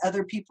love that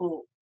other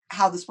people,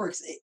 how this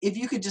works. If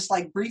you could just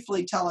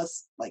briefly tell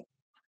us,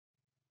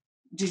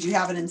 did you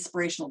have an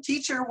inspirational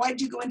teacher? Why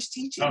did you go into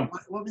teaching?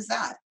 What was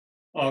that?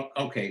 Oh,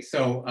 okay.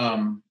 So,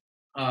 well,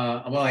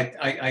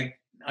 I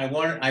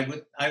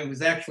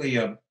was actually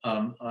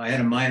I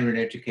had a minor in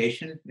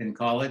education in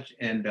college,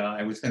 and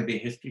I was going to be a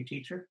history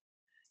teacher,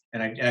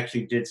 and I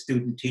actually did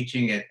student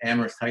teaching at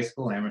Amherst High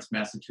School, Amherst,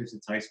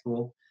 Massachusetts High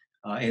School,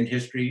 in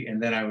history,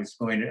 and then I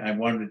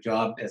wanted a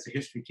job as a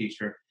history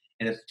teacher,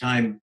 and at the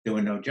time there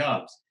were no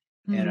jobs,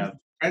 and a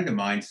friend of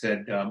mine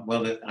said,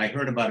 well, I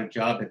heard about a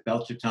job at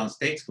Belchertown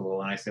State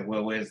School, and I said,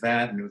 well, where's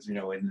that? And it was in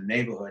the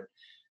neighborhood.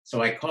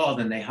 So I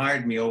called and they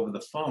hired me over the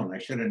phone. I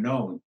should have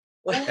known.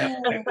 And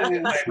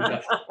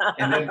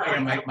then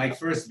my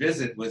first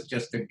visit was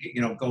just to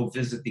go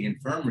visit the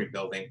infirmary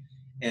building,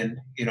 and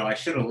I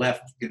should have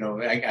left.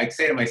 I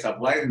say to myself,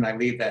 why didn't I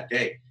leave that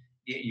day?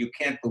 You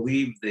can't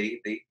believe the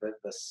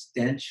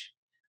stench,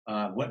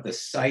 what the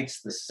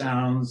sights, the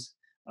sounds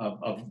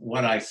of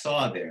what I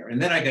saw there,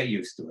 and then I got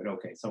used to it.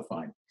 Okay, so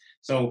fine.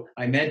 So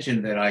I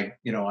mentioned that I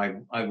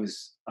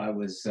was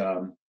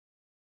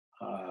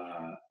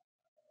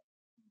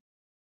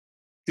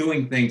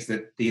doing things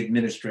that the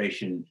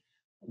administration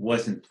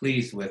wasn't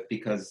pleased with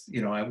because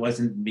I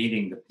wasn't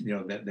meeting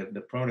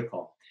the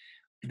protocol.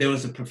 There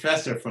was a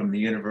professor from the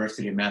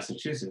University of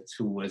Massachusetts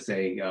who was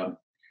in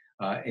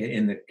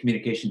the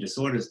communication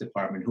disorders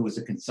department who was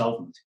a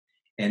consultant,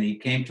 and he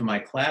came to my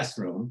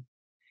classroom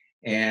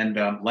and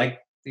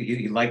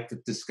he liked the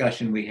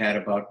discussion we had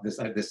about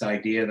this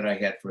idea that I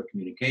had for a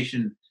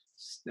communication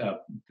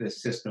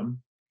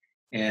system,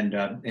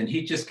 and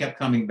he just kept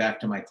coming back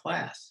to my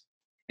class.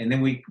 And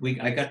then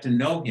I got to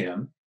know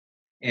him,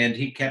 and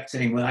he kept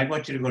saying, well, I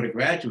want you to go to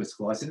graduate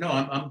school. I said, no,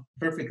 I'm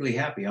perfectly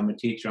happy. I'm a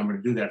teacher. I'm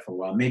going to do that for a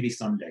while, maybe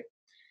someday.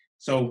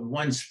 So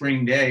one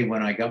spring day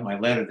when I got my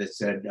letter that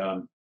said,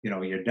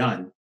 you're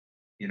done,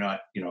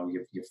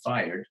 you're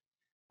fired,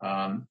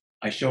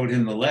 I showed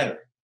him the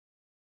letter.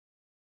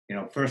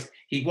 First,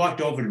 he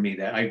walked over to me.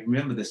 That I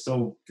remember this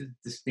so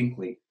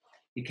distinctly.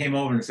 He came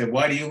over and said,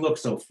 why do you look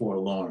so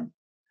forlorn?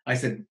 I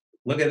said,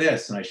 look at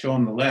this. And I show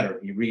him the letter.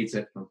 He reads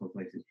it.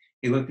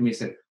 He looked at me and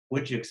said,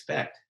 what'd you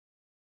expect?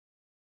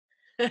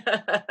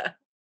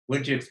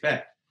 What'd you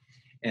expect?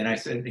 And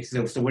he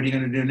said, so what are you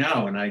going to do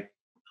now? And I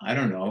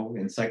don't know,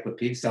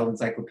 sell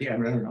encyclopedia. I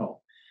don't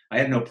know. I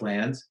had no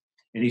plans.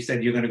 And he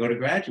said, you're going to go to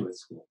graduate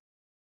school.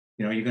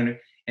 You're going to,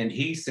 and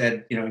he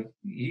said,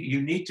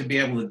 you need to be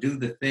able to do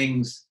the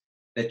things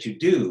that you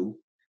do,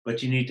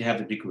 but you need to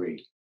have a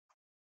degree.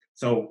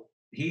 So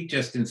he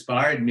just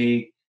inspired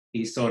me.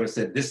 He sort of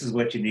said, this is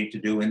what you need to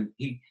do. And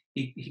he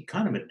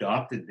kind of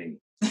adopted me.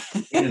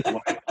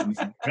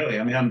 Really,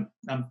 I'm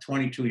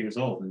 22 years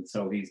old, and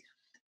so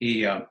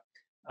he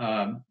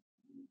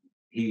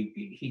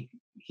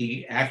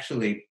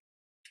actually,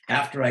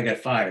 after I got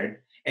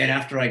fired and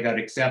after I got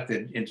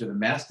accepted into the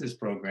master's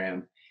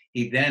program,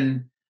 he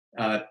then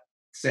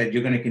said,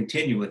 you're going to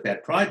continue with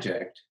that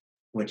project,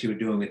 what you were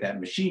doing with that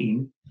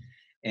machine.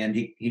 And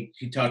he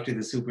talked to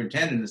the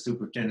superintendent. The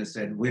superintendent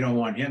said, we don't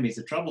want him. He's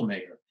a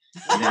troublemaker.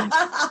 And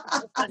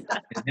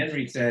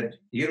Henry said,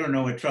 you don't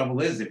know what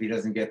trouble is if he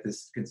doesn't get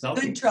this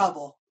consulting. Good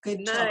trouble.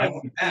 Good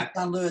trouble.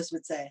 John Lewis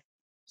would say.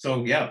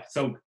 So, yeah.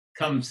 So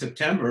come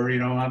September,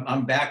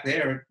 I'm back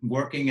there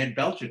working at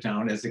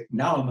Belchertown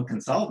now I'm a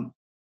consultant.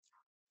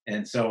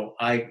 And so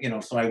I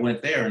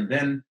went there, and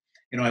then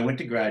I went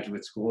to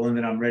graduate school and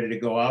then I'm ready to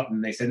go out.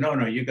 And they said,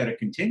 no, you got to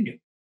continue.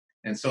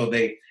 And so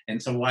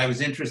I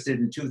was interested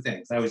in two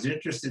things. I was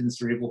interested in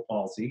cerebral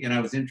palsy, and I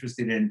was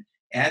interested in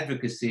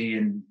advocacy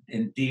and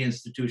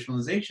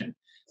deinstitutionalization.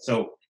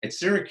 So at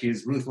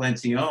Syracuse, Ruth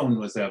Lencioni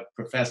was a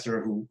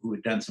professor who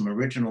had done some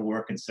original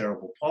work in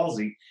cerebral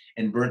palsy,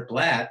 and Bert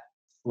Blatt,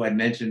 who I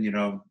mentioned,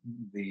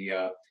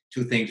 the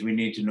two things we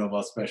need to know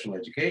about special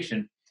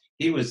education.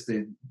 He was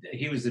the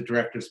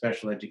director of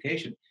special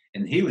education,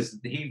 and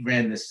he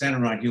ran the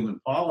Center on Human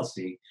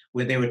Policy,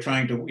 where they were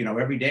trying to,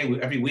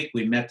 every week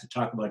we met to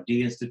talk about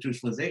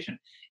deinstitutionalization.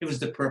 It was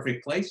the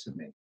perfect place for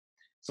me,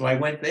 so I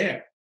went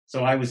there.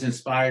 So I was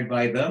inspired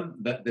by them,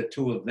 the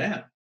two of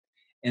them,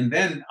 and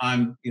then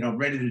I'm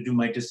ready to do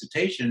my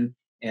dissertation,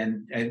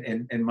 and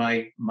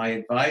my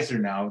advisor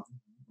now,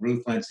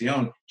 Ruth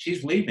Lencioni,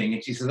 she's leaving,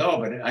 and she says, "Oh,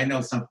 but I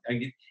know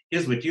something.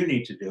 Here's what you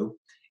need to do."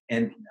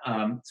 And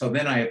so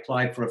then I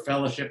applied for a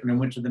fellowship, and I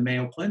went to the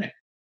Mayo Clinic.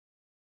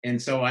 And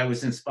so I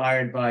was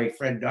inspired by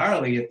Fred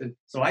Darley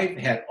so I've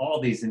had all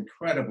these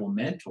incredible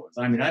mentors.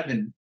 I mean, I've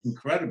been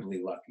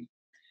incredibly lucky.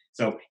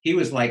 So he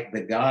was like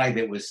the guy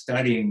that was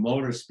studying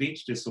motor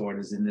speech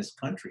disorders in this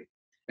country.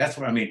 That's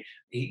what I mean.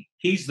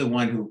 He's the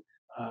one who,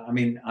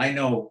 I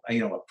know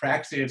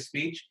apraxia of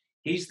speech.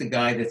 He's the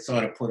guy that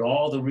sort of put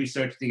all the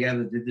research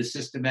together, did the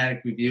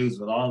systematic reviews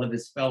with all of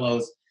his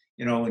fellows,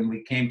 and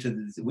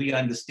we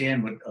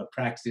understand what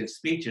apraxia of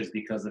speech is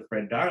because of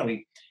Fred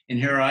Darley. And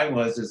here I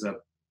was as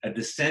a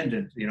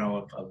descendant,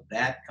 of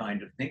that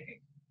kind of thinking.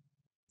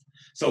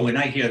 So when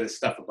I hear this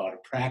stuff about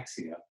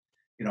apraxia,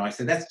 I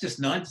said, that's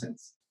just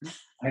nonsense.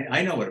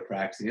 I know what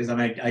apraxia is. I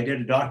mean, I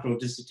did a doctoral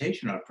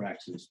dissertation on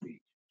apraxia of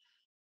speech.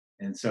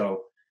 And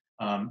so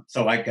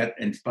I got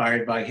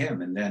inspired by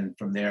him. And then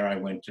from there, I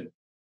went to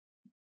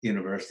the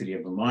University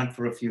of Vermont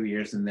for a few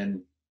years, and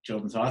then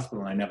Children's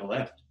Hospital, and I never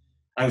left.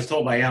 I was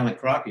told by Alan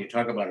Crocker, you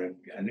talk about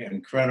an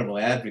incredible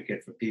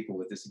advocate for people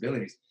with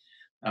disabilities.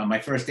 My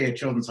first day at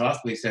Children's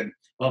Hospital, he said,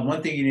 well,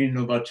 one thing you need to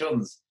know about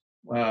Children's,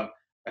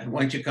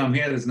 once you come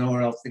here, there's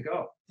nowhere else to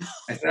go.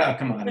 I said, oh,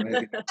 come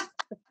on.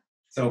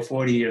 So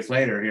 40 years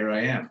later, here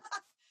I am.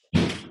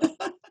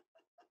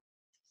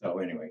 So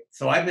anyway,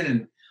 so I've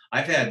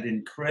had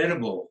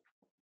incredible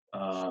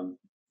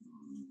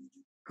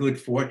good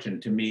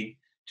fortune to meet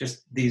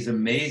just these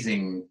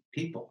amazing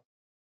people,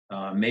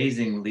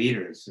 amazing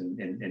leaders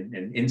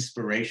and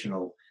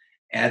inspirational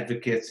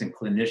advocates and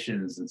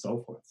clinicians and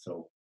so forth.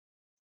 So,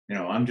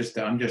 I'm just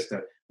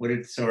what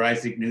did Sir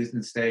Isaac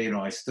Newton say?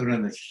 I stood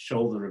on the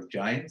shoulder of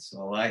giants.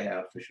 All I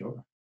have for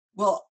sure.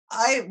 Well,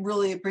 I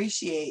really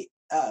appreciate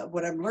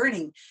what I'm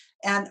learning.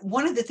 And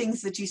one of the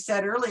things that you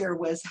said earlier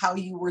was how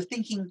you were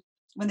thinking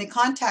when they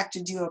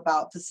contacted you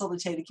about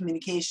facilitated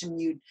communication,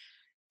 you'd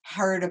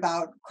heard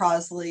about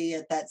Crosley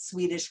at that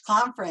Swedish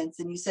conference,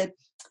 and you said,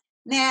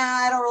 nah,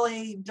 I don't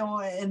really know.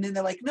 And then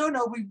they're like, no,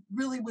 we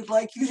really would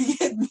like you to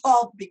get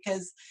involved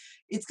because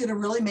it's going to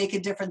really make a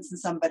difference in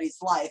somebody's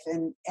life.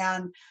 And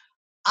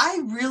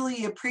I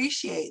really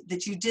appreciate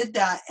that you did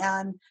that.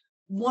 And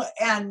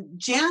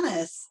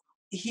Janyce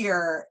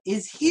here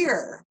is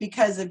here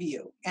because of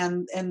you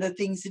and the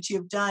things that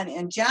you've done.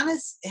 And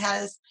Janyce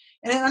has,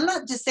 and I'm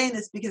not just saying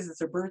this because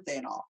it's her birthday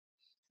and all.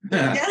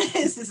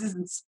 Janyce is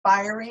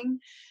inspiring.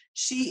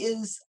 She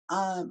is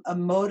a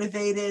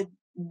motivated,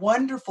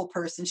 wonderful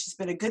person. She's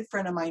been a good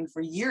friend of mine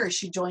for years.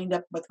 She joined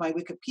up with my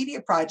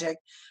Wikipedia project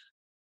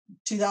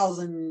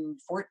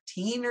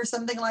 2014 or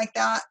something like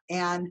that.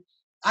 And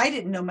I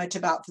didn't know much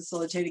about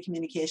facilitated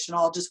communication,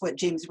 all just what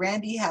James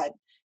Randi had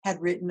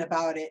written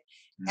about it.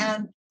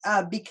 Mm-hmm.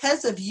 And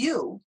because of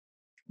you,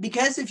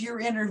 because of your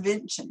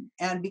intervention,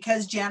 and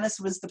because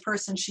Janyce was the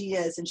person she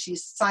is, and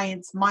she's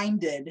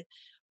science-minded,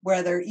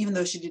 even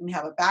though she didn't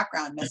have a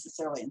background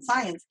necessarily in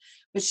science,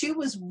 but she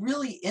was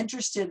really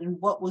interested in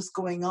what was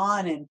going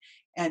on,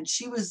 and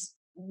she was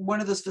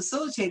one of those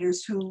facilitators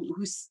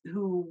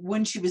who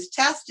when she was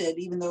tested,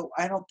 even though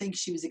I don't think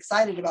she was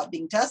excited about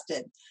being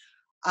tested,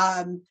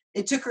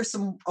 it took her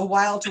a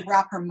while to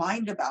wrap her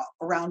mind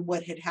around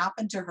what had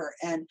happened to her.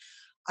 And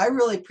I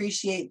really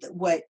appreciate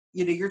what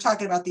you're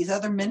talking about, these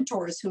other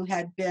mentors who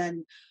had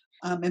been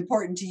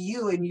important to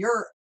you, and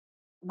you're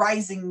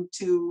rising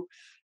to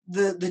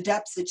the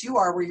depths that you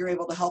are, where you're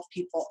able to help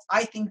people.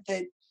 I think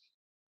that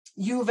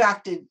you've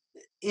acted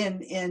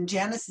in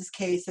Janyce's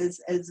case as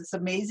this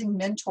amazing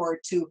mentor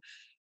to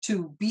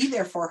be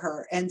there for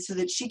her, and so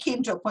that she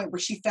came to a point where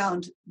she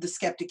found the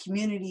skeptic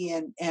community,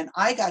 and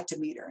I got to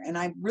meet her, and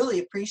I really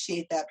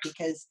appreciate that,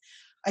 because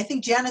I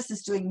think Janyce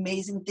is doing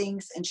amazing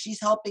things, and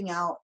she's helping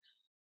out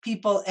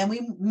people, and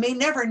we may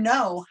never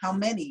know how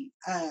many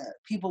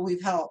people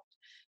we've helped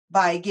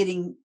by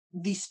getting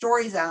these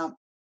stories out,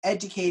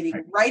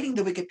 educating, writing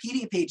the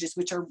Wikipedia pages,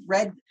 which are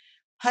read.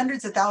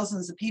 Hundreds of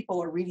thousands of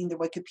people are reading the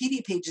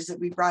Wikipedia pages that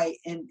we write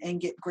and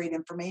get great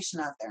information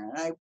out there.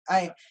 And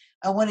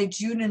I wanted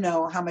you to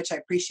know how much I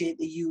appreciate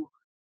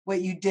what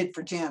you did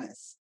for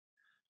Janyce.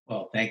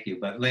 Well, thank you.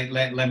 But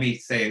let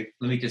me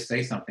just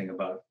say something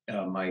about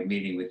my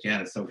meeting with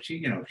Janyce. So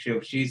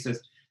she's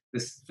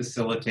this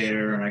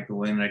facilitator, and I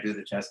go in and I do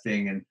the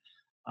testing, and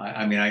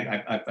I mean,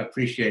 I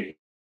appreciate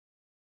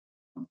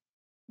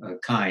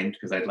kind,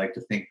 because I'd like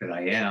to think that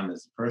I am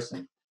as a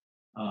person.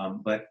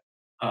 But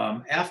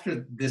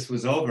after this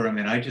was over, I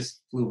mean, I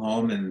just flew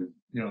home, and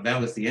that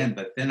was the end.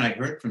 But then I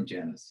heard from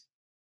Janyce,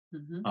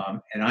 Hmm.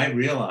 and I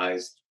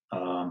realized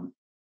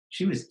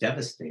she was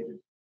devastated.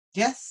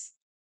 Yes.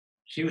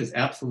 She was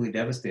absolutely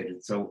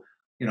devastated. So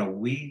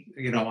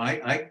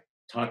I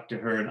talked to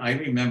her, and I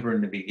remember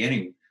in the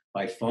beginning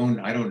by phone,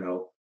 I don't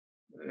know,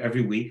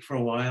 every week for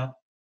a while.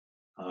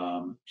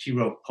 She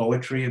wrote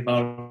poetry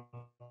about,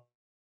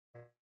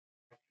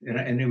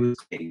 and it was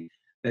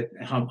that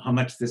how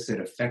much this had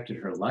affected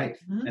her life.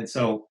 Mhm. And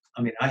so,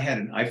 I mean,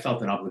 I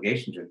felt an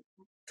obligation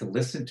to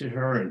listen to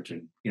her and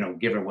to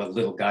give her what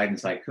little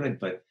guidance I could.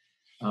 But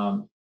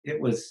it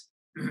was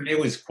it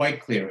was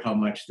quite clear how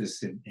much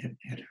this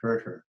had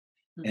hurt her.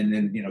 And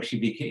then she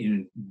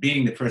became,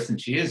 being the person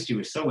she is, she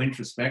was so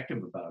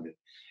introspective about it.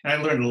 And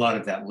I learned a lot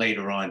of that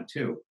later on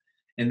too.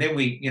 And then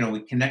we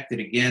connected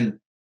again.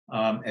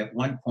 At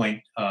one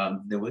point,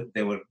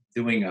 they were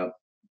doing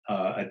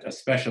a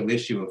special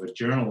issue of a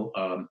journal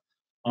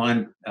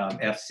on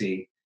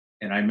FC,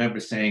 and I remember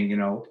saying,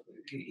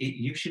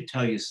 you should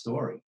tell your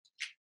story.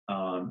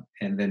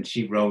 And then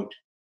she wrote,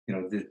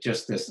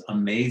 just this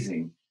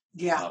amazing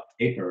Yeah.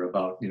 paper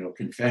about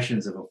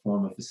confessions of a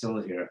former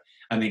facilitator.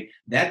 I mean,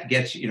 that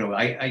gets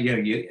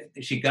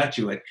she got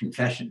you at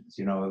confessions.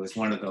 It was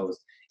one of those.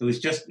 It was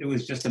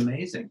just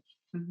amazing.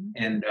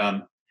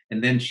 Mhm.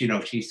 And then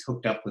she's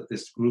hooked up with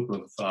this group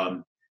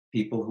of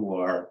people who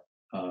are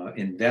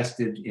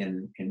invested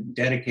in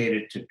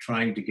dedicated to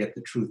trying to get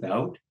the truth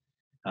out.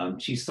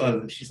 She's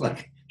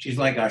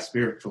like our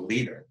spiritual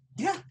leader.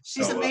 Yeah,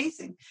 she's So,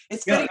 amazing.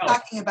 It's yeah, funny no,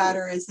 talking about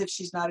her as if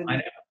she's not in I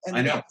the, know, in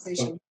I the know.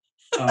 conversation.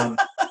 So,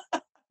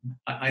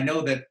 I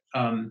know that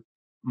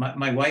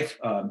my wife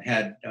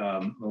had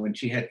when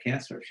she had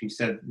cancer, she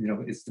said,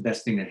 it's the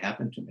best thing that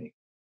happened to me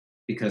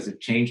because it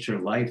changed her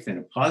life in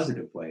a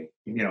positive way.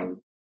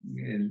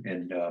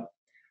 And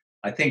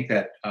I think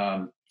that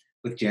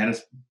with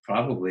Janyce,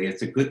 probably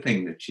it's a good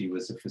thing that she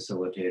was a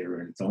facilitator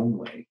in its own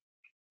way,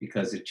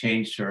 because it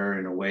changed her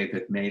in a way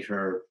that made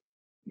her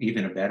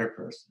even a better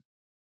person.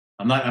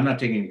 I'm not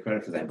taking any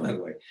credit for that, by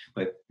the way,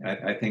 but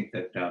I think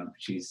that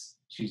she's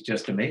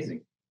just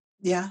amazing.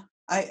 Yeah,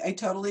 I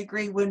totally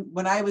agree.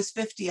 When I was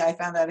 50, I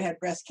found out I had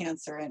breast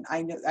cancer, and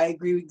I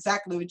agree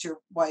exactly what your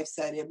wife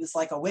said. It was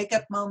like a wake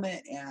up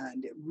moment,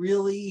 and it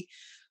really,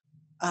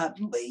 but,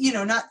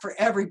 not for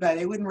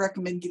everybody. I wouldn't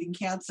recommend getting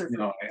cancer for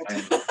No,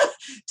 people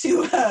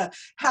to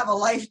have a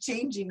life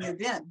changing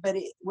event. But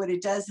what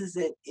it does is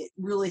it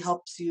really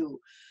helps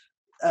you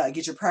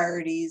get your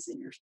priorities and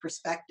your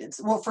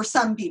perspectives. Well, for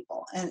some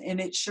people, and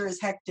it sure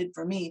as heck did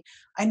for me.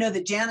 I know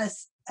that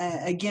Janyce,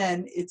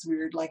 again, it's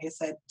weird, like I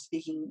said,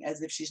 speaking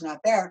as if she's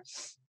not there,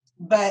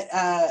 but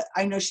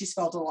I know she's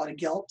felt a lot of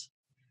guilt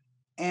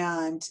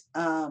and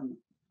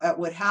at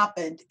what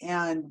happened.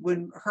 And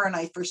when her and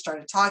I first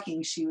started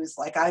talking, she was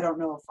like, I don't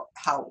know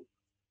how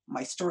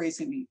my story is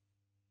going to be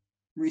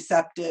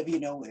receptive,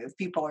 if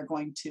people are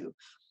going to,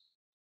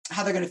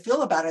 how they're going to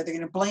feel about it. They're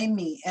going to blame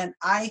me. And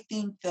I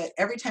think that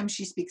every time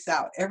she speaks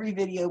out, every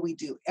video we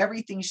do,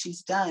 everything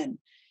she's done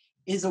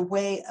is a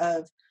way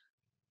of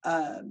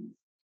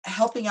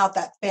helping out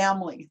that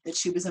family that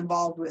she was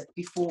involved with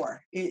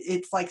before.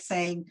 It's like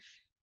saying,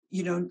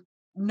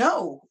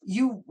 no,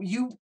 you,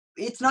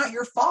 it's not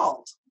your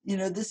fault.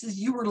 This is,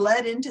 you were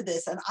led into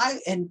this.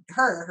 And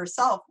her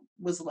herself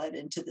was led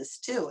into this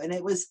too. And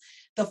it was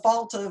the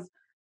fault of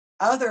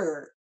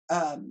other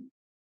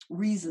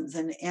reasons.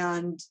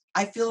 And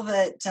I feel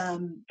that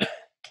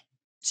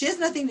she has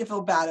nothing to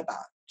feel bad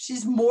about.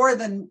 She's more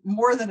than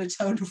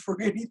atoned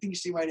for anything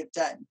she might have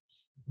done.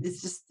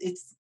 It's just,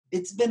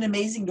 it's been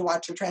amazing to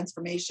watch her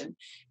transformation.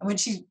 And when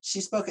she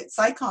spoke at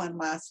PsyCon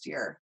last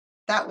year,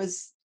 that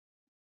was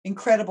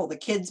incredible. The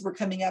kids were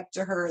coming up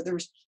to her. There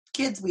was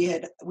kids we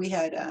had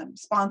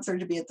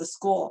sponsored to be at the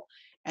school,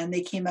 and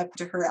they came up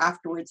to her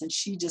afterwards, and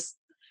she just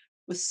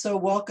was so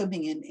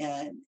welcoming,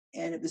 and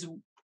it was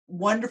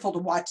wonderful to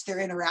watch their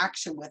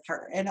interaction with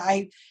her. And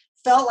I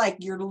felt like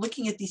you're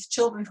looking at these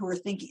children who are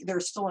thinking, they're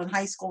still in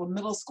high school and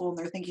middle school, and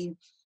they're thinking,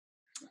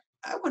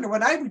 I wonder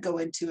what I would go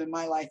into in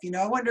my life.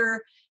 I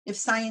wonder if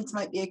science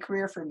might be a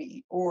career for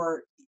me,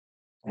 or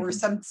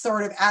some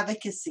sort of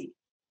advocacy.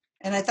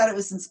 And I thought it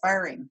was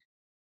inspiring.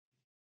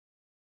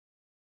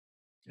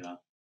 Yeah.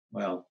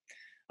 Well,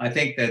 I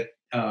think that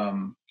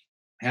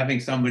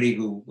having somebody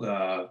who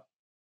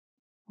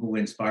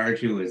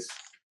inspires you is,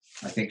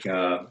 I think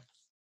that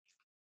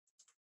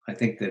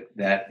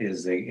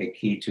is a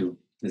key to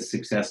the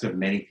success of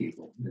many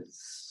people. Is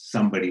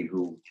somebody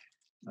who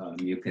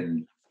you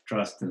can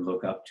trust and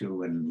look up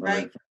to and learn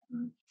Right.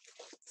 from.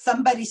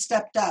 Somebody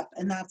stepped up,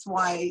 and that's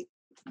why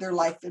their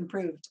life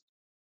improved.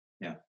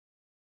 Yeah.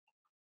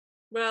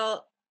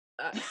 Well,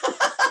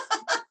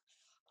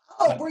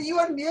 oh, were you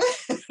on mute?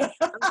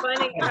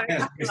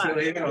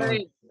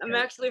 I'm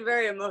actually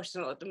very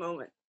emotional at the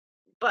moment,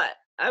 but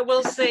I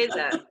will say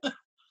that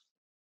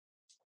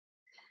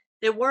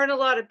there weren't a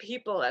lot of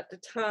people at the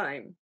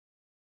time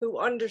who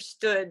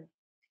understood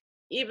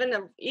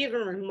even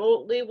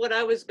remotely what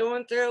I was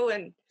going through.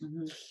 And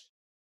Mhm.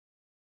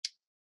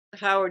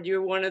 Howard,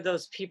 you're one of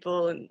those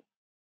people, and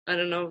I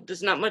don't know,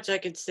 there's not much I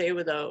could say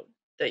without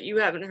that you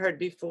haven't heard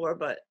before,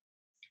 but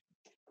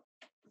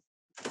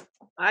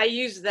I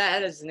use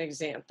that as an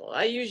example.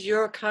 I use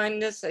your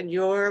kindness and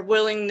your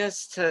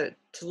willingness to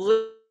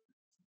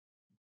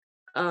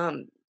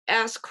um,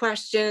 ask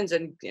questions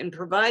and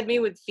provide me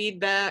with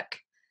feedback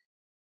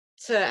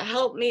to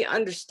help me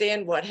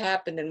understand what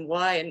happened and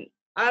why. And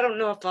I don't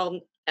know if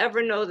I'll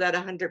ever know that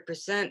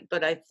 100%,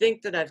 but I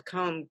think that I've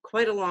come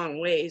quite a long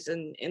ways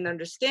in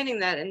understanding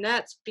that. And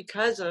that's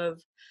because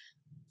of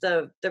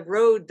the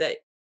road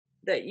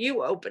that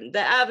you opened,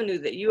 the avenue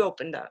that you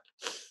opened up.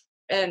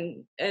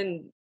 And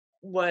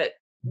what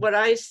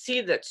I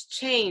see that's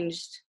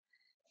changed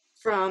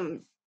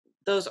from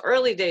those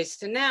early days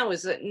to now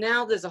is that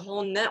now there's a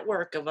whole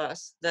network of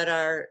us that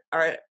are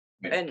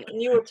and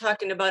you were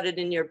talking about it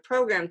in your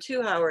program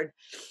too, Howard,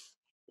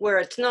 where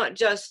it's not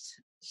just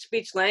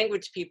speech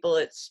language people,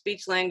 it's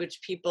speech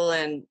language people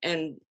and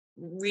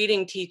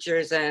reading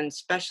teachers and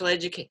special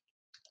educators.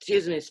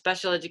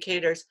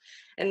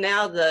 And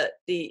now the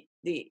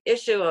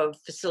issue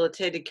of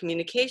facilitated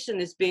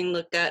communication is being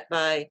looked at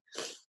by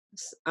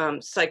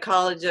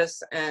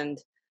psychologists and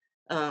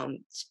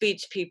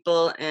speech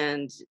people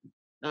and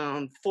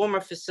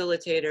former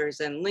facilitators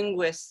and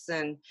linguists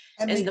and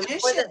the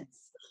more that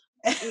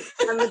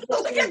magicians.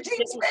 Look at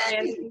James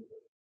Randi.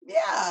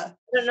 Yeah. I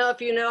don't know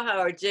if you know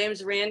Howard,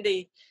 James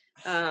Randi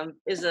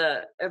is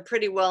a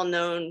pretty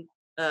well-known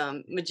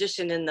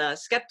magician in the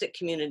skeptic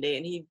community,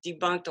 and he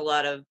debunked a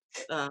lot of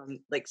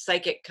like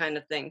psychic kind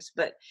of things.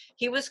 But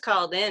he was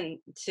called in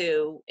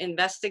to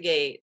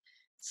investigate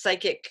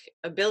psychic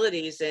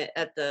abilities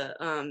at the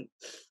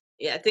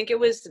I think it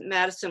was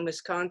Madison,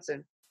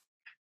 Wisconsin,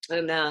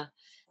 and the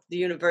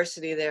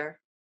university there,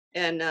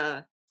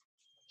 and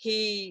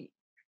he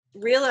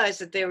realized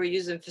that they were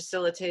using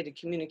facilitated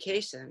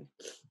communication,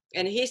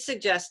 and he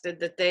suggested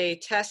that they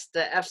test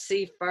the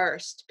FC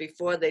first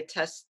before they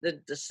test the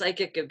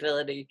psychic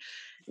ability.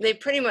 They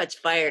pretty much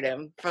fired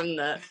him from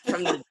the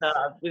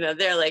job. You know,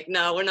 they're like,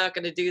 no, we're not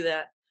going to do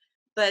that.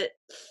 But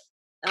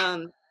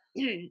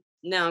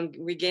now I'm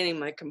regaining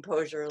my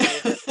composure a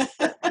little bit.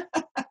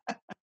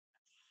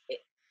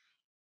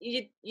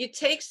 You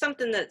take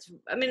something that's,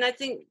 I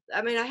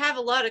have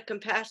a lot of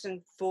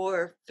compassion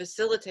for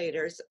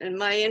facilitators, and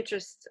my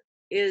interest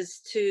is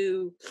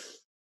to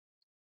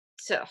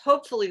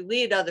hopefully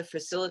lead other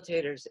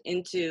facilitators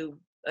into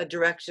a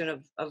direction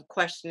of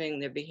questioning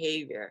their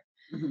behavior.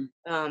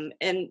 Mm-hmm.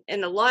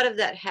 And a lot of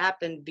that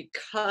happened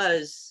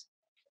because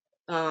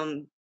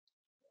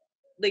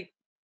like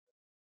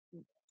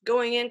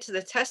going into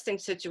the testing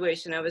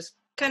situation, I was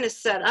kind of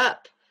set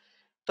up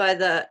by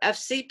the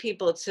FC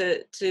people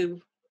to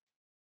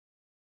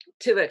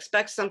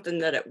expect something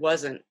that it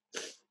wasn't.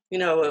 You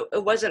know,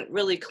 it wasn't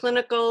really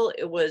clinical.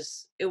 It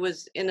was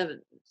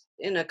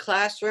in a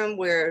classroom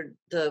where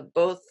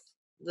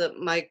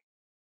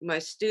my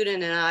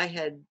student and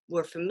I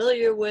were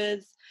familiar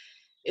with.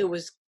 It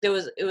was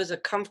a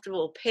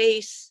comfortable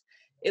pace.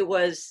 It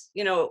was,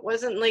 it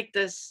wasn't like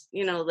this,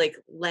 like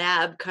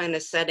lab kind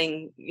of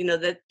setting,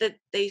 that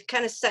they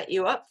kind of set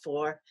you up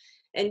for.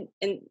 And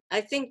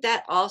I think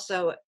that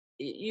also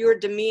your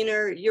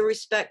demeanor, your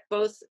respect,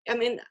 both,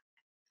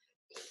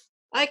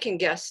 I can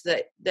guess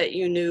that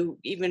you knew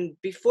even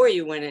before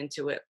you went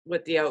into it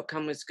what the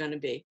outcome was going to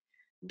be.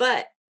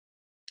 But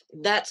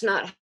that's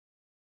not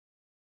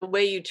the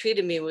way you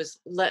treated me.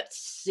 Was let's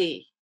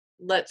see.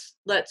 Let's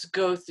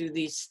go through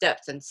these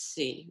steps and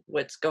see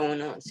what's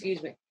going on.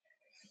 Excuse me.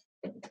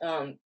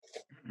 Well,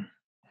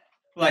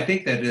 I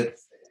think that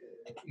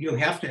you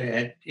have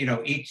to,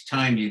 each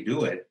time you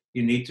do it,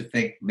 you need to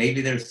think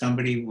maybe there's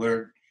somebody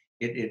where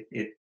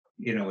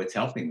it's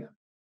helping them.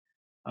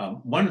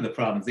 One of the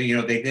problems,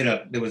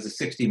 there was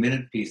a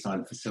 60-minute piece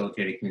on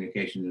facilitated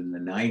communication in the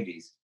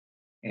 90s,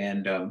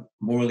 and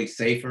Morley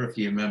Safer, if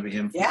you remember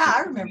him. Yeah,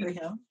 I remember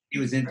him. He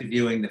was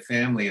interviewing the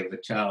family of the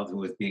child who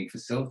was being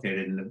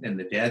facilitated, and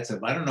the dad said,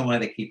 I don't know why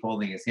they keep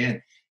holding his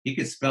hand. He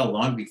could spell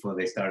long before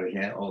they started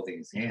holding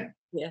his hand.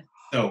 Yeah.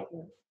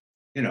 So,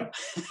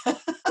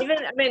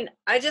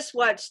 I just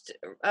watched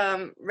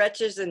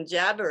Wretches and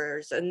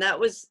Jabberers, and that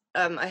was,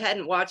 I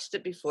hadn't watched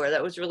it before.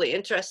 That was really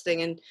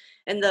interesting.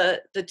 And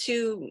the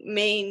two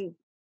main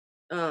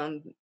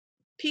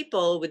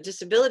people with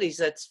disabilities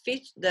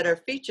that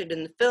are featured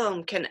in the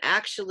film can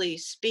actually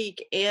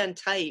speak and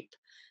type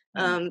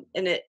and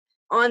it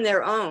on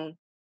their own.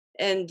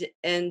 And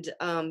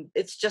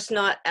it's just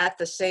not at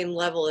the same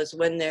level as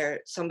when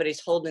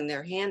somebody's holding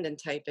their hand and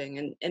typing.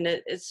 And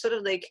it's sort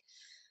of like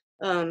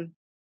kind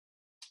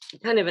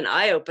of an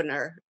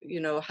eye-opener,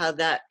 how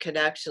that could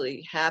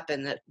actually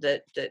happen.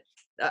 That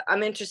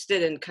I'm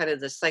interested in kind of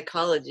the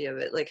psychology of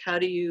it. Like, how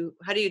do you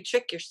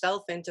trick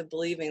yourself into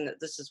believing that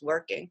this is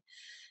working?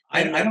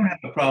 I don't have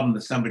a problem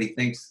if somebody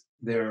thinks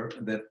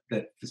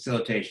that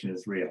facilitation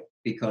is real,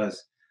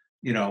 because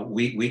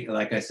we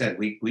like I said,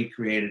 we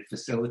created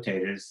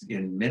facilitators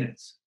in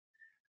minutes.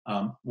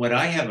 What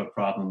I have a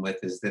problem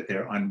with is that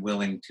they're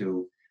unwilling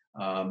to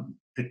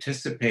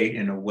participate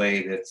in a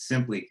way that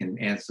simply can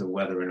answer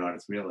whether or not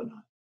it's real or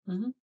not.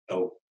 Mm-hmm.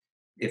 So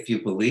if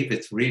you believe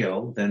it's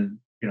real, then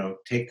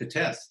take the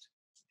test.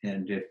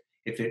 And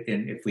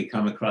if we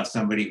come across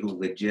somebody who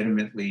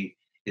legitimately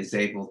is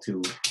able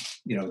to,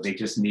 they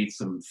just need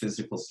some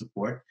physical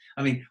support.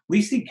 I mean,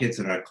 we see kids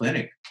in our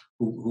clinic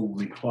who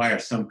require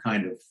some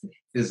kind of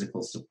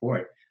physical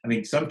support. I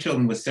mean, some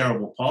children with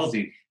cerebral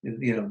palsy,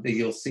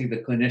 you'll see the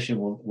clinician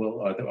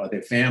will or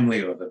their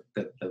family or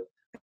the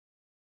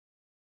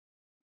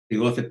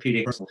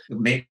orthopedic person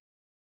may,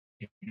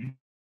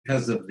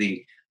 because of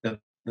the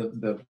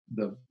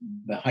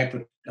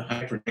hyper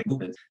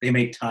movements, they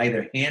may tie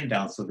their hand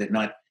down so they're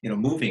not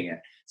moving it.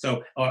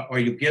 So or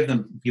you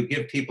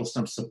give people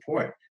some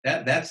support.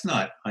 That's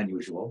not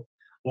unusual.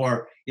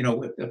 Or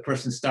if a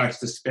person starts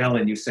to spell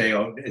and you say,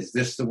 oh, is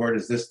this the word?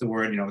 Is this the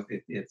word?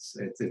 It's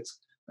there's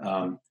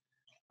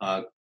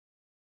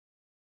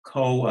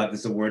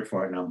a word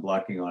for it and I'm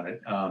blocking on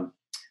it.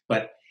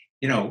 But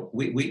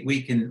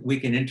we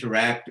can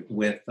interact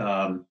with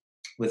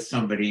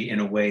somebody in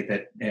a way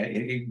that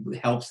it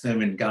helps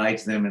them and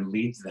guides them and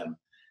leads them.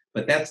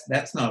 But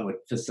that's not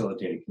what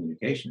facilitated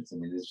communication is. I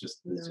mean, it's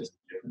just a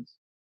difference.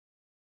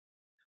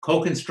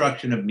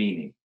 Co-construction of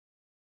meaning,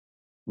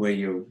 where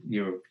you're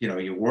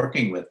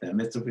working with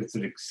them. It's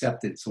an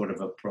accepted sort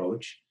of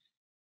approach.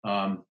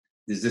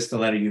 Is this the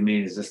letter you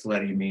mean? Is this the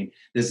letter you mean?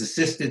 There's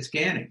assisted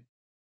scanning,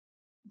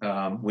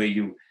 where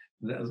we're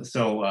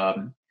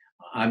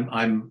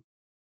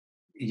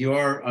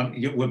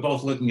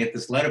both looking at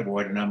this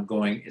letterboard and I'm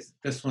going, is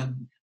this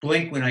one?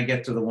 Blink when I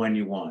get to the one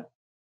you want.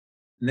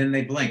 And then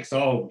they blink. So,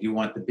 oh, you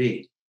want the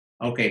B.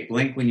 Okay,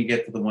 blink when you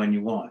get to the one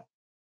you want.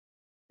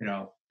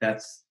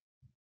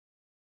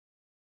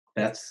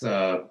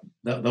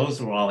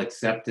 Those are all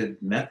accepted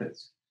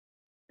methods.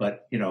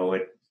 But,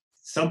 at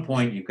some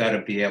point you've got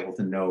to be able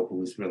to know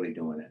who's really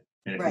doing it.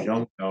 And if you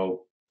don't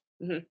know,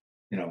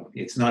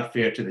 it's not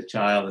fair to the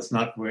child. It's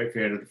not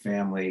fair to the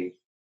family.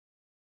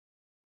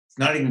 It's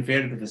not even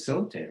fair to the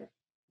facilitator.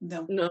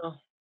 No.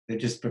 They're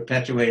just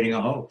perpetuating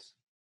a hoax.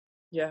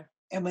 Yeah.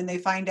 And when they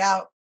find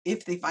out,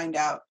 if they find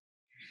out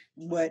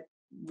what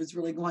was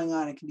really going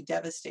on, it can be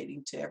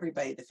devastating to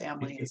everybody, the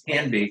family. It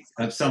can be.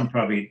 Some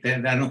probably. I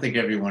don't think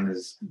everyone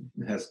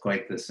has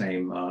quite the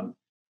same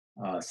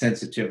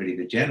sensitivity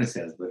that Janyce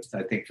has, but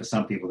I think for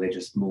some people they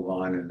just move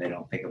on and they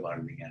don't think about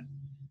it again.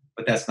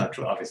 But that's not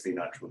true. Obviously,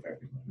 not true of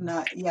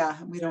everyone.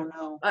 We don't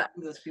know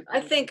who those people. I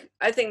think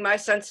my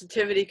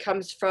sensitivity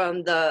comes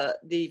from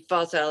the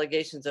false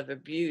allegations of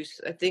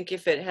abuse. I think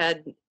if it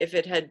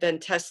had been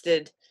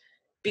tested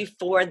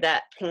before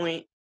that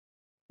point,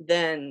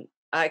 then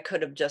I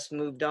could have just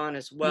moved on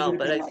as well.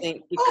 But I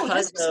think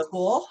because this is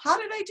cool. How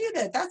did I do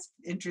that? That's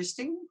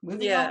interesting.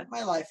 Moving on with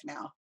my life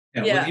now.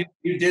 Yeah. Well,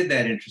 you did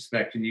that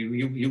introspection.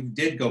 You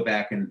did go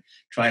back and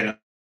try to.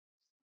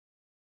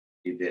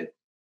 You did,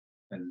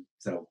 and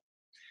so.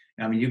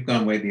 I mean, you've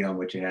gone way beyond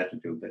what you had to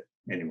do, but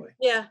anyway.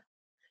 Yeah,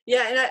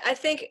 and I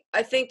think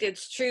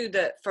it's true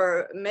that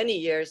for many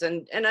years,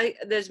 and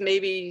there's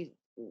maybe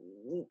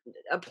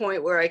a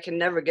point where I can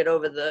never get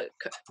over the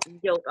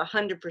guilt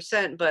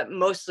 100%, but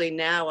mostly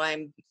now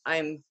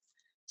I'm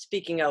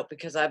speaking out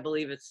because I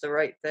believe it's the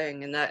right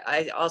thing, and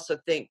I also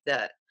think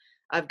that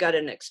I've got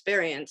an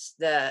experience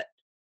that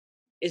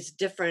is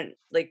different.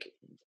 Like,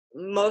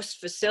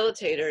 most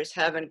facilitators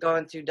haven't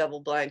gone through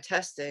double-blind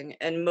testing,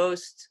 and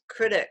most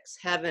critics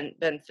haven't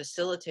been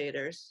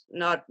facilitators.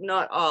 Not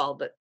all,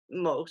 but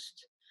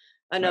most.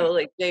 I know,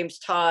 like James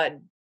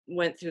Todd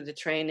went through the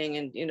training,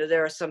 and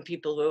there are some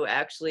people who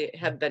actually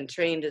have been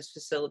trained as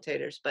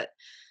facilitators. But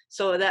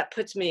so that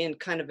puts me in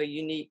kind of a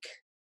unique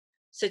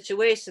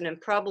situation, and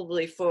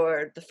probably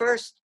for the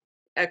first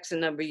X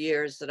number of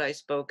years that I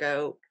spoke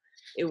out,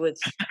 it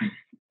was.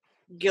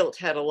 Guilt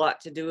had a lot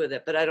to do with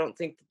it, but I don't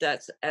think that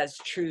that's as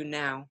true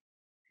now.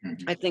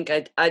 Mm-hmm.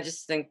 I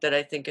just think that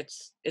I think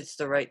it's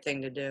the right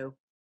thing to do.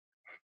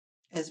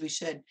 As we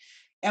should.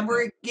 And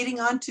we're getting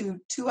on to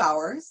 2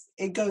 hours.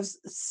 It goes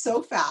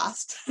so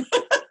fast.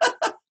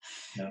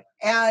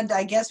 And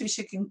I guess we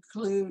should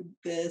conclude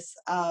this.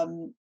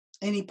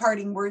 Any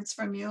parting words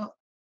from you,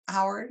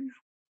 Howard?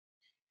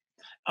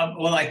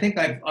 Well, I think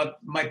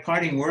my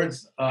parting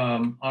words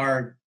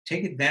are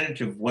take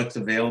advantage of what's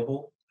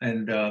available.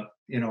 And,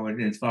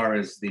 as far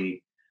as you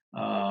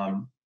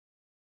want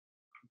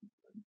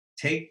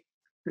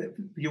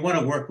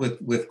to work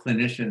with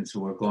clinicians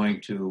who are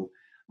going to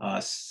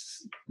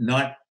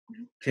not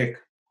pick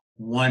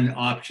one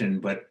option,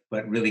 but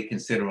really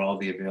consider all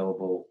the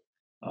available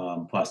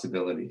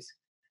possibilities.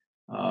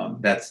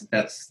 That's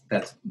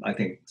I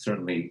think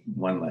certainly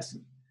one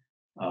lesson.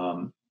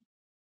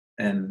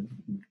 And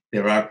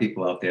there are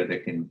people out there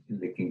that can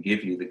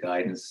give you the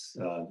guidance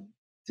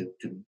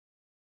to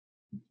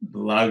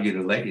allow you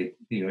to let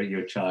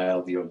your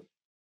child, your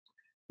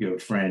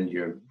friend,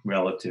 your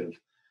relative,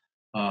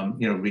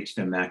 reach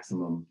their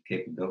maximum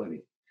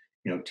capability.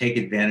 take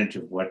advantage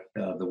of what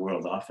the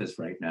world offers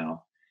right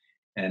now.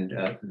 And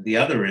the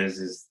other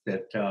is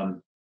that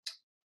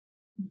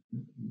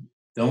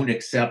don't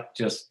accept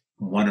just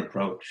one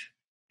approach.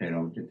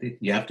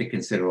 You have to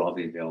consider all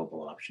the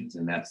available options,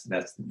 and that's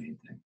the main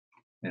thing.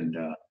 And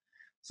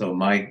so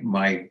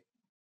my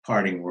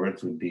parting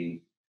words would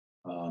be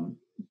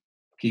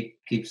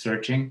keep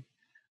searching.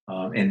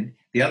 And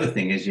the other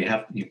thing is you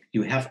have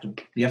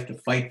to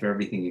fight for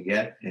everything you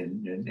get,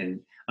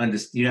 and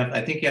understand.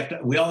 I think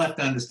we all have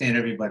to understand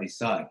everybody's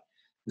side.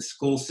 The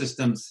school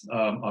systems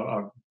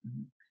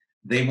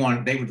they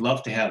would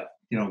love to have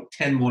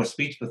 10 more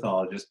speech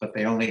pathologists, but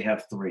they only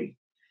have 3,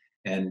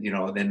 and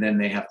then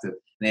they have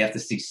to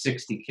see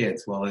 60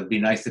 kids. Well, it'd be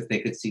nice if they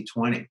could see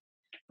 20,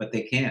 but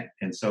they can't.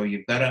 And so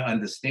you've got to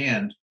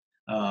understand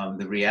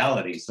the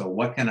reality. So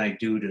what can I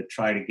do to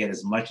try to get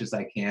as much as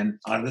I can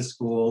out of the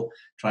school?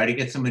 Try to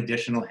get some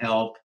additional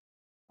help.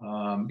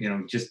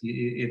 Just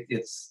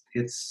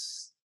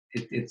it's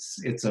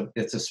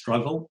a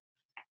struggle,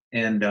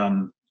 and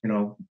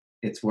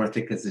it's worth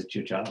it because it's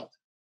your child.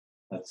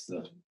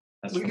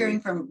 We're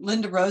hearing from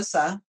Linda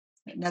Rosa,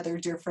 another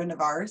dear friend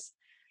of ours.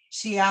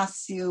 She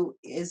asks you,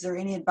 is there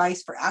any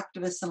advice for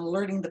activists in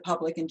alerting the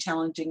public and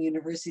challenging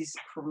universities to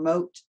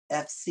promote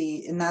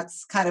FC? And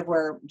that's kind of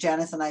where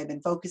Janyce and I have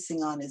been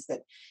focusing on, is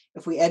that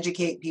if we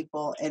educate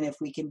people and if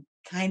we can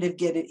kind of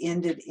get it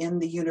ended in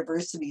the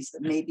universities,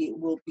 that maybe it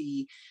will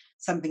be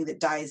something that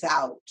dies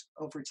out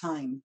over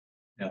time.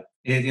 Yeah,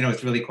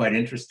 it's really quite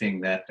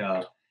interesting that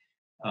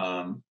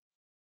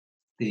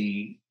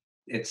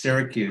at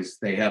Syracuse,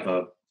 they have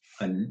a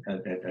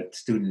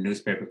student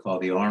newspaper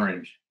called The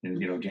Orange, and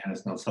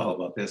Janyce knows all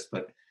about this,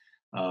 but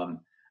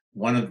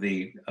one of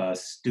the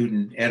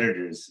student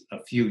editors a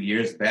few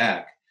years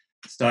back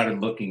started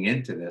looking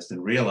into this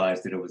and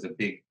realized that it was a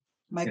big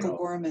Michael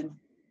Gorman.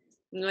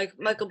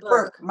 Michael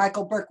Burke.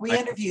 Michael Burke. We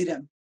interviewed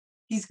him.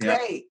 He's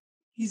great.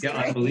 He's great.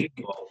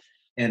 Unbelievable.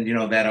 And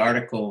that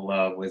article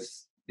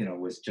was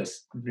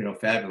just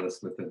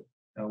fabulous with the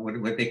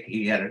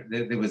he had.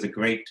 There was a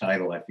great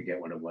title. I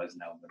forget what it was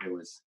now, but it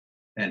was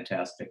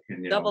fantastic.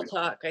 And Double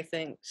Talk, I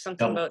think.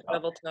 Something about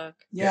Double Talk.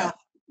 Yeah.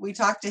 We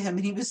talked to him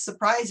and he was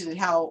surprised at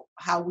how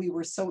we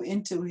were so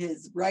into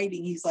his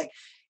writing. He's like,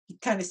 he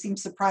kind of seemed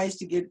surprised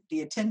to get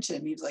the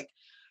attention. He's like,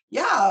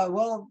 yeah,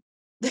 well,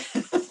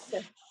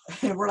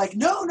 and we're like,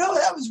 no,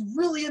 that was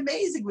really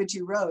amazing what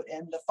you wrote.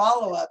 And the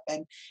follow-up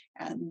and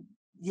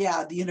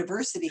yeah, the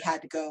university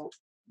had to go,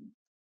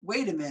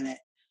 wait a minute.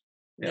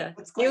 Yeah.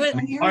 What's going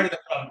on here? Part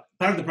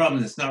of the problem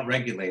is it's not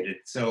regulated.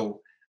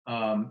 So,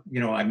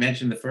 I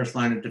mentioned the first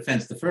line of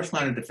defense. The first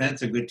line of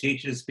defense are good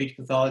teachers, speech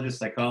pathologists,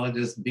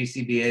 psychologists,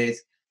 BCBAs.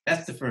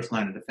 That's the first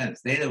line of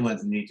defense. They're the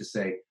ones that need to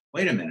say,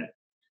 wait a minute.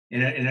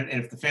 And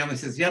if the family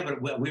says, yeah,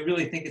 but we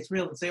really think it's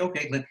real, and say,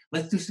 okay,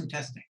 let's do some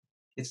testing.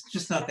 It's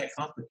just not that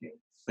complicated.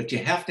 But you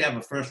have to have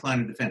a first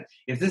line of defense.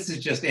 If this is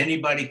just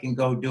anybody can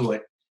go do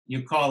it,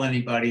 you call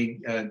anybody,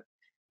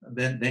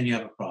 then you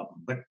have a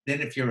problem. But then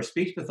if you're a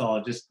speech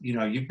pathologist,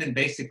 you've been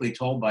basically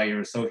told by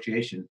your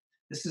association,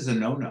 this is a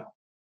no-no.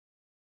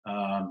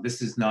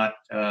 This is not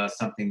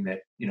something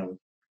that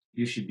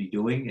you should be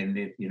doing, and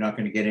you're not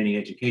going to get any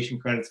education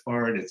credits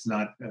for it. It's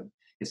not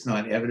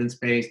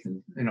evidence-based,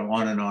 and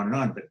on and on and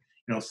on. But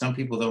some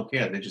people don't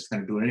care; they're just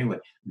going to do it anyway.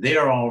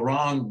 They're all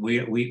wrong.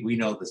 We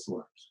know this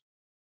works.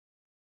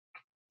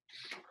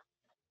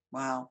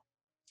 Wow.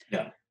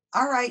 Yeah.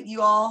 All right,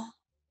 you all.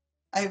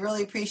 I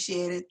really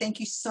appreciate it. Thank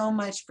you so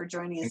much for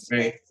joining us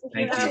today.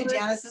 Thank you.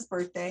 Janyce's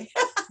birthday.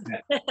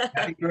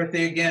 Happy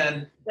birthday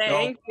again.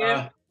 Thank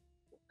you.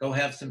 Go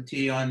have some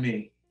tea on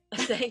me.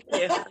 Thank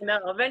you. No,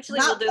 eventually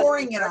Not we'll do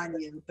pouring it on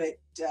you, but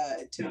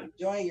to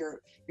enjoy your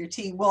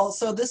tea. Well,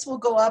 so this will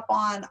go up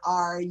on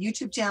our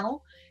YouTube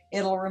channel.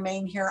 It'll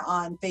remain here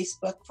on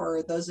Facebook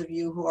for those of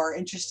you who are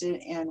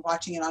interested in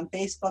watching it on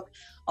Facebook,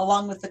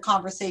 along with the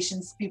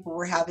conversations people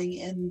were having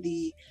in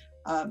the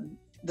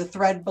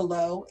thread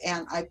below.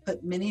 And I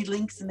put many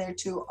links in there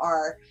to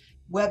our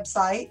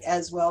website,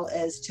 as well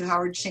as to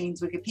Howard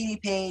Shane's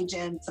Wikipedia page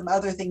and some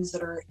other things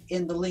that are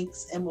in the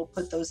links, and we'll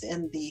put those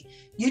in the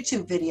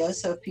YouTube video.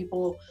 So if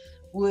people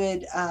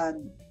would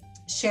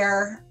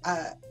share,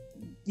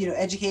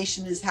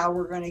 education is how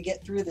we're going to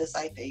get through this,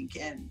 I think.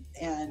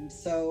 And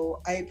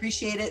so I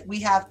appreciate it.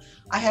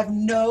 I have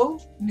no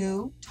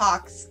new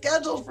talks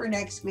scheduled for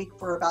next week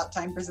for About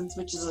Time Presents,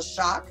 which is a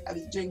shock. I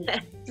was doing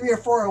 3 or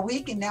 4 a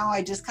week, and now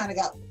I just kind of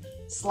got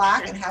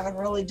slack and haven't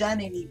really done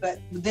any, but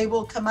they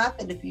will come up.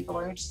 And if people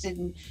are interested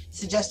in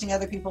suggesting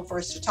other people for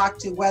us to talk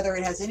to, whether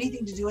it has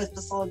anything to do with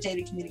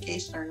facilitated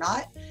communication or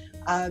not,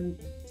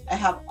 I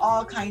have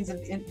all kinds of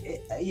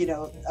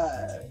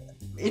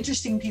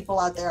interesting people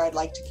out there I'd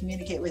like to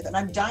communicate with, and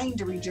I'm dying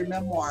to read your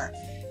memoir.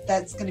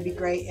 That's going to be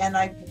great. And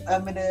I'm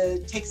going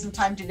to take some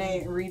time today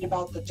and read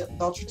about the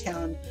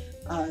Belchertown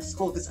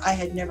school, because I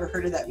had never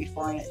heard of that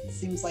before, and it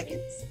seems like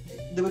it's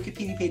the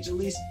Wikipedia page, at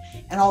least,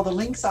 and all the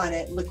links on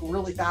it look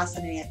really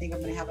fascinating. I think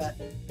I'm going to have a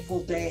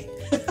full day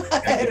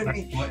ahead of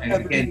me. And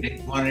again,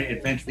 they want to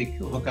eventually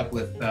hook up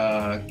with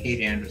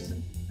Kate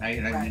Anderson.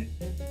 Right.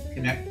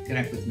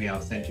 Connect with me.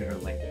 I'll send you her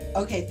link.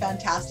 Okay,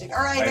 fantastic.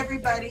 All right, Right.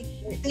 everybody.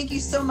 Thank you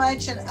so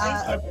much, and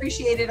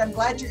appreciate it. I'm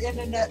glad your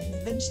internet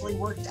eventually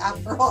worked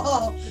after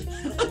all.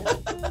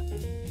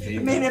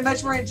 It made it a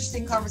much more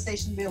interesting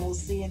conversation to be able to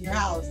see in your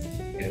house.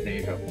 Yeah, there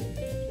you go.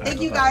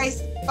 Thank you,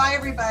 guys. Bye,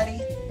 everybody.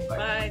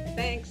 Bye.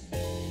 Thanks.